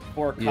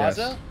for Kaza,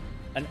 Yes.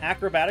 an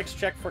acrobatics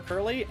check for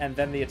Curly, and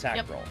then the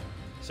attack roll.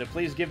 So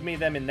please give me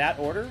them in that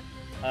order.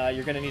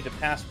 You're going to need to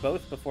pass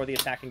both before the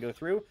attack can go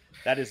through.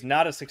 That is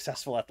not a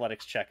successful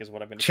athletics check, is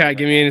what I'm going to say. Chat,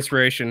 give me an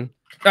inspiration.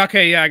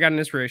 Okay, yeah, I got an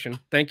inspiration.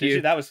 Thank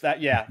you. That was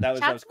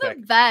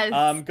quick.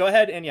 Go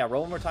ahead and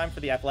roll one more time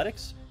for the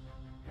athletics.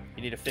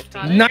 You need a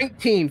 15.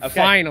 19. Okay,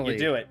 finally. You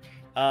do it.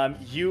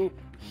 You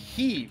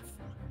heave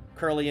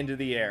Curly into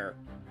the air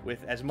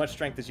with as much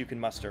strength as you can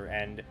muster,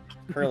 and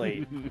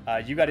Curly,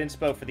 you got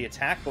inspo for the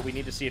attack, but we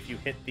need to see if you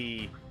hit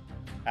the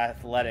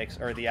athletics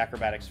or the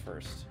acrobatics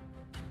first.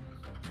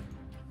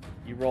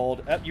 You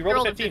rolled a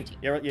 15.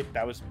 Yeah,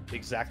 that was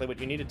exactly what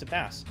you needed to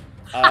pass.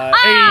 You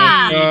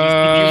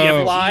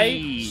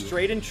fly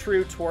straight and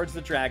true towards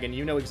the dragon.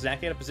 You know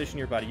exactly how to position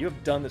your body. You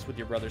have done this with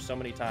your brother so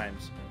many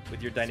times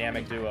with your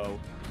dynamic duo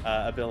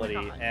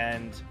ability.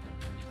 And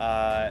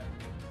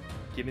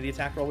give me the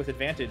attack roll with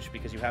advantage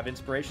because you have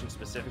inspiration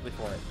specifically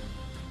for it.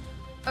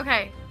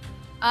 Okay.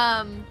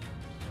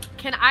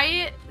 Can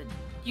I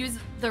use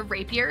the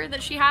rapier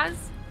that she has?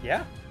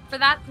 Yeah. For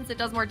that, since it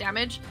does more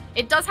damage.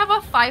 It does have a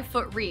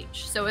 5-foot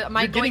reach, so am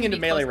I going to be getting into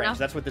melee range? enough?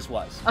 That's what this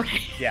was.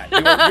 Okay. Yeah,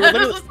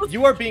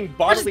 you are being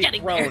bodily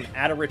thrown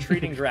at a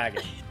retreating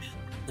dragon.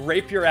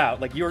 Rapier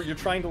out, like you're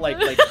trying to like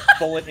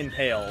bullet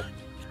impale.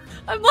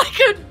 I'm like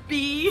a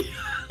bee.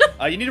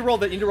 You need to roll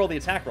the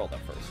attack roll though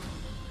first.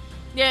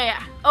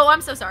 Yeah. Oh,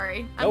 I'm so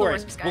sorry. No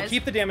worries. We'll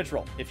keep the damage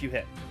roll if you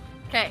hit.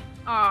 Okay.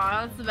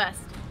 Aw, that's the best.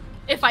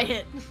 If I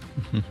hit.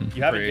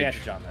 You have Rage.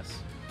 advantage on this.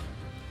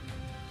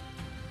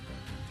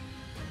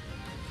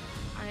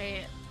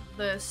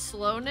 The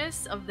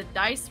slowness of the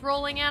dice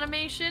rolling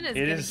animation is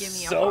It gonna is give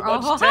me so a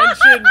much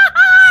tension.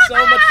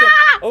 So much.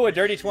 Oh, a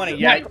dirty 20.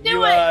 Yeah, I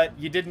knew it.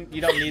 you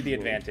don't need the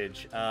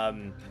advantage.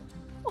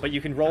 But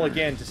you can roll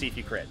again to see if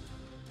you crit.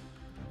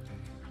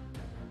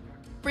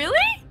 Really?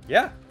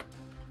 Yeah.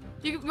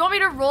 You want me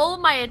to roll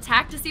my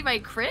attack to see if I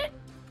crit?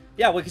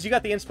 Yeah, well, because you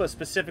got the inspo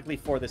specifically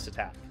for this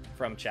attack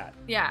from chat.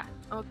 Yeah.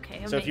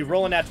 Okay. So if you amazing.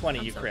 roll a nat 20,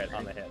 I'm you so crit excited.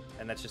 on the hit,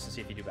 and that's just to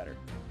see if you do better.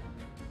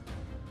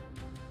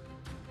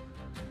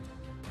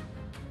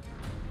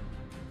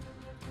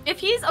 If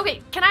he's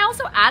okay, can I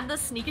also add the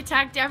sneak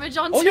attack damage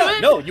onto Oh yeah,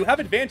 it? no, you have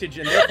advantage,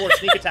 and therefore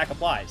sneak attack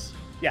applies.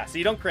 Yeah, so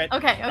you don't crit.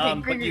 Okay.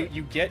 But Great.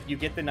 you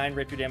get the 9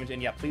 rapier damage,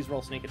 and yeah, please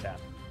roll sneak attack.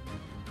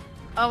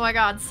 Oh my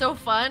god, so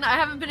fun! I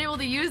haven't been able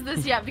to use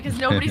this yet because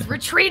nobody's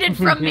retreated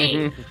from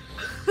me.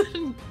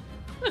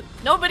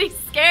 Nobody's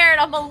scared.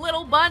 I'm a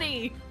little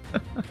bunny.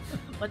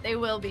 But they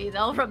will be.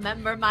 They'll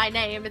remember my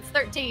name. It's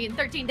 13.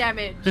 13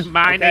 damage.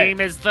 My Okay.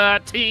 name is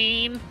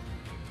 13.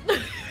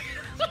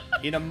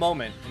 In a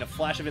moment, in a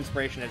flash of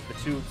inspiration, as the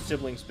two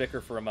siblings bicker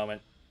for a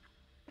moment,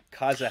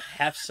 Kaza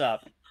hefts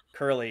up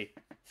Curly,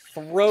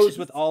 throws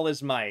with all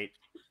his might.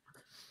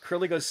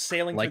 Curly goes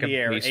sailing Like through the a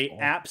air, baseball.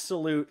 a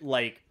absolute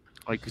like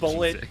Like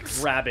bullet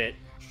G6. rabbit,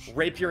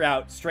 rapier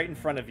out straight in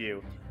front of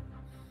you.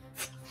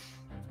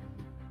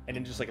 And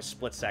in just like a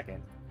split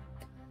second,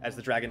 as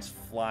the dragon's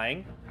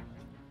flying,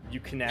 you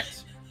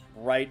connect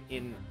right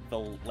in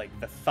the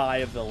thigh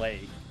of the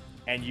leg,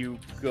 and you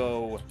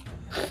go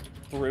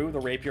through. The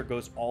rapier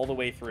goes all the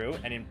way through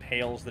and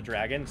impales the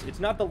dragon. It's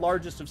not the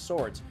largest of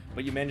swords,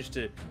 but you manage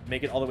to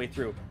make it all the way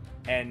through,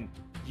 and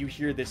you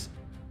hear this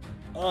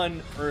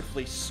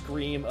unearthly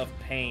scream of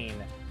pain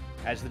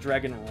as the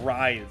dragon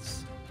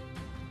writhes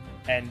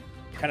and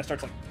kind of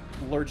starts like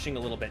lurching a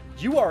little bit.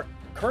 You are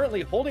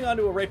currently holding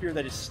onto a rapier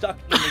that is stuck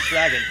in this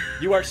dragon.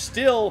 You are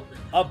still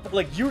up,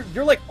 like you're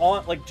like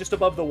on, like just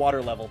above the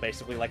water level,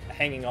 basically, like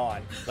hanging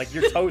on. Like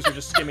your toes are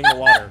just skimming the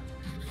water.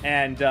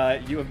 And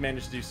you have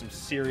managed to do some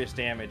serious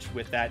damage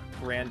with that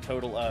grand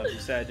total of, you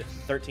said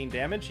 13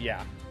 damage?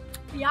 Yeah.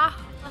 Yeah,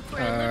 that's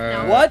where I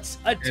live now. What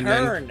a And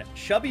then- turn!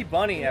 Chubby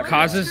bunny,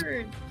 everyone. Kaza's-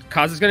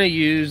 Kaza's gonna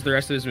use the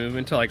rest of his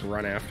movement to like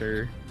run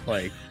after,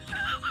 like,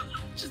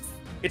 Just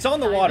It's on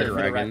the water for the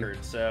Dragon.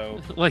 record, so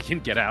Like,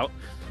 and get out.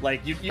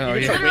 like you Oh, can yeah.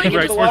 start Literally wading into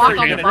just the water, walk or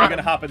on you're the gonna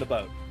bottom. hop in the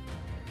boat.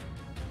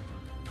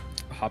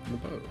 hop in the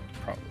boat,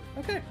 probably.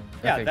 Okay. I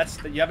Yeah,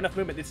 think. you have enough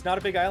movement. It's not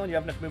a big island. You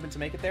have enough movement to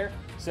make it there.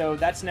 So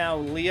that's now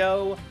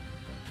Leo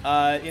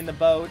in the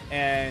boat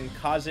and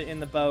Kaza in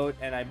the boat,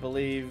 and I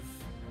believe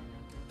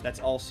that's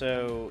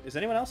also. Is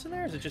anyone else in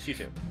there? Or is it just you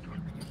two?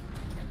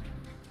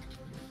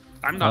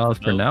 I'm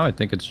not. For now, I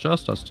think it's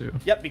just us two.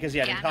 Yep, because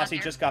Yeah, not Ninkasi there.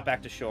 just got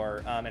back to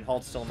shore, and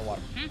Hauld's still in the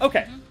water. Mhm,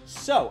 Okay, mhm.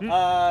 so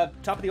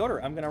top of the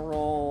order. I'm gonna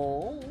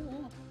roll.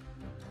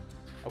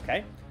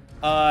 Okay.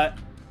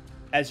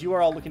 As you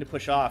are all looking to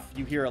push off,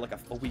 you hear like a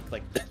weak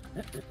like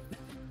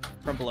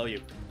from below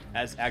you,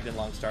 as Agden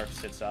Longstar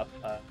sits up,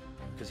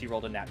 because he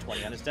rolled a nat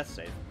 20 on his death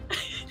save.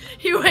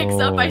 he wakes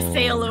up, I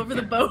sail Oh. over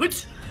the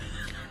boat.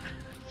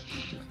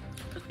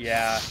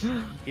 Yeah,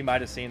 he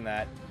might have seen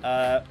that.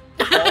 Hauld,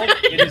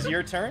 it is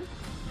your turn.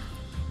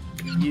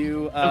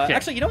 You Okay.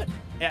 actually, you know what?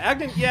 Yeah,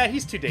 Agden. Yeah,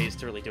 he's too dazed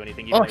to really do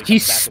anything. even Oh, though he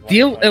he's comes back with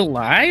still one point.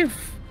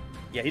 alive?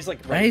 Yeah, he's like.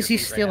 Right Why at is he your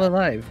feet still right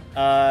alive?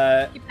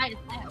 now. He might as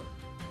well.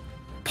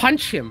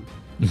 Punch him.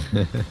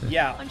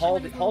 Yeah, Punch him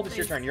Hauld, in the Hauld, it's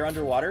your face. turn. You're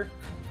underwater,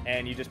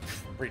 and you just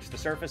reach the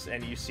surface,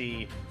 and you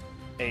see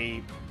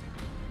a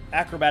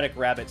acrobatic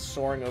rabbit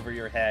soaring over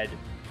your head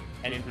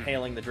and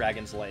impaling the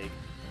dragon's leg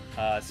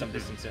some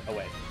distance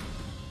away.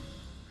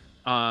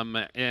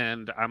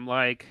 And I'm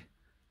like,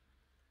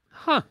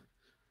 huh.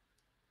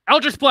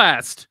 Eldritch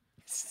Blast!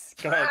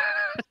 Go ahead.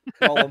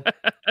 Roll him.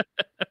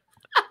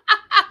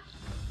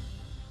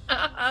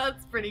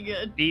 That's pretty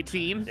good.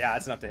 18. Yeah,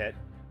 that's enough to hit.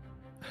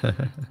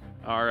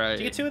 All right.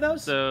 Do you get 2 of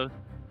those? So,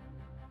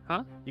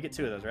 You get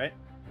 2 of those, right?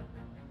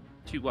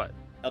 2 what?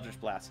 Eldritch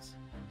Blasts.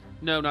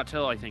 No, not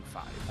till I think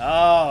 5.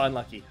 Oh,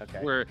 unlucky. Okay.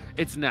 Where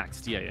it's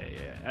next. Yeah.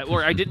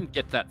 Or I didn't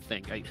get that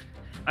thing.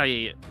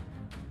 I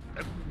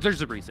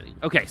there's a reasoning.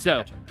 Okay,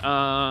 so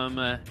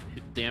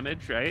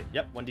damage, right?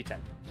 Yep, 1d10.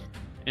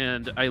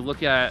 And I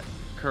look at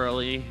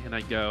Curly and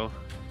I go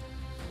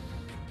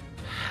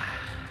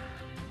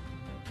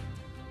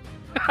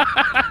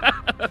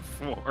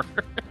 4.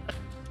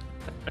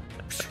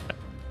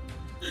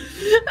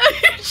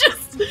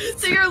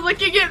 So you're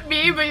looking at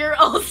me, but you're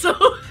also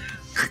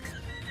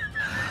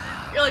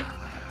you're like,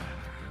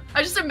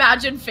 I just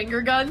imagine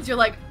finger guns. You're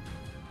like,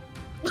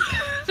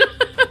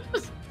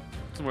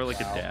 It's more like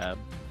a dab.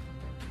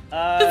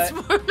 it's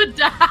more of a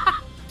dab.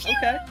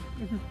 Okay.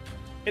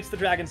 It's the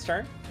dragon's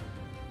turn,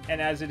 and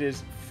as it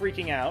is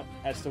freaking out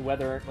as to what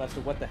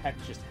the heck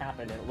just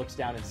happened, and it looks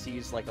down and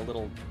sees like a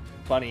little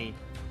bunny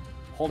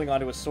holding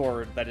onto a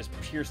sword that has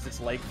pierced its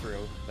leg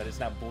through, that is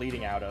now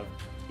bleeding out of.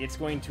 It's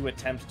going to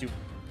attempt to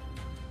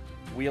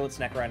wheel its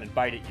neck around and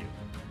bite at you.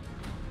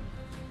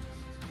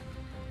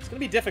 gonna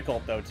be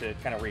difficult though to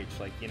kind of reach,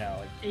 like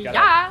like,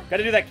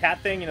 gotta do that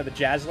cat thing, the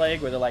jazz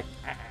leg where they're like.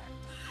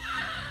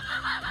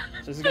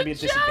 So this is gonna be a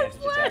disadvantage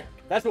attack.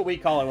 That's what we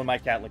call it when my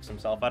cat licks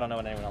himself. I don't know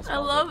what anyone else calls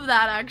it. I love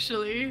that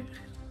actually.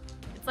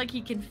 It's like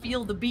he can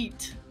feel the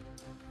beat.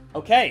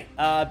 Okay,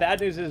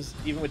 bad news is,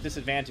 even with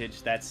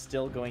disadvantage, that's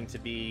still going to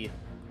be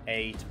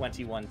a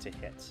 21 to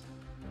hit.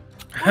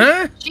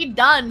 Huh? She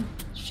done.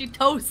 She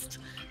toast.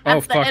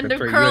 That's the end of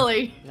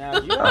Curly. Now,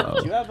 do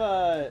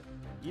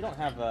you don't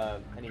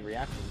have any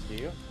reactions, do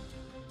you?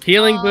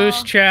 Healing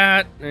boost,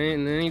 chat.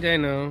 Any day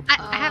now.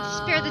 I have to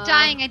spare the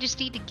dying. I just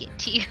need to get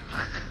to you.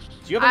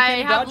 Do you have I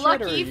have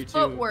lucky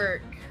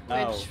footwork.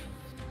 Oh.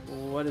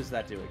 What does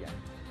that do again?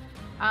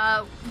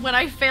 When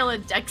I fail a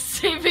dex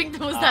saving,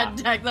 that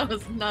deck that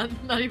was not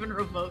even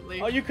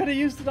remotely. Oh, you could have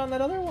used it on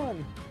that other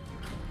one.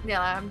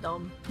 Yeah, I'm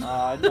dumb.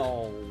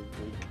 No.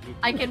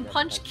 I can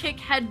punch, kick,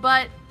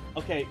 headbutt.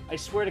 Okay, I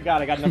swear to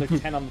God, I got another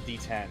 10 on the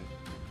D10.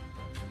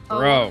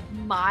 Bro. Oh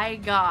my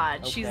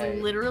God, Okay. she's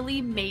literally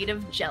made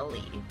of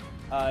jelly.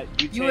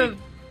 You have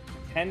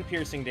 10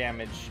 piercing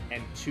damage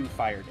and 2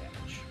 fire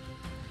damage.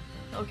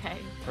 Okay.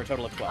 For a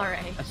total of 12. All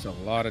right. That's a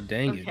lot of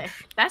damage. Okay,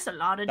 that's a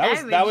lot of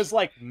damage. That was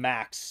like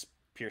max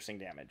piercing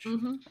damage.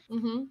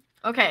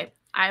 Okay,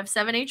 I have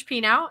 7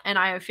 HP now, and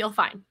I feel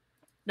fine.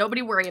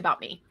 Nobody worry about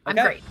me. I'm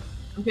Okay. great.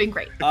 I'm doing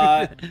great.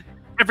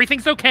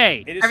 Everything's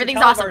okay. It is Everything's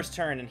Talvar's awesome.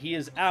 turn, and he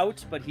is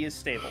out, but he is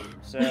stable.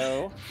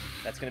 So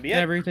that's gonna be it.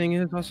 Everything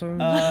is awesome.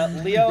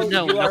 Leo,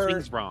 No,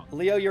 nothing's wrong. wrong.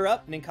 Leo, you're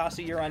up.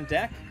 Ninkasi, you're on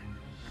deck.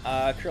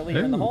 Curly,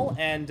 you're in the hole,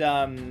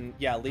 and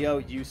yeah, Leo,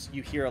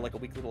 you hear like a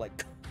weak little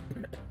like,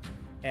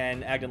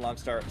 and Agden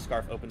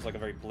Longscarf opens like a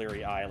very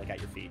bleary eye, like at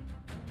your feet.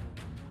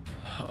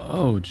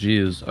 Oh,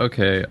 geez.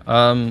 Okay.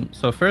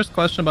 So first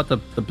question about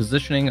the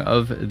positioning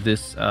of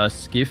this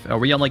skiff. Are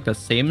we on like the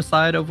same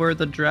side of where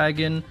the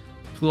dragon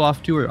flew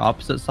off to, or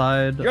opposite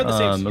side? You're on the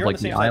same, of, like,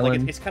 the side.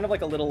 island? Like, it's kind of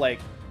like a little like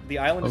the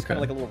island is kind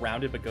of Okay. like a little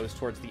rounded, but goes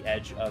towards the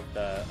edge of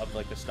the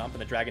stump,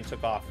 and the dragon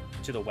took off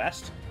to the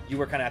west. You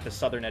were kind of at the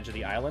southern edge of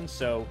the island,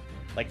 so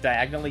like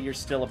diagonally you're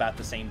still about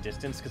the same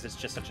distance because it's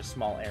just such a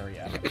small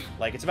area.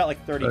 Like it's about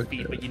like 30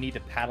 feet, but you need to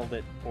paddle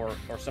it or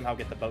somehow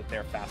get the boat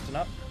there fast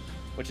enough,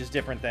 which is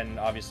different than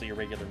obviously your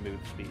regular move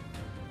speed.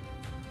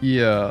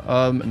 Yeah.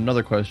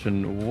 Another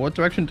question. What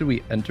direction did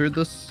we enter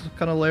this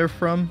kind of lair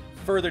from?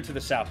 Further to the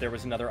south, there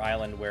was another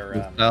island where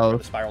The the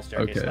south? spiral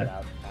staircase Okay. led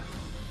out.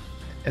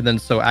 And then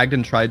so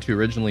Agden tried to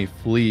originally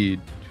flee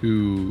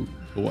to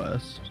the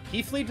west.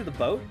 He fled to the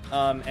boat,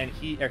 and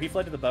he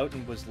fled to the boat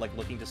and was like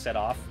looking to set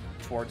off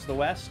towards the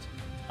west.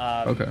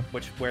 Okay.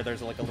 Where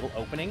there's like a little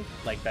opening,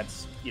 like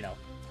that's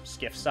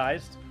skiff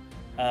sized,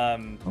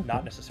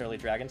 not necessarily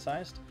dragon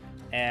sized,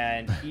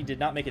 and he did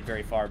not make it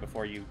very far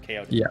before you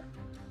KO'd him. Yeah.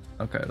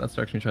 Okay, that's the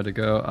direction you tried to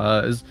go.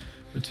 Is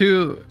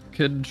to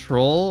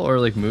control or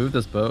like move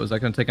this boat, is that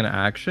going to take an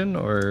action,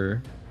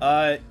 or?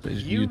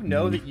 You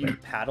know that you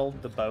paddled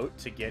the boat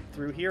to get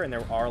through here, and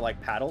there are like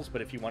paddles,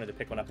 but if you wanted to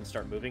pick one up and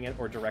start moving it,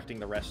 or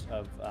directing the rest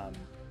of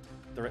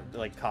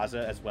like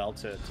Kaza as well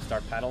to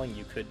start paddling,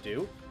 you could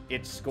do.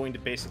 It's going to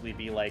basically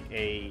be like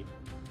a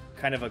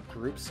kind of a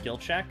group skill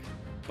check,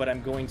 but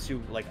I'm going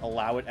to like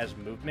allow it as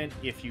movement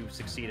if you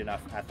succeed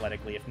enough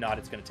athletically. If not,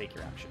 it's going to take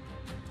your action.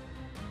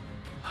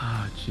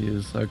 Ah,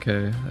 jeez.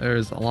 Okay,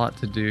 there's a lot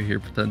to do here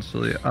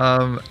potentially.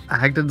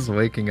 Agden's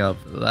waking up.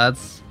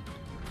 That's.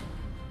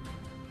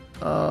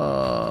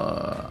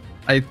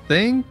 I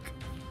think.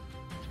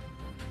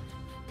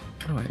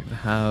 What do I even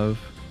have?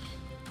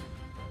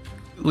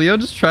 Leo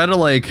just try to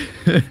like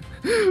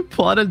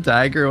pull out a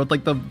dagger with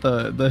like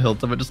the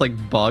hilt of it, just like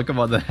bonk him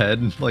on the head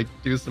and like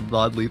do some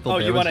non-lethal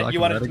damage. You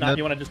want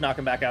to just knock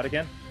him back out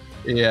again?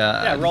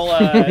 Yeah. Yeah. Roll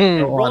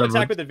an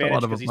attack with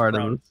advantage because he's part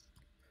of prone. this.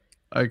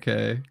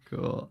 Okay.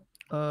 Cool.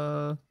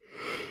 I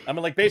mean,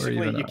 like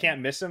basically you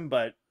can't miss him,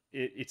 but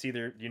it's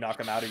either you knock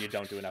him out or you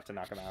don't do enough to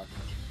knock him out.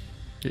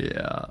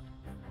 Yeah.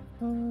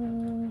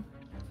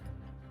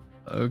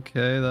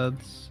 Okay,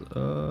 that's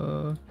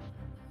Oh.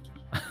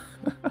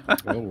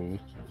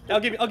 I'll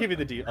give you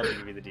the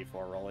D4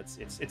 roll. It's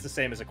the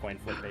same as a coin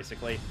flip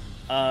basically.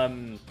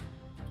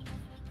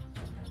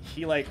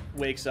 He like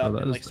wakes up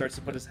and like starts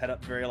to put his head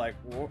up very like,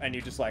 whoa, and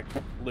you just like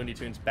Looney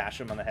Tunes bash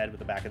him on the head with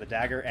the back of the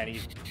dagger, and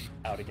he's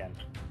out again.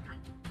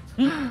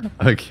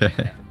 Okay.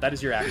 Yeah, that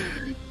is your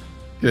action.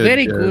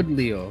 Very good,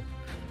 Leo.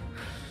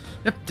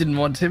 Yep, didn't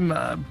want him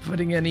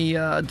putting any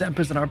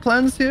dampers in our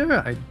plans here.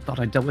 I thought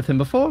I dealt with him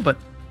before, but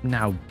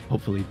now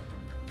hopefully,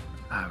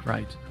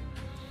 right.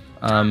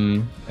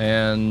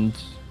 And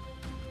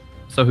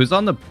so who's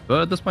on the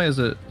boat at this point? Is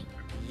it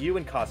you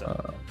and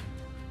Kaza?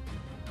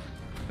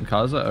 And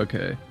Kaza?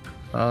 Okay.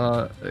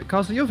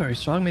 Kaza, you're very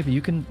strong. Maybe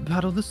you can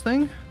battle this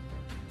thing.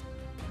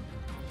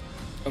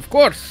 Of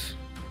course.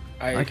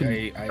 I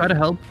can try to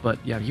help, but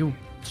yeah, you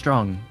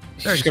strong.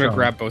 Very Just gonna strong.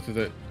 grab both of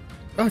the.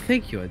 Oh,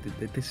 thank you.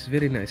 This is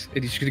very nice.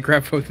 And he's gonna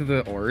grab both of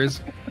the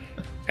oars,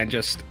 and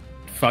just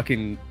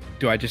fucking.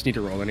 Do I just need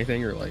to roll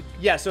anything or like?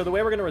 Yeah. So the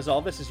way we're gonna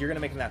resolve this is you're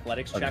gonna make an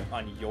athletics check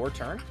on your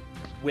turn.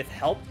 with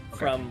help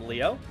from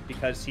Leo,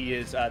 because he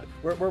is.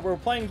 We're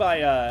playing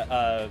by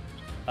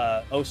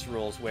OS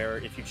rules, where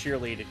if you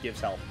cheerlead, it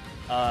gives help.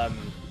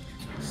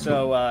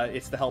 So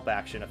it's the help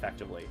action,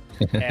 effectively.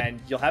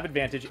 And you'll have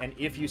advantage, and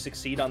if you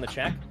succeed on the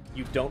check,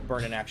 you don't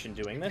burn an action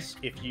doing this.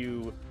 If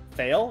you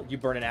fail, you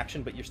burn an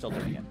action, but you're still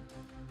doing it.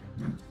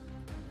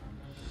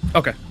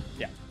 Okay.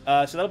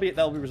 Yeah. So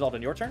that'll be resolved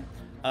on your turn.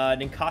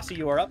 Ninkasi,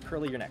 you are up.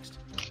 Curly, you're next.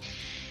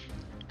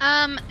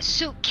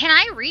 So can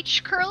I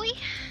reach Curly?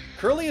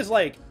 Curly is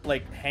like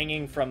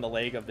hanging from the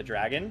leg of the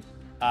dragon.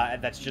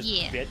 That's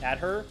just bit at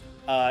her.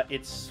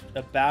 It's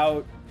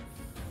about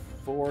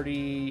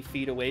 40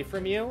 feet away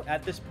from you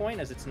at this point,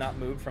 as it's not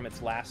moved from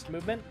its last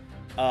movement.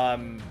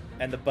 And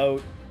the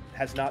boat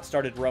has not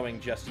started rowing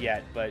just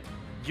yet, but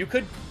you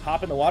could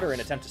hop in the water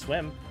and attempt to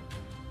swim.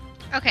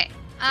 Okay.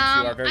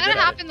 I'm gonna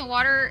hop in the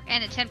water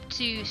and attempt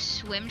to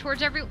swim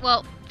towards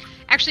Well,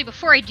 actually,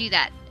 before I do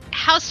that,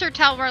 how's Sir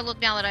Talvar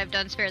look now that I've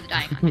done Spare the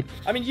Dying on him?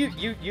 I mean,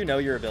 you know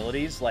your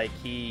abilities. Like,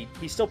 he's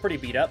still pretty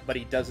beat up, but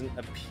he doesn't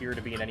appear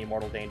to be in any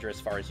mortal danger as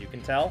far as you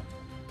can tell.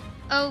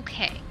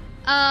 Okay.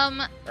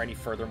 Or any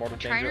further mortal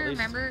danger, I'm trying to at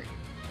least. remember,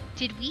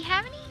 did we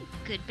have any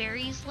good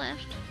berries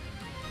left?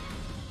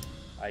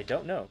 I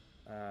don't know.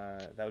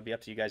 That would be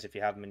up to you guys if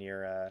you have them in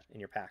your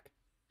pack.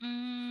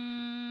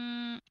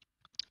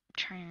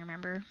 Trying to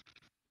remember.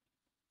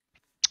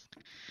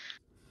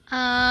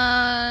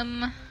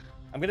 I'm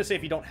gonna say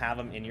if you don't have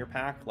them in your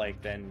pack,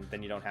 like then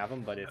you don't have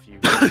them. But if you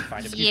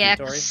find them in your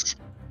inventory,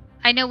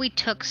 I know we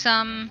took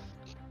some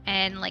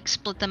and like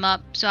split them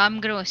up, so I'm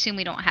gonna assume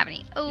we don't have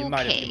any. Okay. You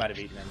might have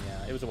eaten them.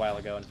 Yeah, it was a while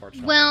ago,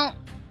 unfortunately. Well,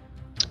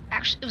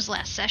 actually, it was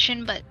last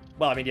session, but.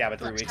 Well, I mean, yeah, but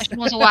 3 weeks. Session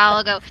was a while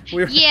ago.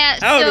 We were yeah.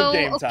 out so of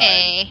game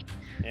okay. Time.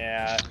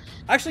 Yeah.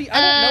 Actually, I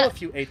don't know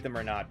if you ate them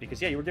or not,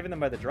 because you were given them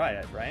by the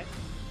Dryad, right?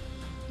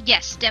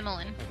 Yes,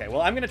 Demolin. Okay,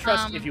 well, I'm gonna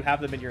trust if you have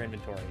them in your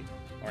inventory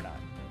or not.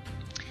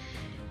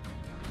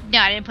 No,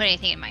 I didn't put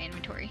anything in my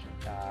inventory.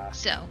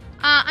 So,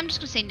 I'm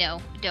just gonna say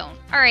no, don't.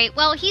 Alright,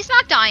 well, he's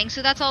not dying,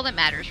 so that's all that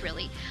matters,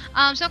 really.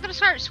 So I'm gonna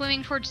start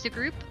swimming towards the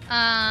group,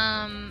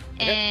 and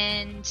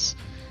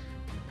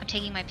I'm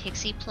taking my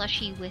pixie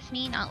plushie with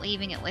me, not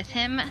leaving it with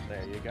him.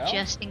 There you go.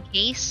 Just in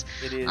case.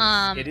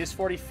 It is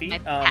 40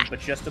 feet, but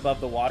just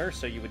above the water,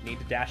 so you would need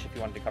to dash if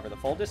you wanted to cover the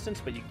full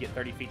distance, but you can get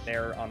 30 feet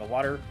there on the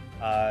water,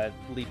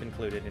 leap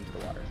included into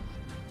the water.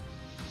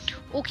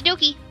 Okie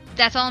dokie.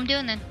 That's all I'm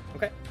doing then.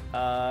 Okay.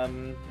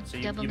 So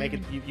you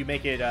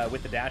make it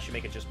with the dash. You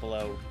make it just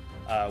below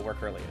where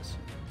Curly is.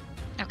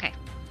 Okay.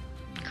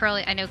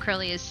 Curly, I know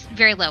Curly is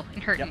very low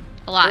and hurting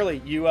a lot.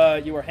 Curly, you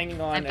are hanging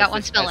on. I've got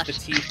one spell left.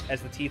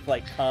 As the teeth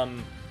like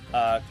come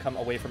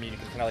away from you, you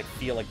can kind of like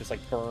feel like this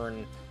like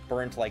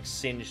burnt like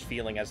singed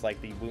feeling as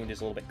like the wound is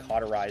a little bit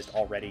cauterized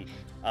already.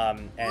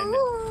 And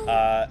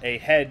a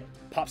head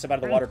pops up out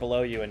of the water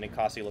below you, and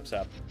Ninkasi looks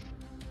up.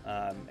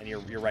 And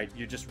you're right.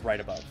 You're just right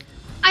above.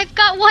 I've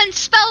got one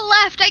spell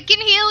left. I can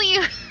heal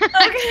you.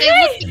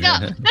 Okay. Looking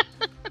up.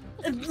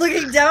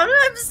 Looking down.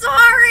 I'm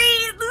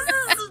sorry. This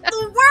is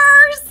the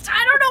worst.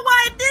 I don't know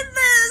why I did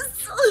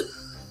this.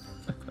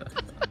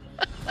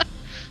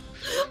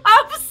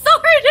 I'm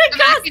sorry,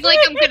 Ninkasi. I feel like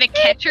I'm gonna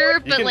catch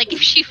her, but like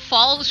if she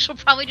falls, she'll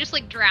probably just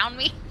like drown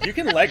me. You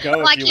can let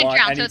go if you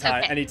want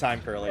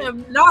anytime, Curly.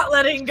 I'm not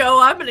letting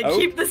go. I'm gonna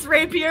keep this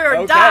rapier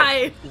or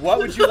die. What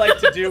would you like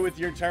to do with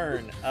your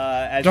turn?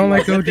 As don't you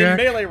let go, within Jack.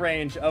 melee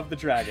range of the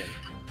dragon.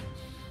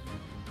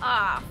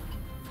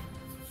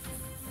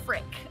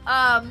 Frick.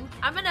 I'm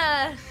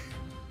gonna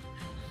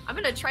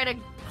try to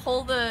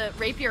pull the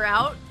rapier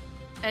out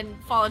and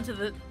fall into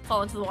the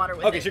water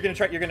with it. Okay, so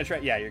you're gonna try.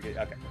 Yeah, you're good.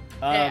 Okay.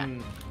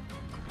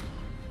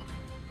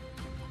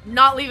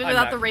 Not leaving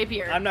without the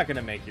rapier. I'm not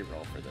gonna make you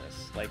roll for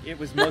this. Like, it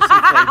was mostly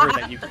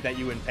flavor that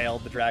you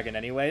impaled the dragon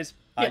anyways.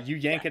 You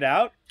yank it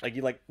out, like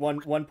you like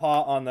one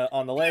paw on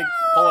the leg,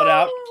 pull it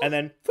out, and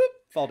then whoop,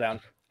 fall down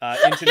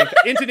into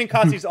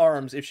Ninkasi's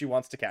arms if she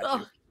wants to catch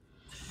you.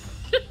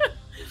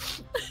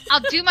 I'll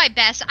do my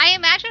best. I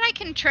imagine I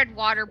can tread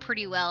water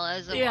pretty well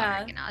as a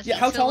water genasi. Yeah,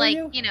 how tall are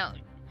you? You know,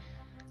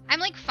 I'm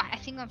like I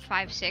think I'm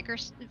 5'6" or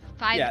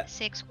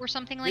 5'6" or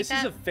something like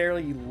that. This is a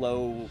fairly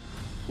low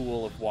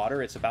pool of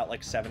water. It's about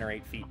like 7 or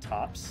 8 feet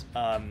tops.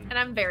 And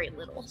I'm very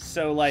little.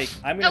 So like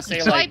I'm gonna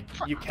say like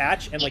you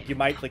catch and like you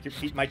might like your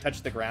feet might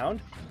touch the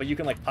ground, but you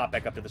can like pop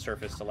back up to the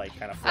surface to like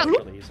kind of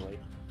float really easily.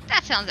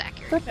 That sounds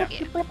accurate.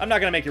 Yeah. I'm not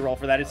gonna make you roll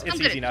for that. It's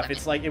easy enough.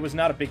 It's like it was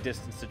not a big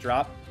distance to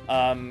drop.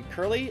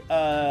 Curly,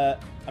 I'm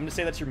gonna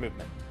say that's your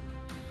movement.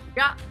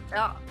 Yeah.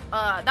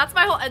 That's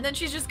my whole. And then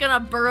she's just gonna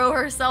burrow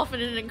herself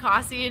into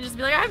Ninkasi and just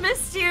be like, "I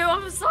missed you.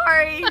 I'm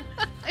sorry."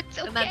 It's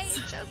okay.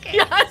 It's okay.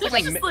 Yeah, it's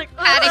just like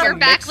patting her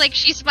back like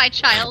she's my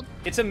child.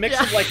 It's a mix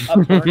of like a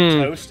burnt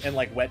toast and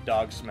like wet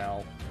dog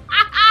smell.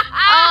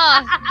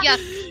 Yes.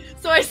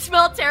 So I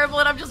smell terrible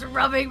and I'm just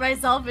rubbing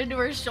myself into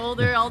her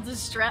shoulder, all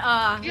distressed.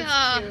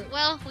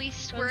 Well, at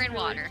least we're in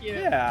water. Cute.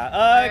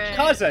 Yeah.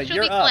 Kaza, She'll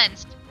you're be up.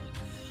 cleansed.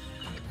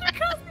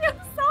 Ninkasi, I'm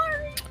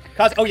sorry.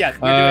 Kaza, oh yeah, you're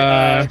doing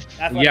athletics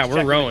yeah, we're check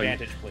with rowing.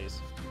 advantage, please.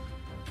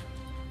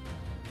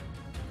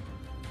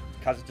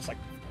 Kaza just like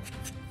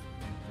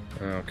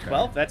Okay.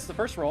 Well, that's the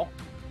first roll.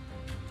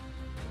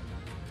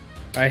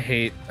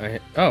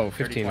 Oh,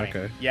 15, 30,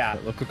 okay. Yeah.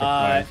 That looked like a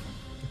 5.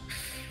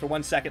 For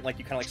 1 second, like,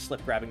 you kind of, like,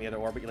 slip grabbing the other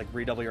orb, but you, like,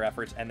 redouble your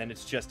efforts, and then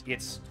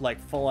it's, like,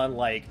 full-on,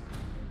 like,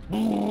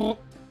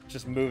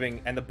 just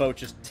moving, and the boat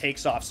just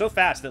takes off so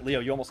fast that, Leo,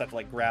 you almost have to,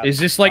 like, grab. Is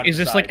this like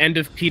end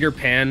of Peter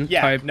Pan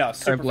type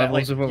super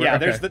levels like, of over? Yeah,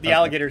 okay. there's the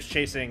alligators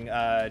chasing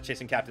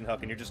Captain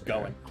Hook, and you're just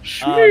going.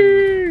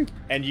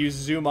 And you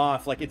zoom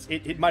off, like,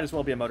 it might as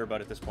well be a motorboat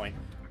at this point.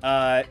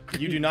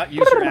 You do not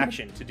use your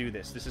action to do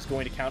this. This is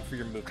going to count for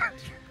your movement.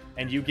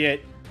 And you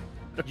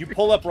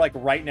pull up, like,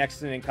 right next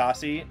to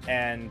Ninkasi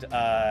and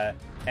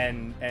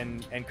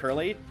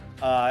Curly,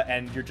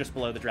 and you're just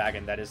below the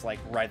dragon that is, like,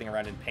 writhing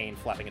around in pain,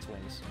 flapping its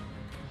wings.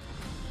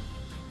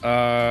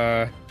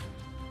 Can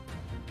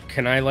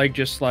I, like,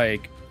 just,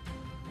 like,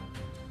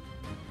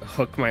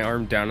 hook my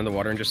arm down in the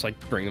water and just, like,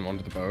 bring them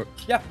onto the boat?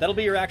 Yeah, that'll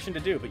be your action to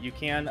do, but you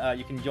can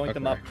yoink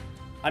them up.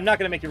 I'm not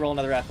going to make you roll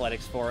another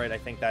athletics for it. I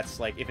think that's,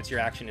 like, if it's your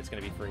action, it's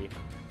going to be free.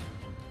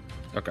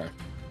 Okay.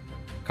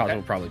 Kaza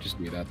will probably just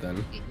do that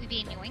then.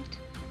 Being yoinked?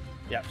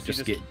 Yeah, so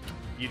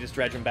you just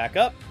dredge them back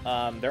up.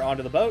 They're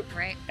onto the boat.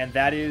 Right. And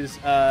that is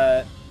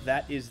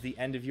the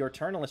end of your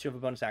turn, unless you have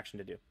a bonus action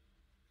to do.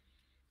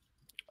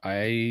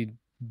 I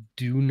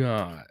do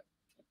not.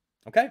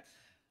 Okay.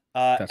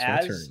 That's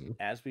my turn.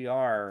 As we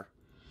are,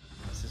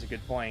 this is a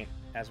good point.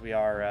 As we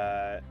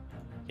are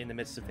in the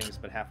midst of things,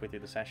 but halfway through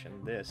the session,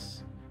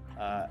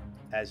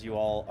 as you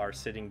all are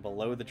sitting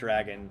below the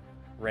dragon,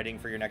 readying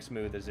for your next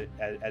move, as it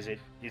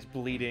is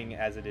bleeding,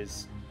 as it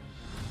is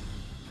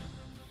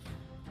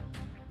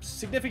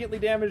significantly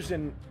damaged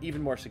and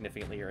even more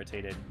significantly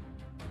irritated,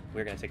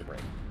 we're going to take a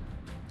break.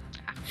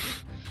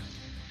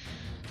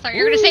 Thought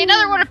you were going to say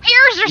another one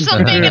appears or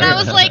something, and I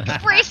was like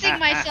bracing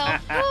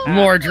myself.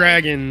 More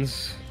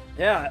dragons.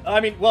 Yeah, I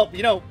mean, well,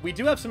 you know, we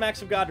do have some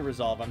acts of God to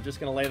resolve. I'm just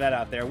going to lay that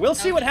out there. We'll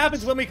see what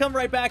happens when we come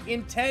right back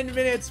in 10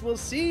 minutes. We'll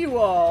see you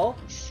all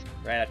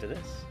right after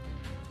this.